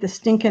how to get the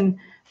stinking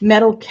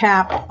metal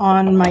cap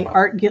on my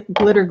art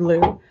glitter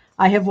glue.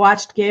 I have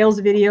watched Gail's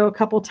video a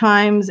couple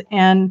times,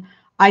 and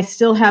I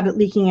still have it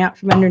leaking out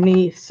from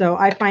underneath. So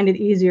I find it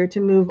easier to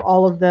move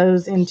all of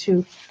those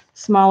into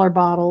smaller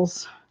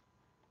bottles.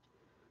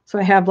 So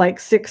I have like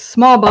 6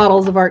 small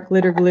bottles of art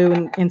glitter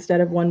glue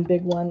instead of one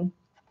big one.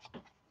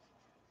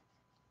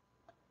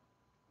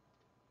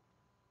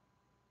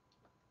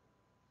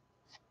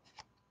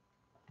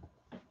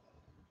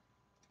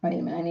 Wait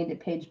a minute, I need to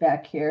page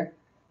back here.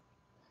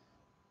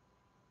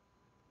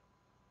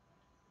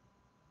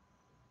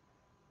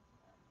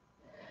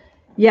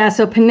 Yeah,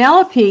 so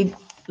Penelope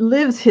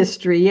lives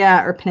history.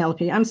 Yeah, or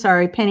Penelope, I'm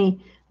sorry, Penny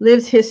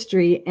lives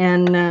history,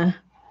 and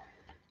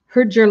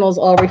her journals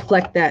all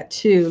reflect that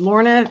too.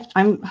 Lorna,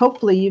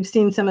 hopefully you've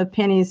seen some of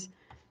Penny's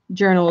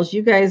journals.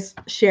 You guys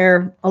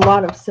share a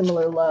lot of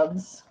similar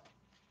loves.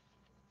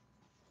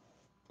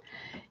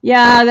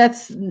 Yeah,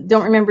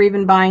 don't remember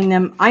even buying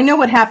them. I know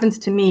what happens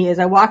to me is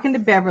I walk into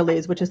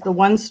Beverly's, which is the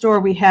one store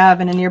we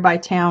have in a nearby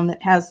town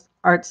that has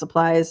art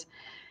supplies,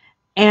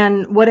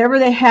 and whatever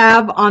they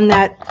have on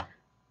that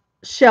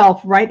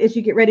shelf right as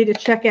you get ready to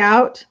check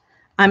out,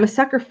 I'm a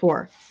sucker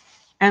for.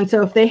 And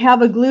so if they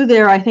have a glue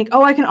there, I think,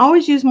 oh, I can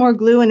always use more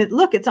glue, and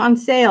look, it's on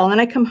sale. And then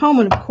I come home,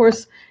 and of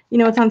course,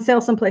 it's on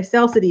sale someplace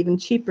else at even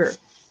cheaper.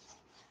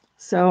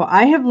 So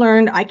I have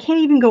learned I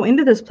can't even go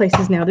into those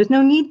places now. There's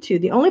no need to.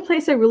 The only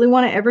place I really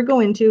want to ever go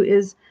into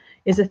is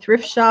a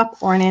thrift shop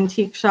or an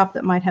antique shop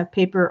that might have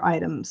paper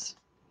items.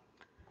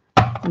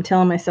 I'm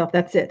telling myself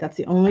that's it. That's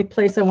the only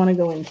place I want to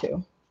go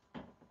into.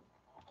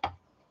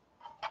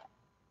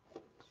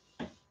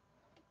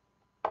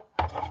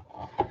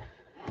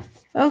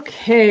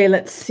 Okay,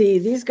 let's see.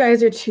 These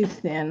guys are too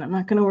thin. I'm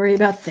not going to worry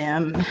about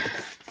them.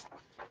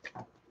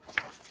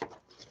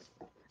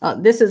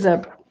 This is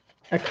a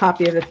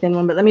copy of the thin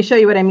one, but let me show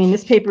you what I mean.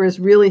 This paper is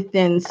really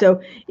thin, so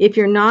if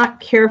you're not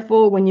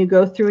careful when you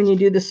go through and you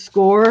do the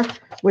score,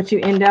 what you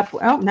end up,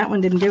 oh, that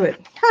one didn't do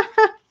it.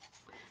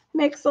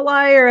 Makes a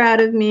liar out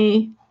of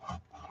me.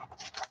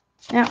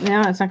 No,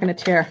 it's not going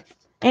to tear.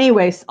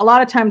 Anyways, a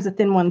lot of times the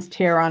thin ones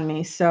tear on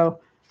me,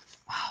 so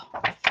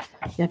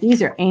yeah,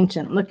 these are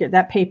ancient. Look at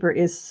that paper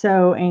is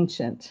so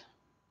ancient.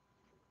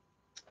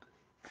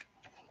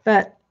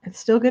 But it's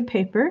still good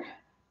paper,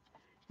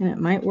 and it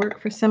might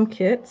work for some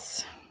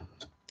kits.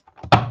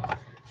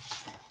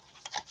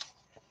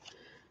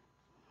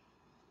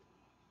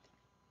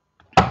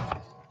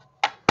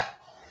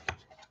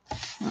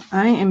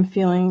 I am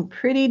feeling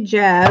pretty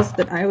jazzed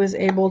that I was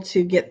able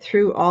to get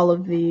through all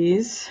of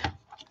these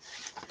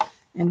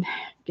and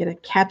get a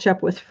catch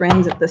up with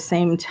friends at the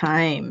same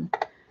time.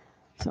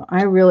 So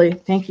I really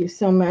thank you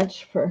so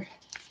much for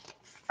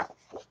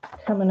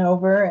coming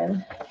over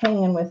and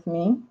hanging with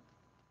me.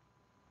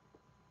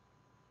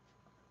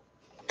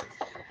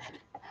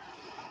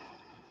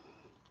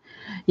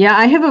 Yeah,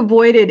 I have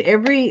avoided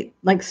every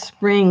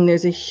spring.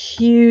 There's a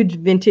huge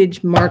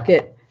vintage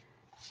market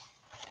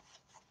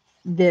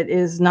that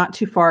is not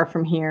too far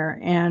from here,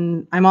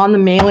 and I'm on the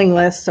mailing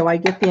list, so I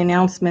get the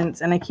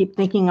announcements, and I keep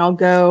thinking I'll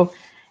go,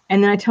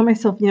 and then I tell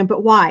myself,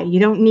 but why? You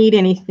don't need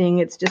anything.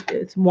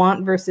 It's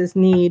want versus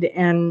need,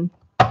 and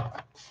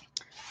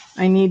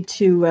I need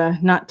to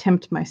not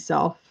tempt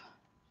myself.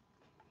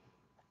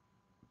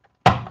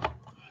 All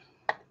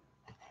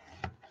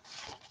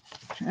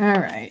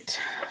right,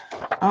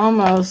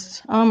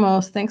 almost.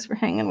 Thanks for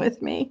hanging with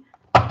me.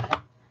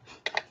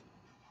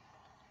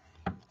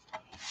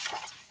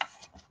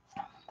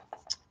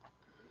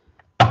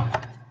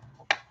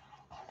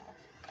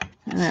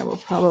 And I will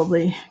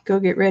probably go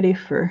get ready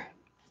for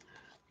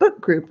book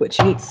group,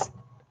 which meets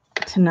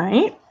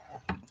tonight.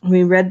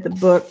 We read the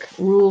book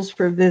Rules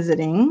for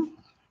Visiting,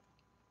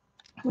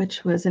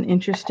 which was an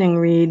interesting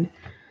read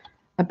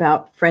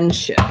about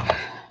friendship,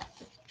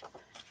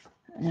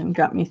 and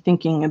got me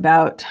thinking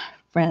about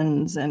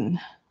friends and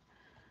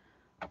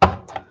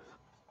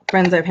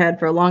friends I've had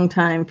for a long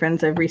time,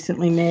 friends I've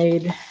recently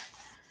made,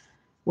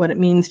 what it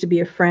means to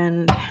be a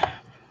friend.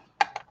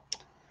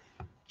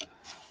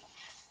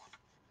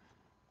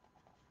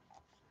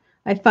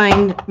 I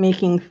find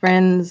making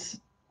friends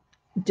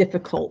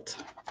difficult.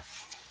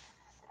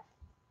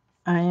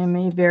 I am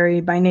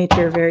a by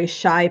nature, very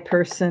shy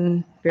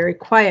person, very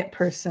quiet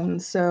person.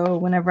 So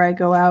whenever I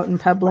go out in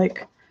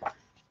public,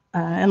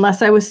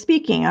 unless I was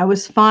speaking, I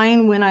was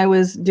fine when I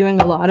was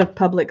doing a lot of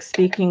public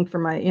speaking for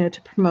my,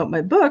 to promote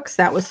my books.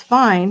 That was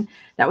fine.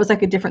 That was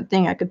like a different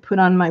thing. I could put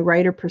on my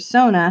writer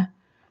persona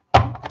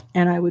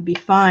and I would be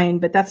fine.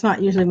 But that's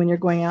not usually when you're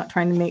going out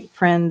trying to make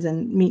friends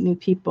and meet new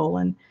people.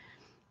 And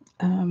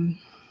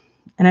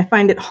I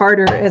find it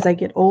harder as I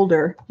get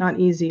older, not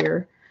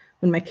easier.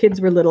 When my kids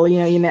were little,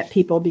 you met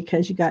people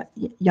because you got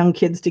young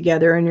kids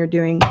together and you're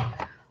doing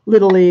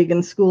Little League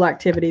and school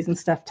activities and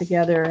stuff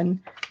together.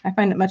 And I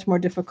find it much more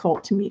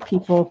difficult to meet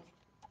people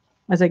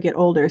as I get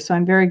older. So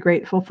I'm very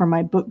grateful for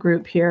my book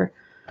group here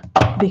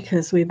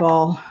because we've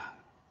all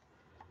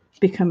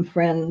become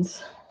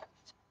friends.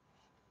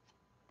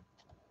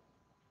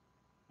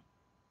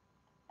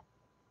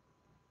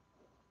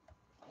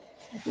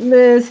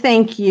 Liz,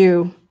 thank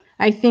you.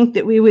 I think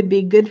that we would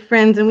be good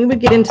friends and we would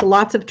get into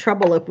lots of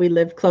trouble if we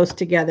lived close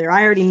together.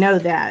 I already know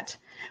that.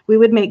 We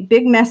would make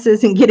big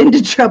messes and get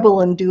into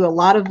trouble and do a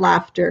lot of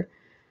laughter.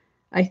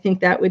 I think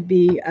that would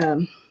be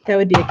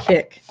a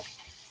kick.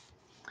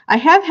 I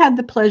have had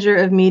the pleasure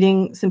of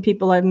meeting some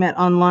people I've met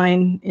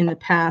online in the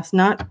past,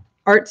 not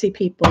artsy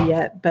people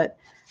yet, but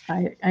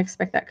I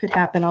expect that could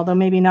happen, although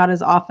maybe not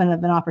as often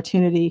of an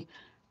opportunity.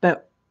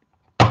 But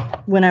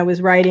when I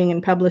was writing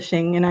and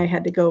publishing and I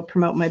had to go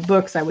promote my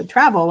books, I would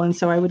travel. And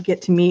so I would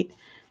get to meet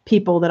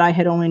people that I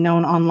had only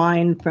known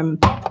online from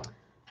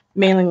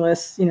mailing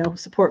lists,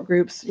 support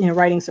groups,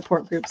 writing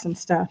support groups and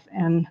stuff.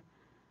 And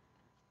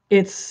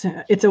it's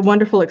a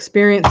wonderful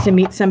experience to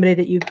meet somebody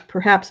that you've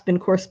perhaps been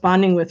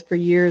corresponding with for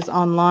years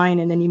online,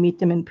 and then you meet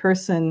them in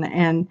person,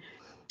 and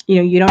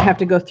you don't have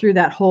to go through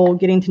that whole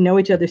getting to know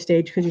each other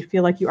stage because you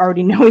feel like you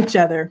already know each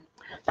other.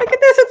 Look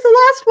at this, it's the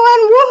last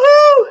one.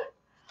 Woohoo!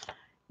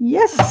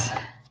 Yes.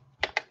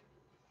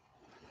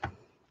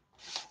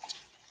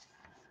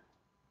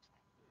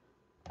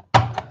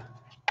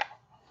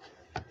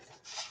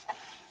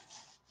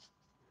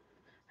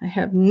 I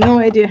have no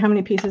idea how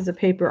many pieces of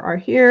paper are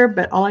here,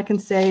 but all I can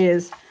say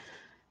is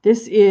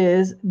this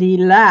is the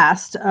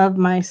last of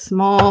my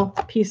small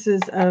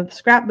pieces of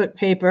scrapbook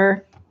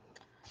paper.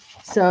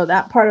 So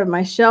that part of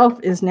my shelf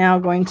is now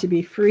going to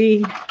be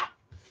free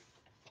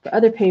for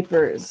other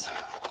papers.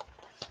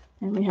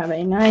 And we have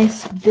a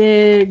nice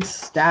big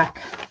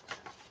stack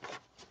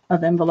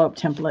of envelope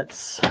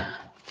templates.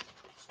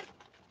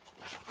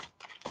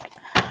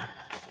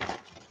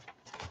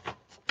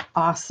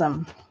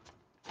 Awesome.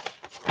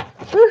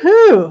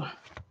 Woohoo!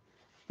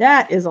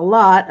 That is a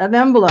lot of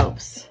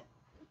envelopes.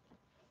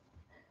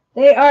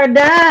 They are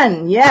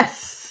done.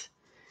 Yes.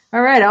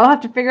 All right. I'll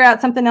have to figure out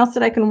something else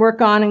that I can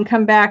work on and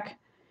come back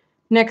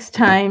next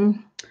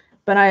time.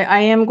 But I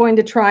am going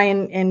to try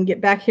and get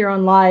back here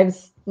on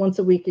lives once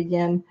a week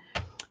again.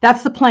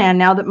 That's the plan.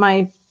 Now that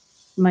my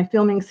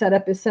filming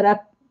setup is set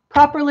up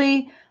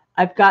properly,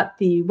 I've got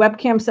the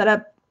webcam set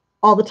up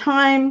all the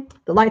time.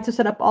 The lights are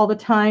set up all the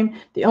time.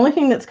 The only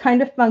thing that's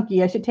kind of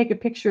funky, I should take a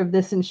picture of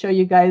this and show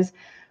you guys.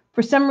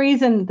 For some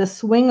reason, the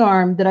swing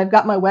arm that I've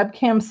got my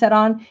webcam set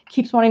on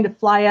keeps wanting to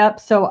fly up,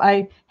 so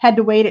I had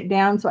to weight it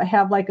down. So I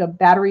have like a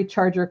battery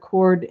charger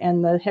cord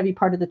and the heavy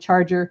part of the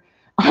charger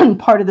on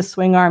part of the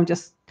swing arm.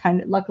 Just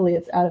kind of, luckily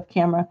it's out of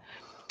camera.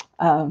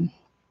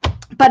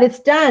 But it's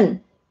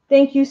done.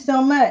 Thank you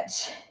so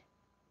much.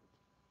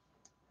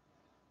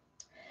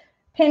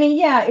 Penny,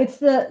 yeah, it's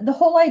the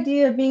whole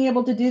idea of being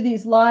able to do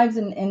these lives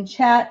and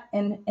chat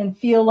and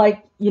feel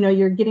like,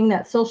 you're getting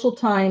that social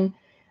time,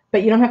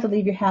 but you don't have to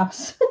leave your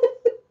house.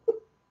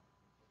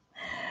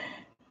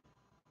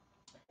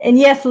 And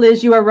yes,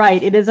 Liz, you are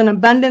right. It is an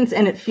abundance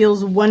and it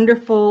feels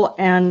wonderful.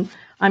 And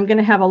I'm going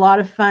to have a lot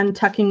of fun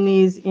tucking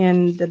these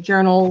in the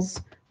journals,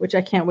 which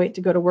I can't wait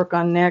to go to work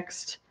on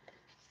next.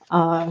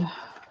 And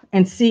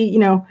see,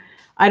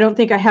 I don't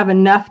think I have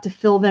enough to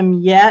fill them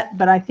yet,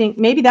 but I think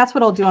maybe that's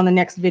what I'll do on the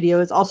next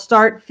video is I'll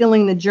start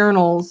filling the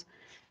journals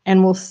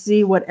and we'll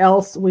see what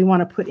else we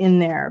want to put in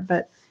there.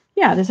 But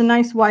yeah, there's a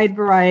nice wide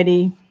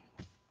variety.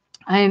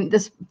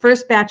 This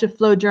first batch of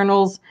flow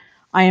journals,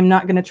 I am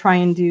not going to try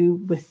and do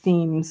with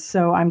themes.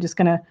 So I'm just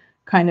going to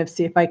kind of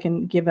see if I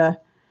can give a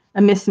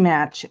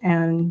mismatch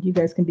and you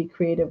guys can be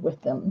creative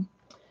with them.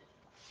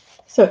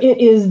 So it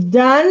is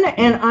done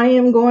and I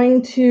am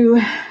going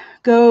to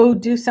go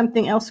do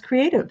something else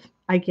creative,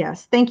 I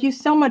guess. Thank you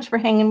so much for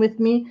hanging with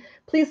me.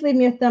 Please leave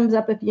me a thumbs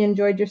up if you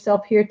enjoyed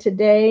yourself here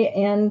today.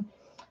 And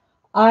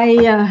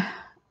I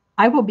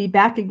will be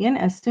back again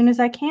as soon as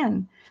I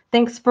can.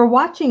 Thanks for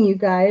watching, you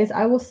guys.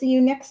 I will see you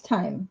next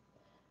time.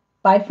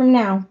 Bye from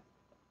now.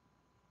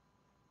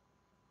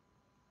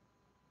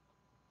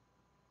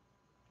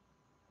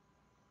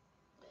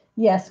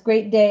 Yes,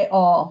 great day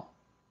all.